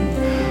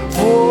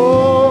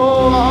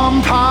 Oh,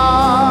 I'm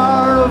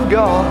tired of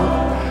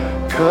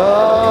God.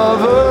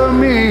 Cover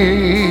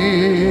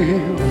me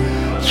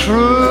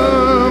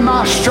through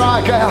my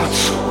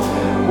strikeouts.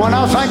 When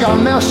I think I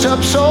messed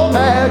up so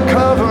bad,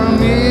 cover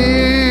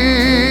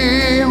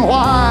me.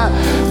 Why?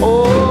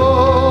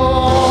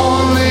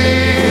 Only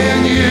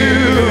in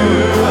you.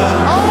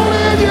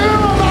 Only in you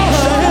am I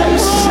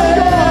safe.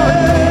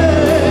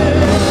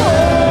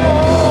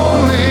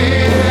 Only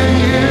in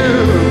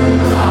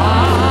you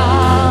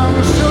I'm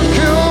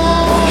secure.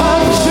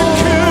 I'm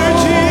secure,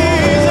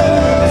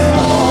 Jesus.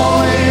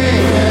 Only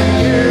in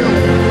you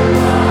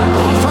I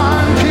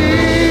find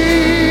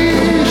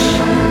peace.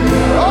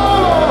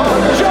 Oh,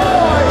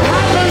 joy,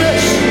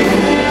 happiness,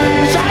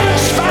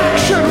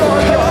 satisfaction,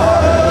 Lord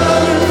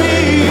God.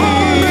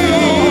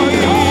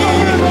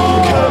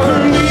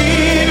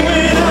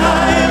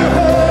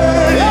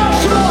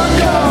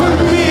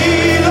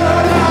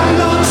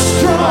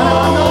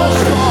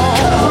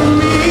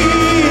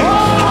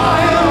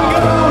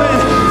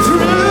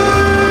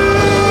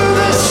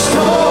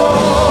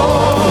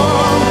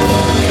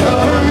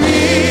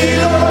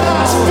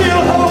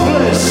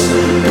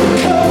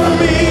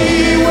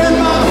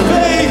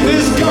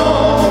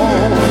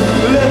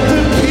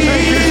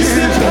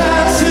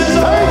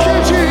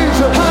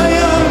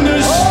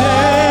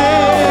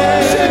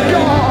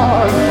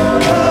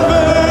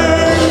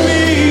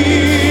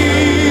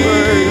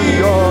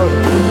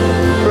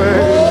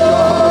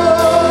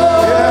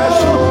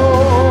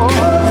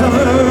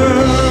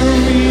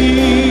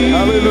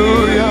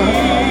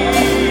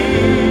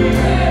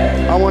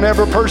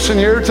 person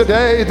here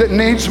today that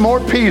needs more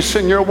peace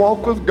in your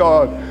walk with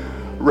God,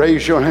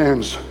 raise your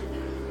hands.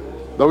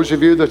 Those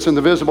of you that's in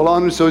the visible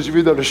audience, those of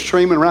you that are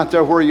streaming right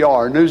there where you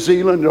are, New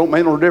Zealand, don't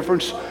make no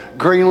difference,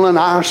 Greenland,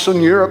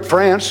 Iceland, Europe,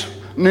 France,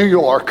 New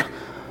York,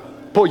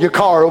 pull your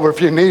car over if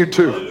you need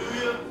to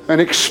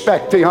and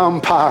expect the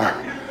umpire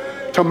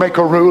to make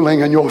a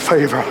ruling in your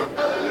favor.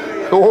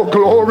 Oh,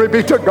 glory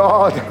be to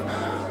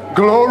God.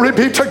 Glory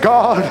be to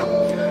God.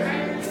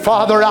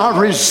 Father, I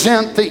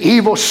resent the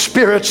evil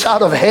spirits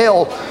out of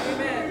hell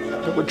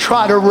that would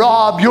try to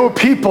rob your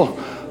people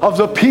of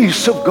the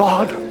peace of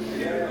God.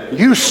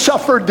 You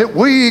suffered that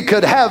we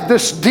could have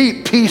this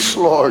deep peace,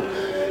 Lord,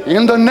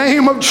 in the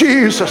name of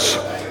Jesus.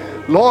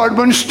 Lord,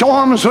 when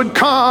storms would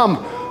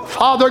come,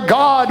 Father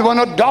God, when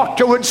a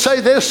doctor would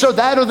say this or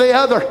that or the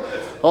other,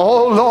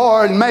 oh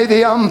Lord, may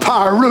the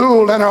umpire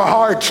rule in our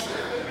hearts.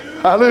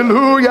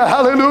 Hallelujah,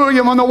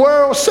 hallelujah. When the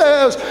world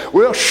says,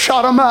 we'll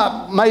shut them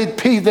up, may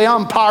the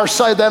umpire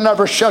say, they'll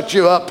never shut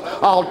you up.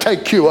 I'll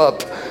take you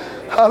up.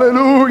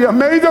 Hallelujah.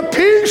 May the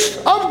peace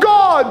of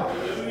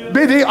God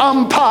be the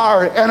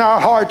umpire in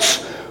our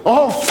hearts.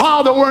 Oh,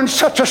 Father, we're in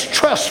such a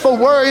stressful,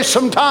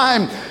 worrisome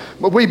time,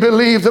 but we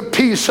believe the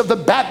peace of the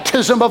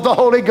baptism of the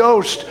Holy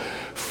Ghost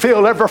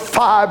fill every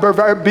fiber of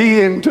our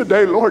being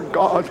today, Lord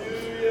God.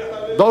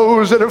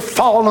 Those that have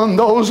fallen,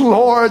 those,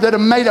 Lord, that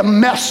have made a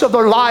mess of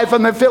their life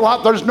and they feel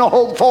like there's no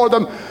hope for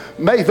them,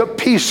 may the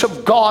peace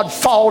of God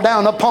fall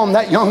down upon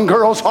that young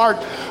girl's heart.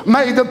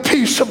 May the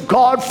peace of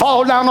God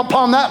fall down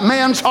upon that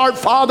man's heart,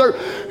 Father,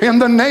 in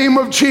the name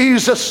of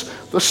Jesus.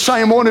 The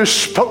same one who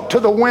spoke to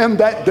the wind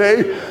that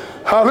day.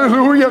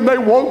 Hallelujah. And they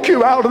woke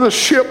you out of the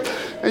ship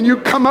and you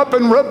come up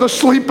and rubbed the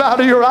sleep out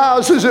of your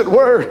eyes, as it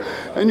were.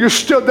 And you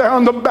stood there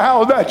on the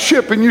bow of that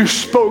ship and you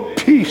spoke,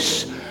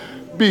 peace,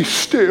 be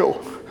still.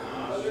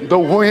 The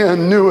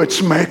wind knew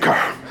its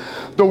maker.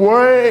 The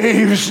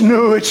waves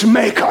knew its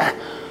maker.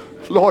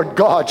 Lord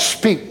God,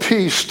 speak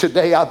peace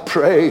today, I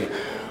pray.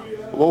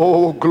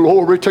 Oh,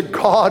 glory to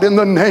God in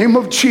the name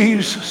of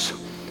Jesus.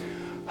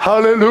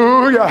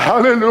 Hallelujah,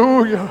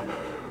 hallelujah.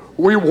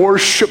 We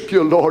worship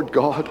you, Lord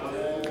God.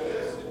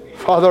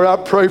 Father, I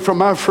pray for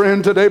my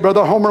friend today,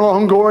 Brother Homer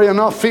Longoria,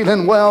 not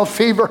feeling well,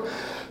 fever,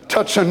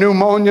 touch a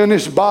pneumonia in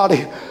his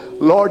body.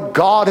 Lord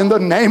God, in the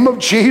name of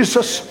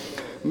Jesus,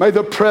 may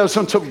the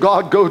presence of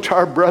God go to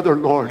our brother,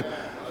 Lord.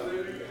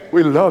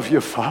 We love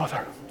you,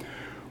 Father.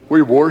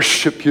 We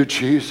worship you,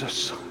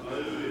 Jesus.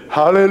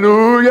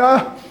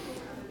 Hallelujah.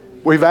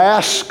 We've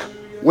asked,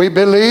 we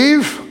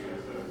believe,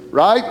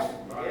 right?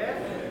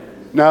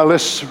 Now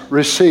let's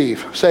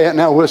receive. Say it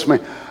now with me.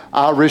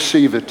 I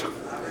receive it.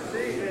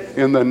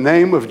 In the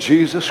name of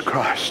Jesus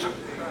Christ.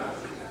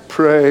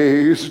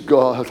 Praise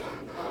God.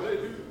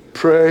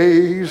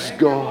 Praise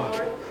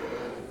God.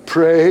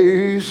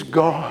 Praise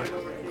God.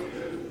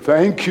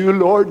 Thank you,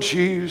 Lord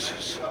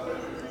Jesus.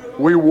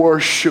 We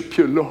worship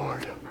you,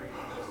 Lord.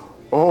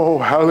 Oh,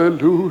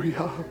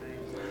 hallelujah.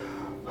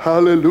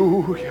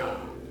 Hallelujah.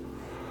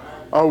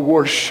 I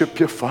worship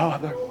you,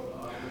 Father.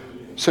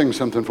 Sing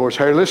something for us,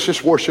 Harry. Let's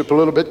just worship a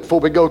little bit before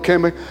we go,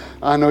 can we?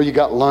 I know you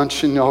got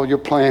lunch and all your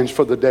plans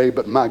for the day,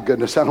 but my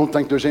goodness, I don't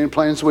think there's any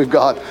plans we've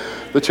got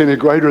that's any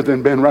greater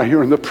than being right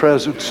here in the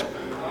presence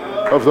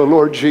of the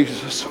Lord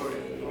Jesus.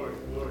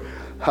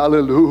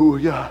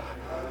 Hallelujah.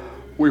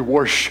 We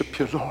worship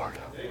you, Lord.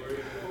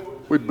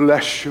 We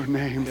bless your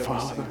name,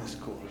 Father.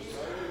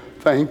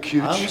 Thank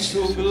you, Jesus.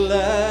 I'm so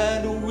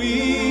glad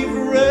we've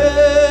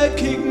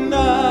recognized.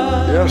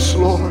 Yes,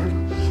 Lord.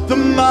 The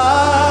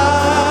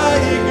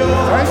mighty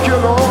God. Thank you,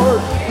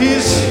 Lord.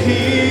 Is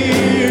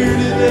here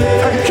today.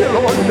 Thank you,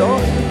 Lord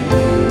God.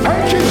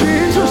 Thank you,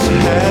 Jesus.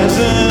 As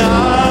in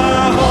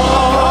our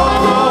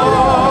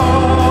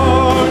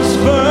hearts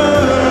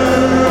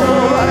burn,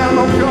 Lamb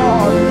of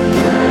God.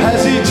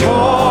 as he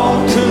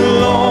talked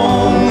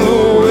along the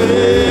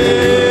way.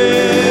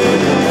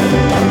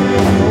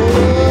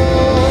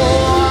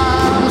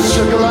 I'm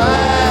so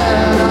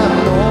glad I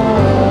know.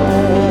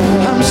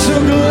 I'm so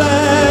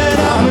glad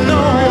I've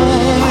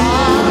known.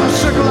 I'm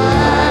so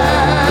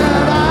glad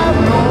I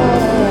know.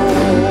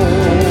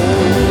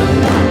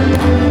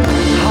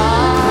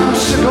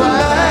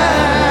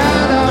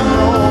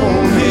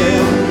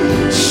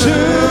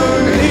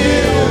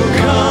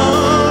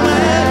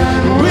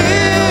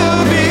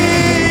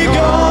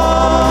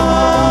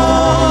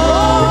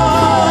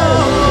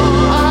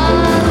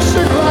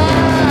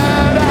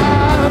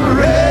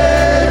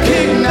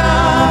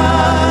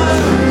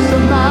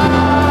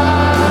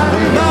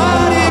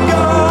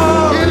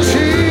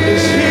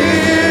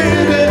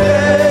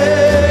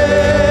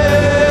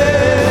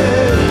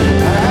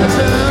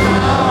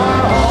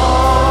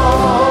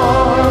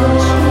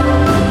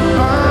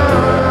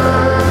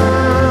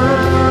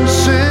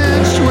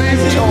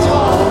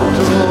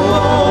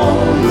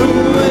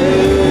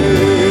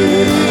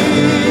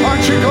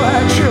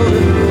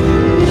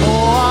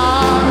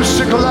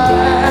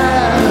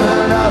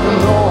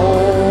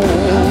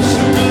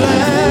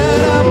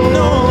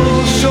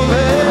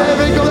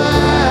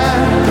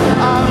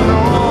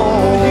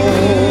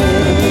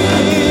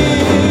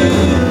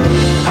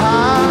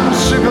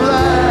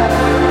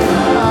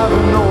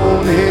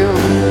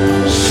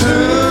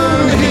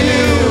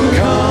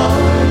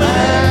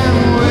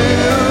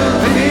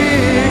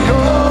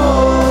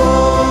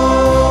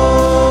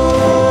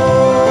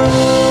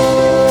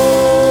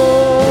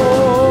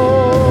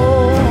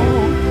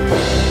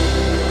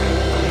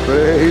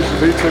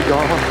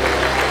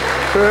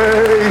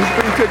 Praise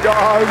be to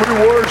God. We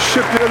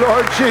worship you,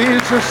 Lord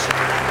Jesus.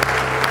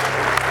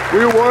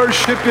 We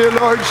worship you,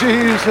 Lord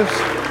Jesus.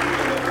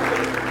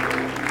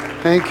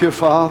 Thank you,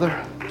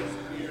 Father.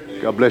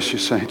 God bless you,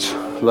 saints.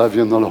 Love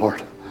you in the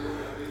Lord.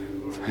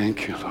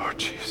 Thank you, Lord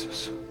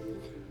Jesus.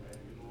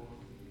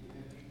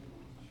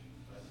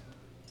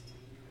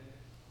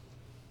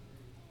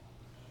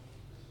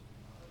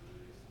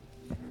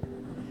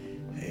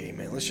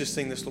 Amen. Let's just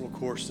sing this little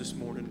chorus this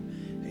morning.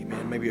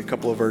 Amen. Maybe a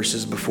couple of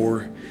verses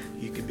before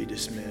you can be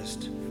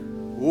dismissed.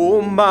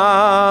 Oh,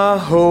 my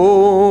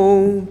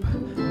hope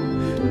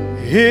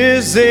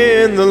is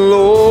in the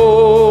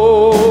Lord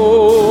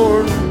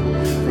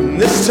from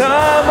this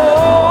time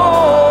on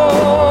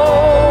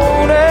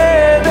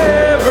and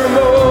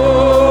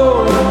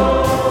evermore.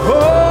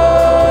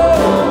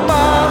 Oh,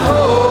 my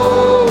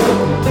hope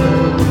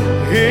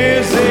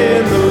is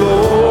in the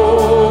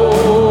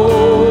Lord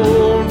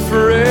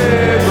forevermore.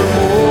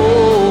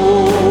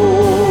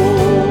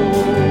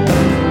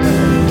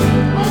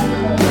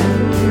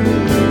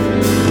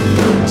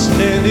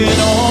 Standing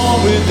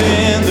on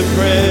within the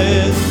presence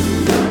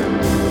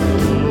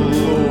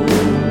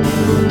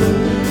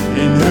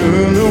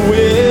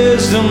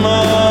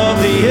of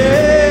the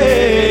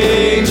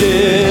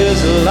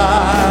ages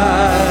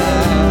alive,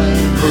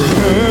 for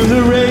whom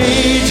the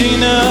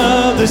raging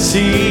of the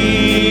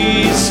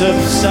seas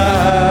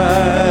subsides.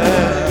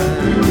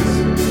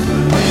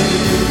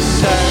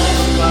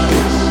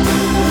 Sacrifice,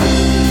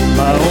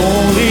 my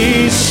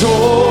only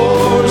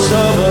source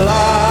of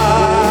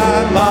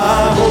life,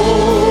 my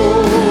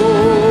hope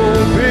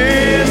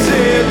is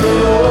in the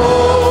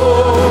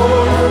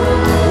Lord.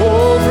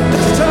 Oh, from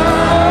this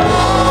time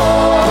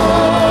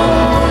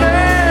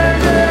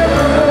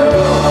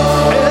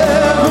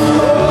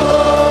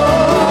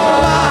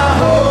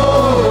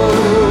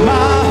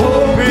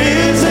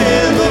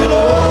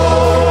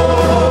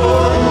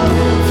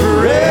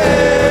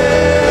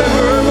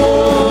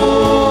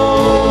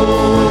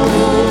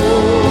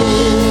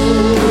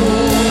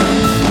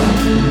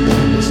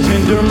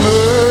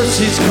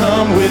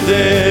with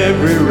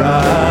every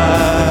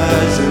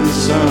rising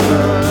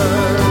sun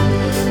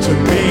to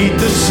meet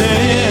the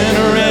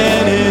sinner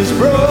and his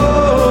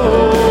brokenness.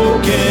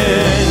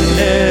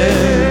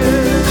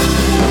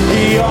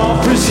 He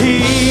offers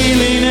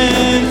healing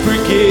and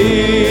forgiveness,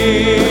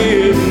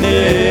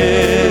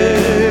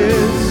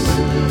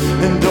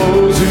 and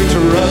those who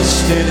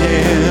trust in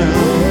him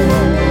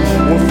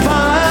will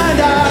find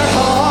our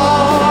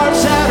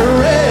hearts at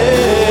rest.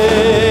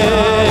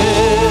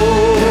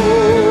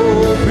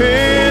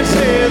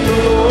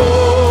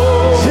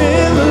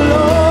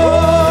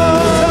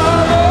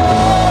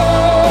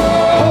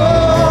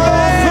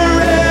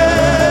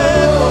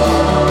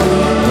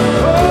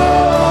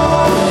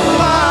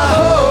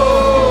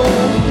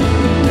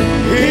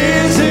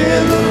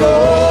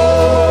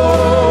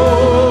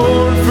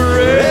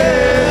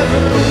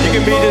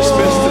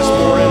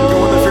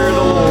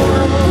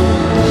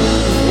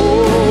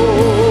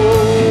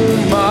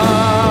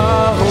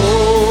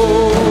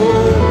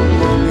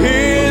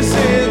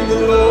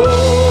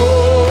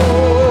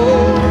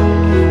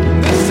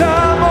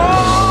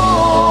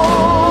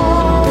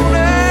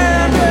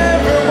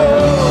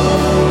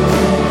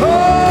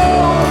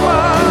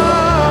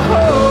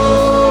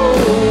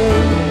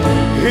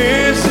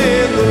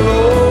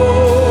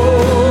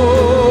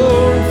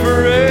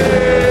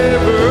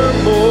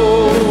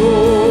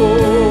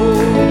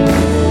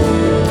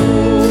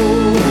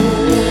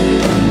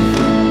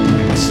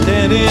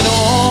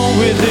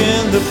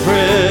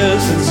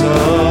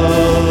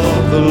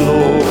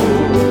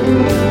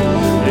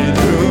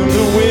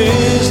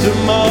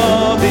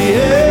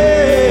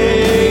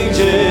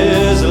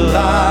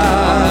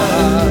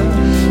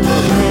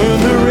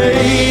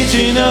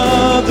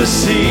 The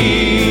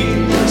sea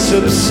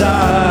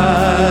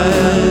subsides,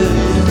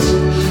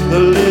 the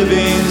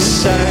living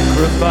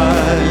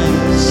sacrifice,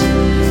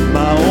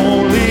 my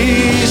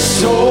only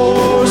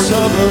source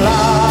of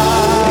life.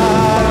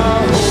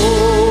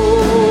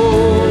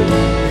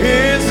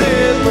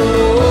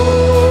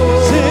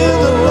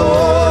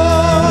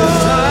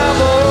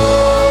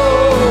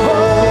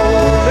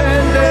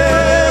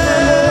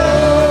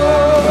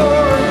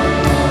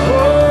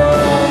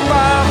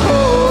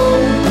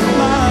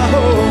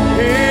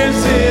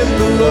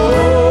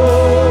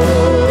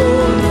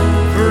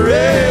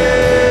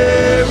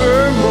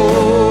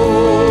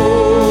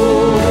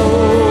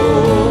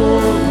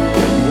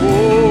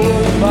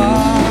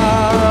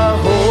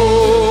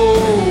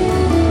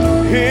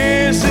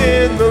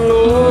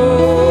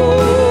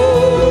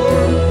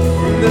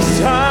 This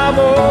time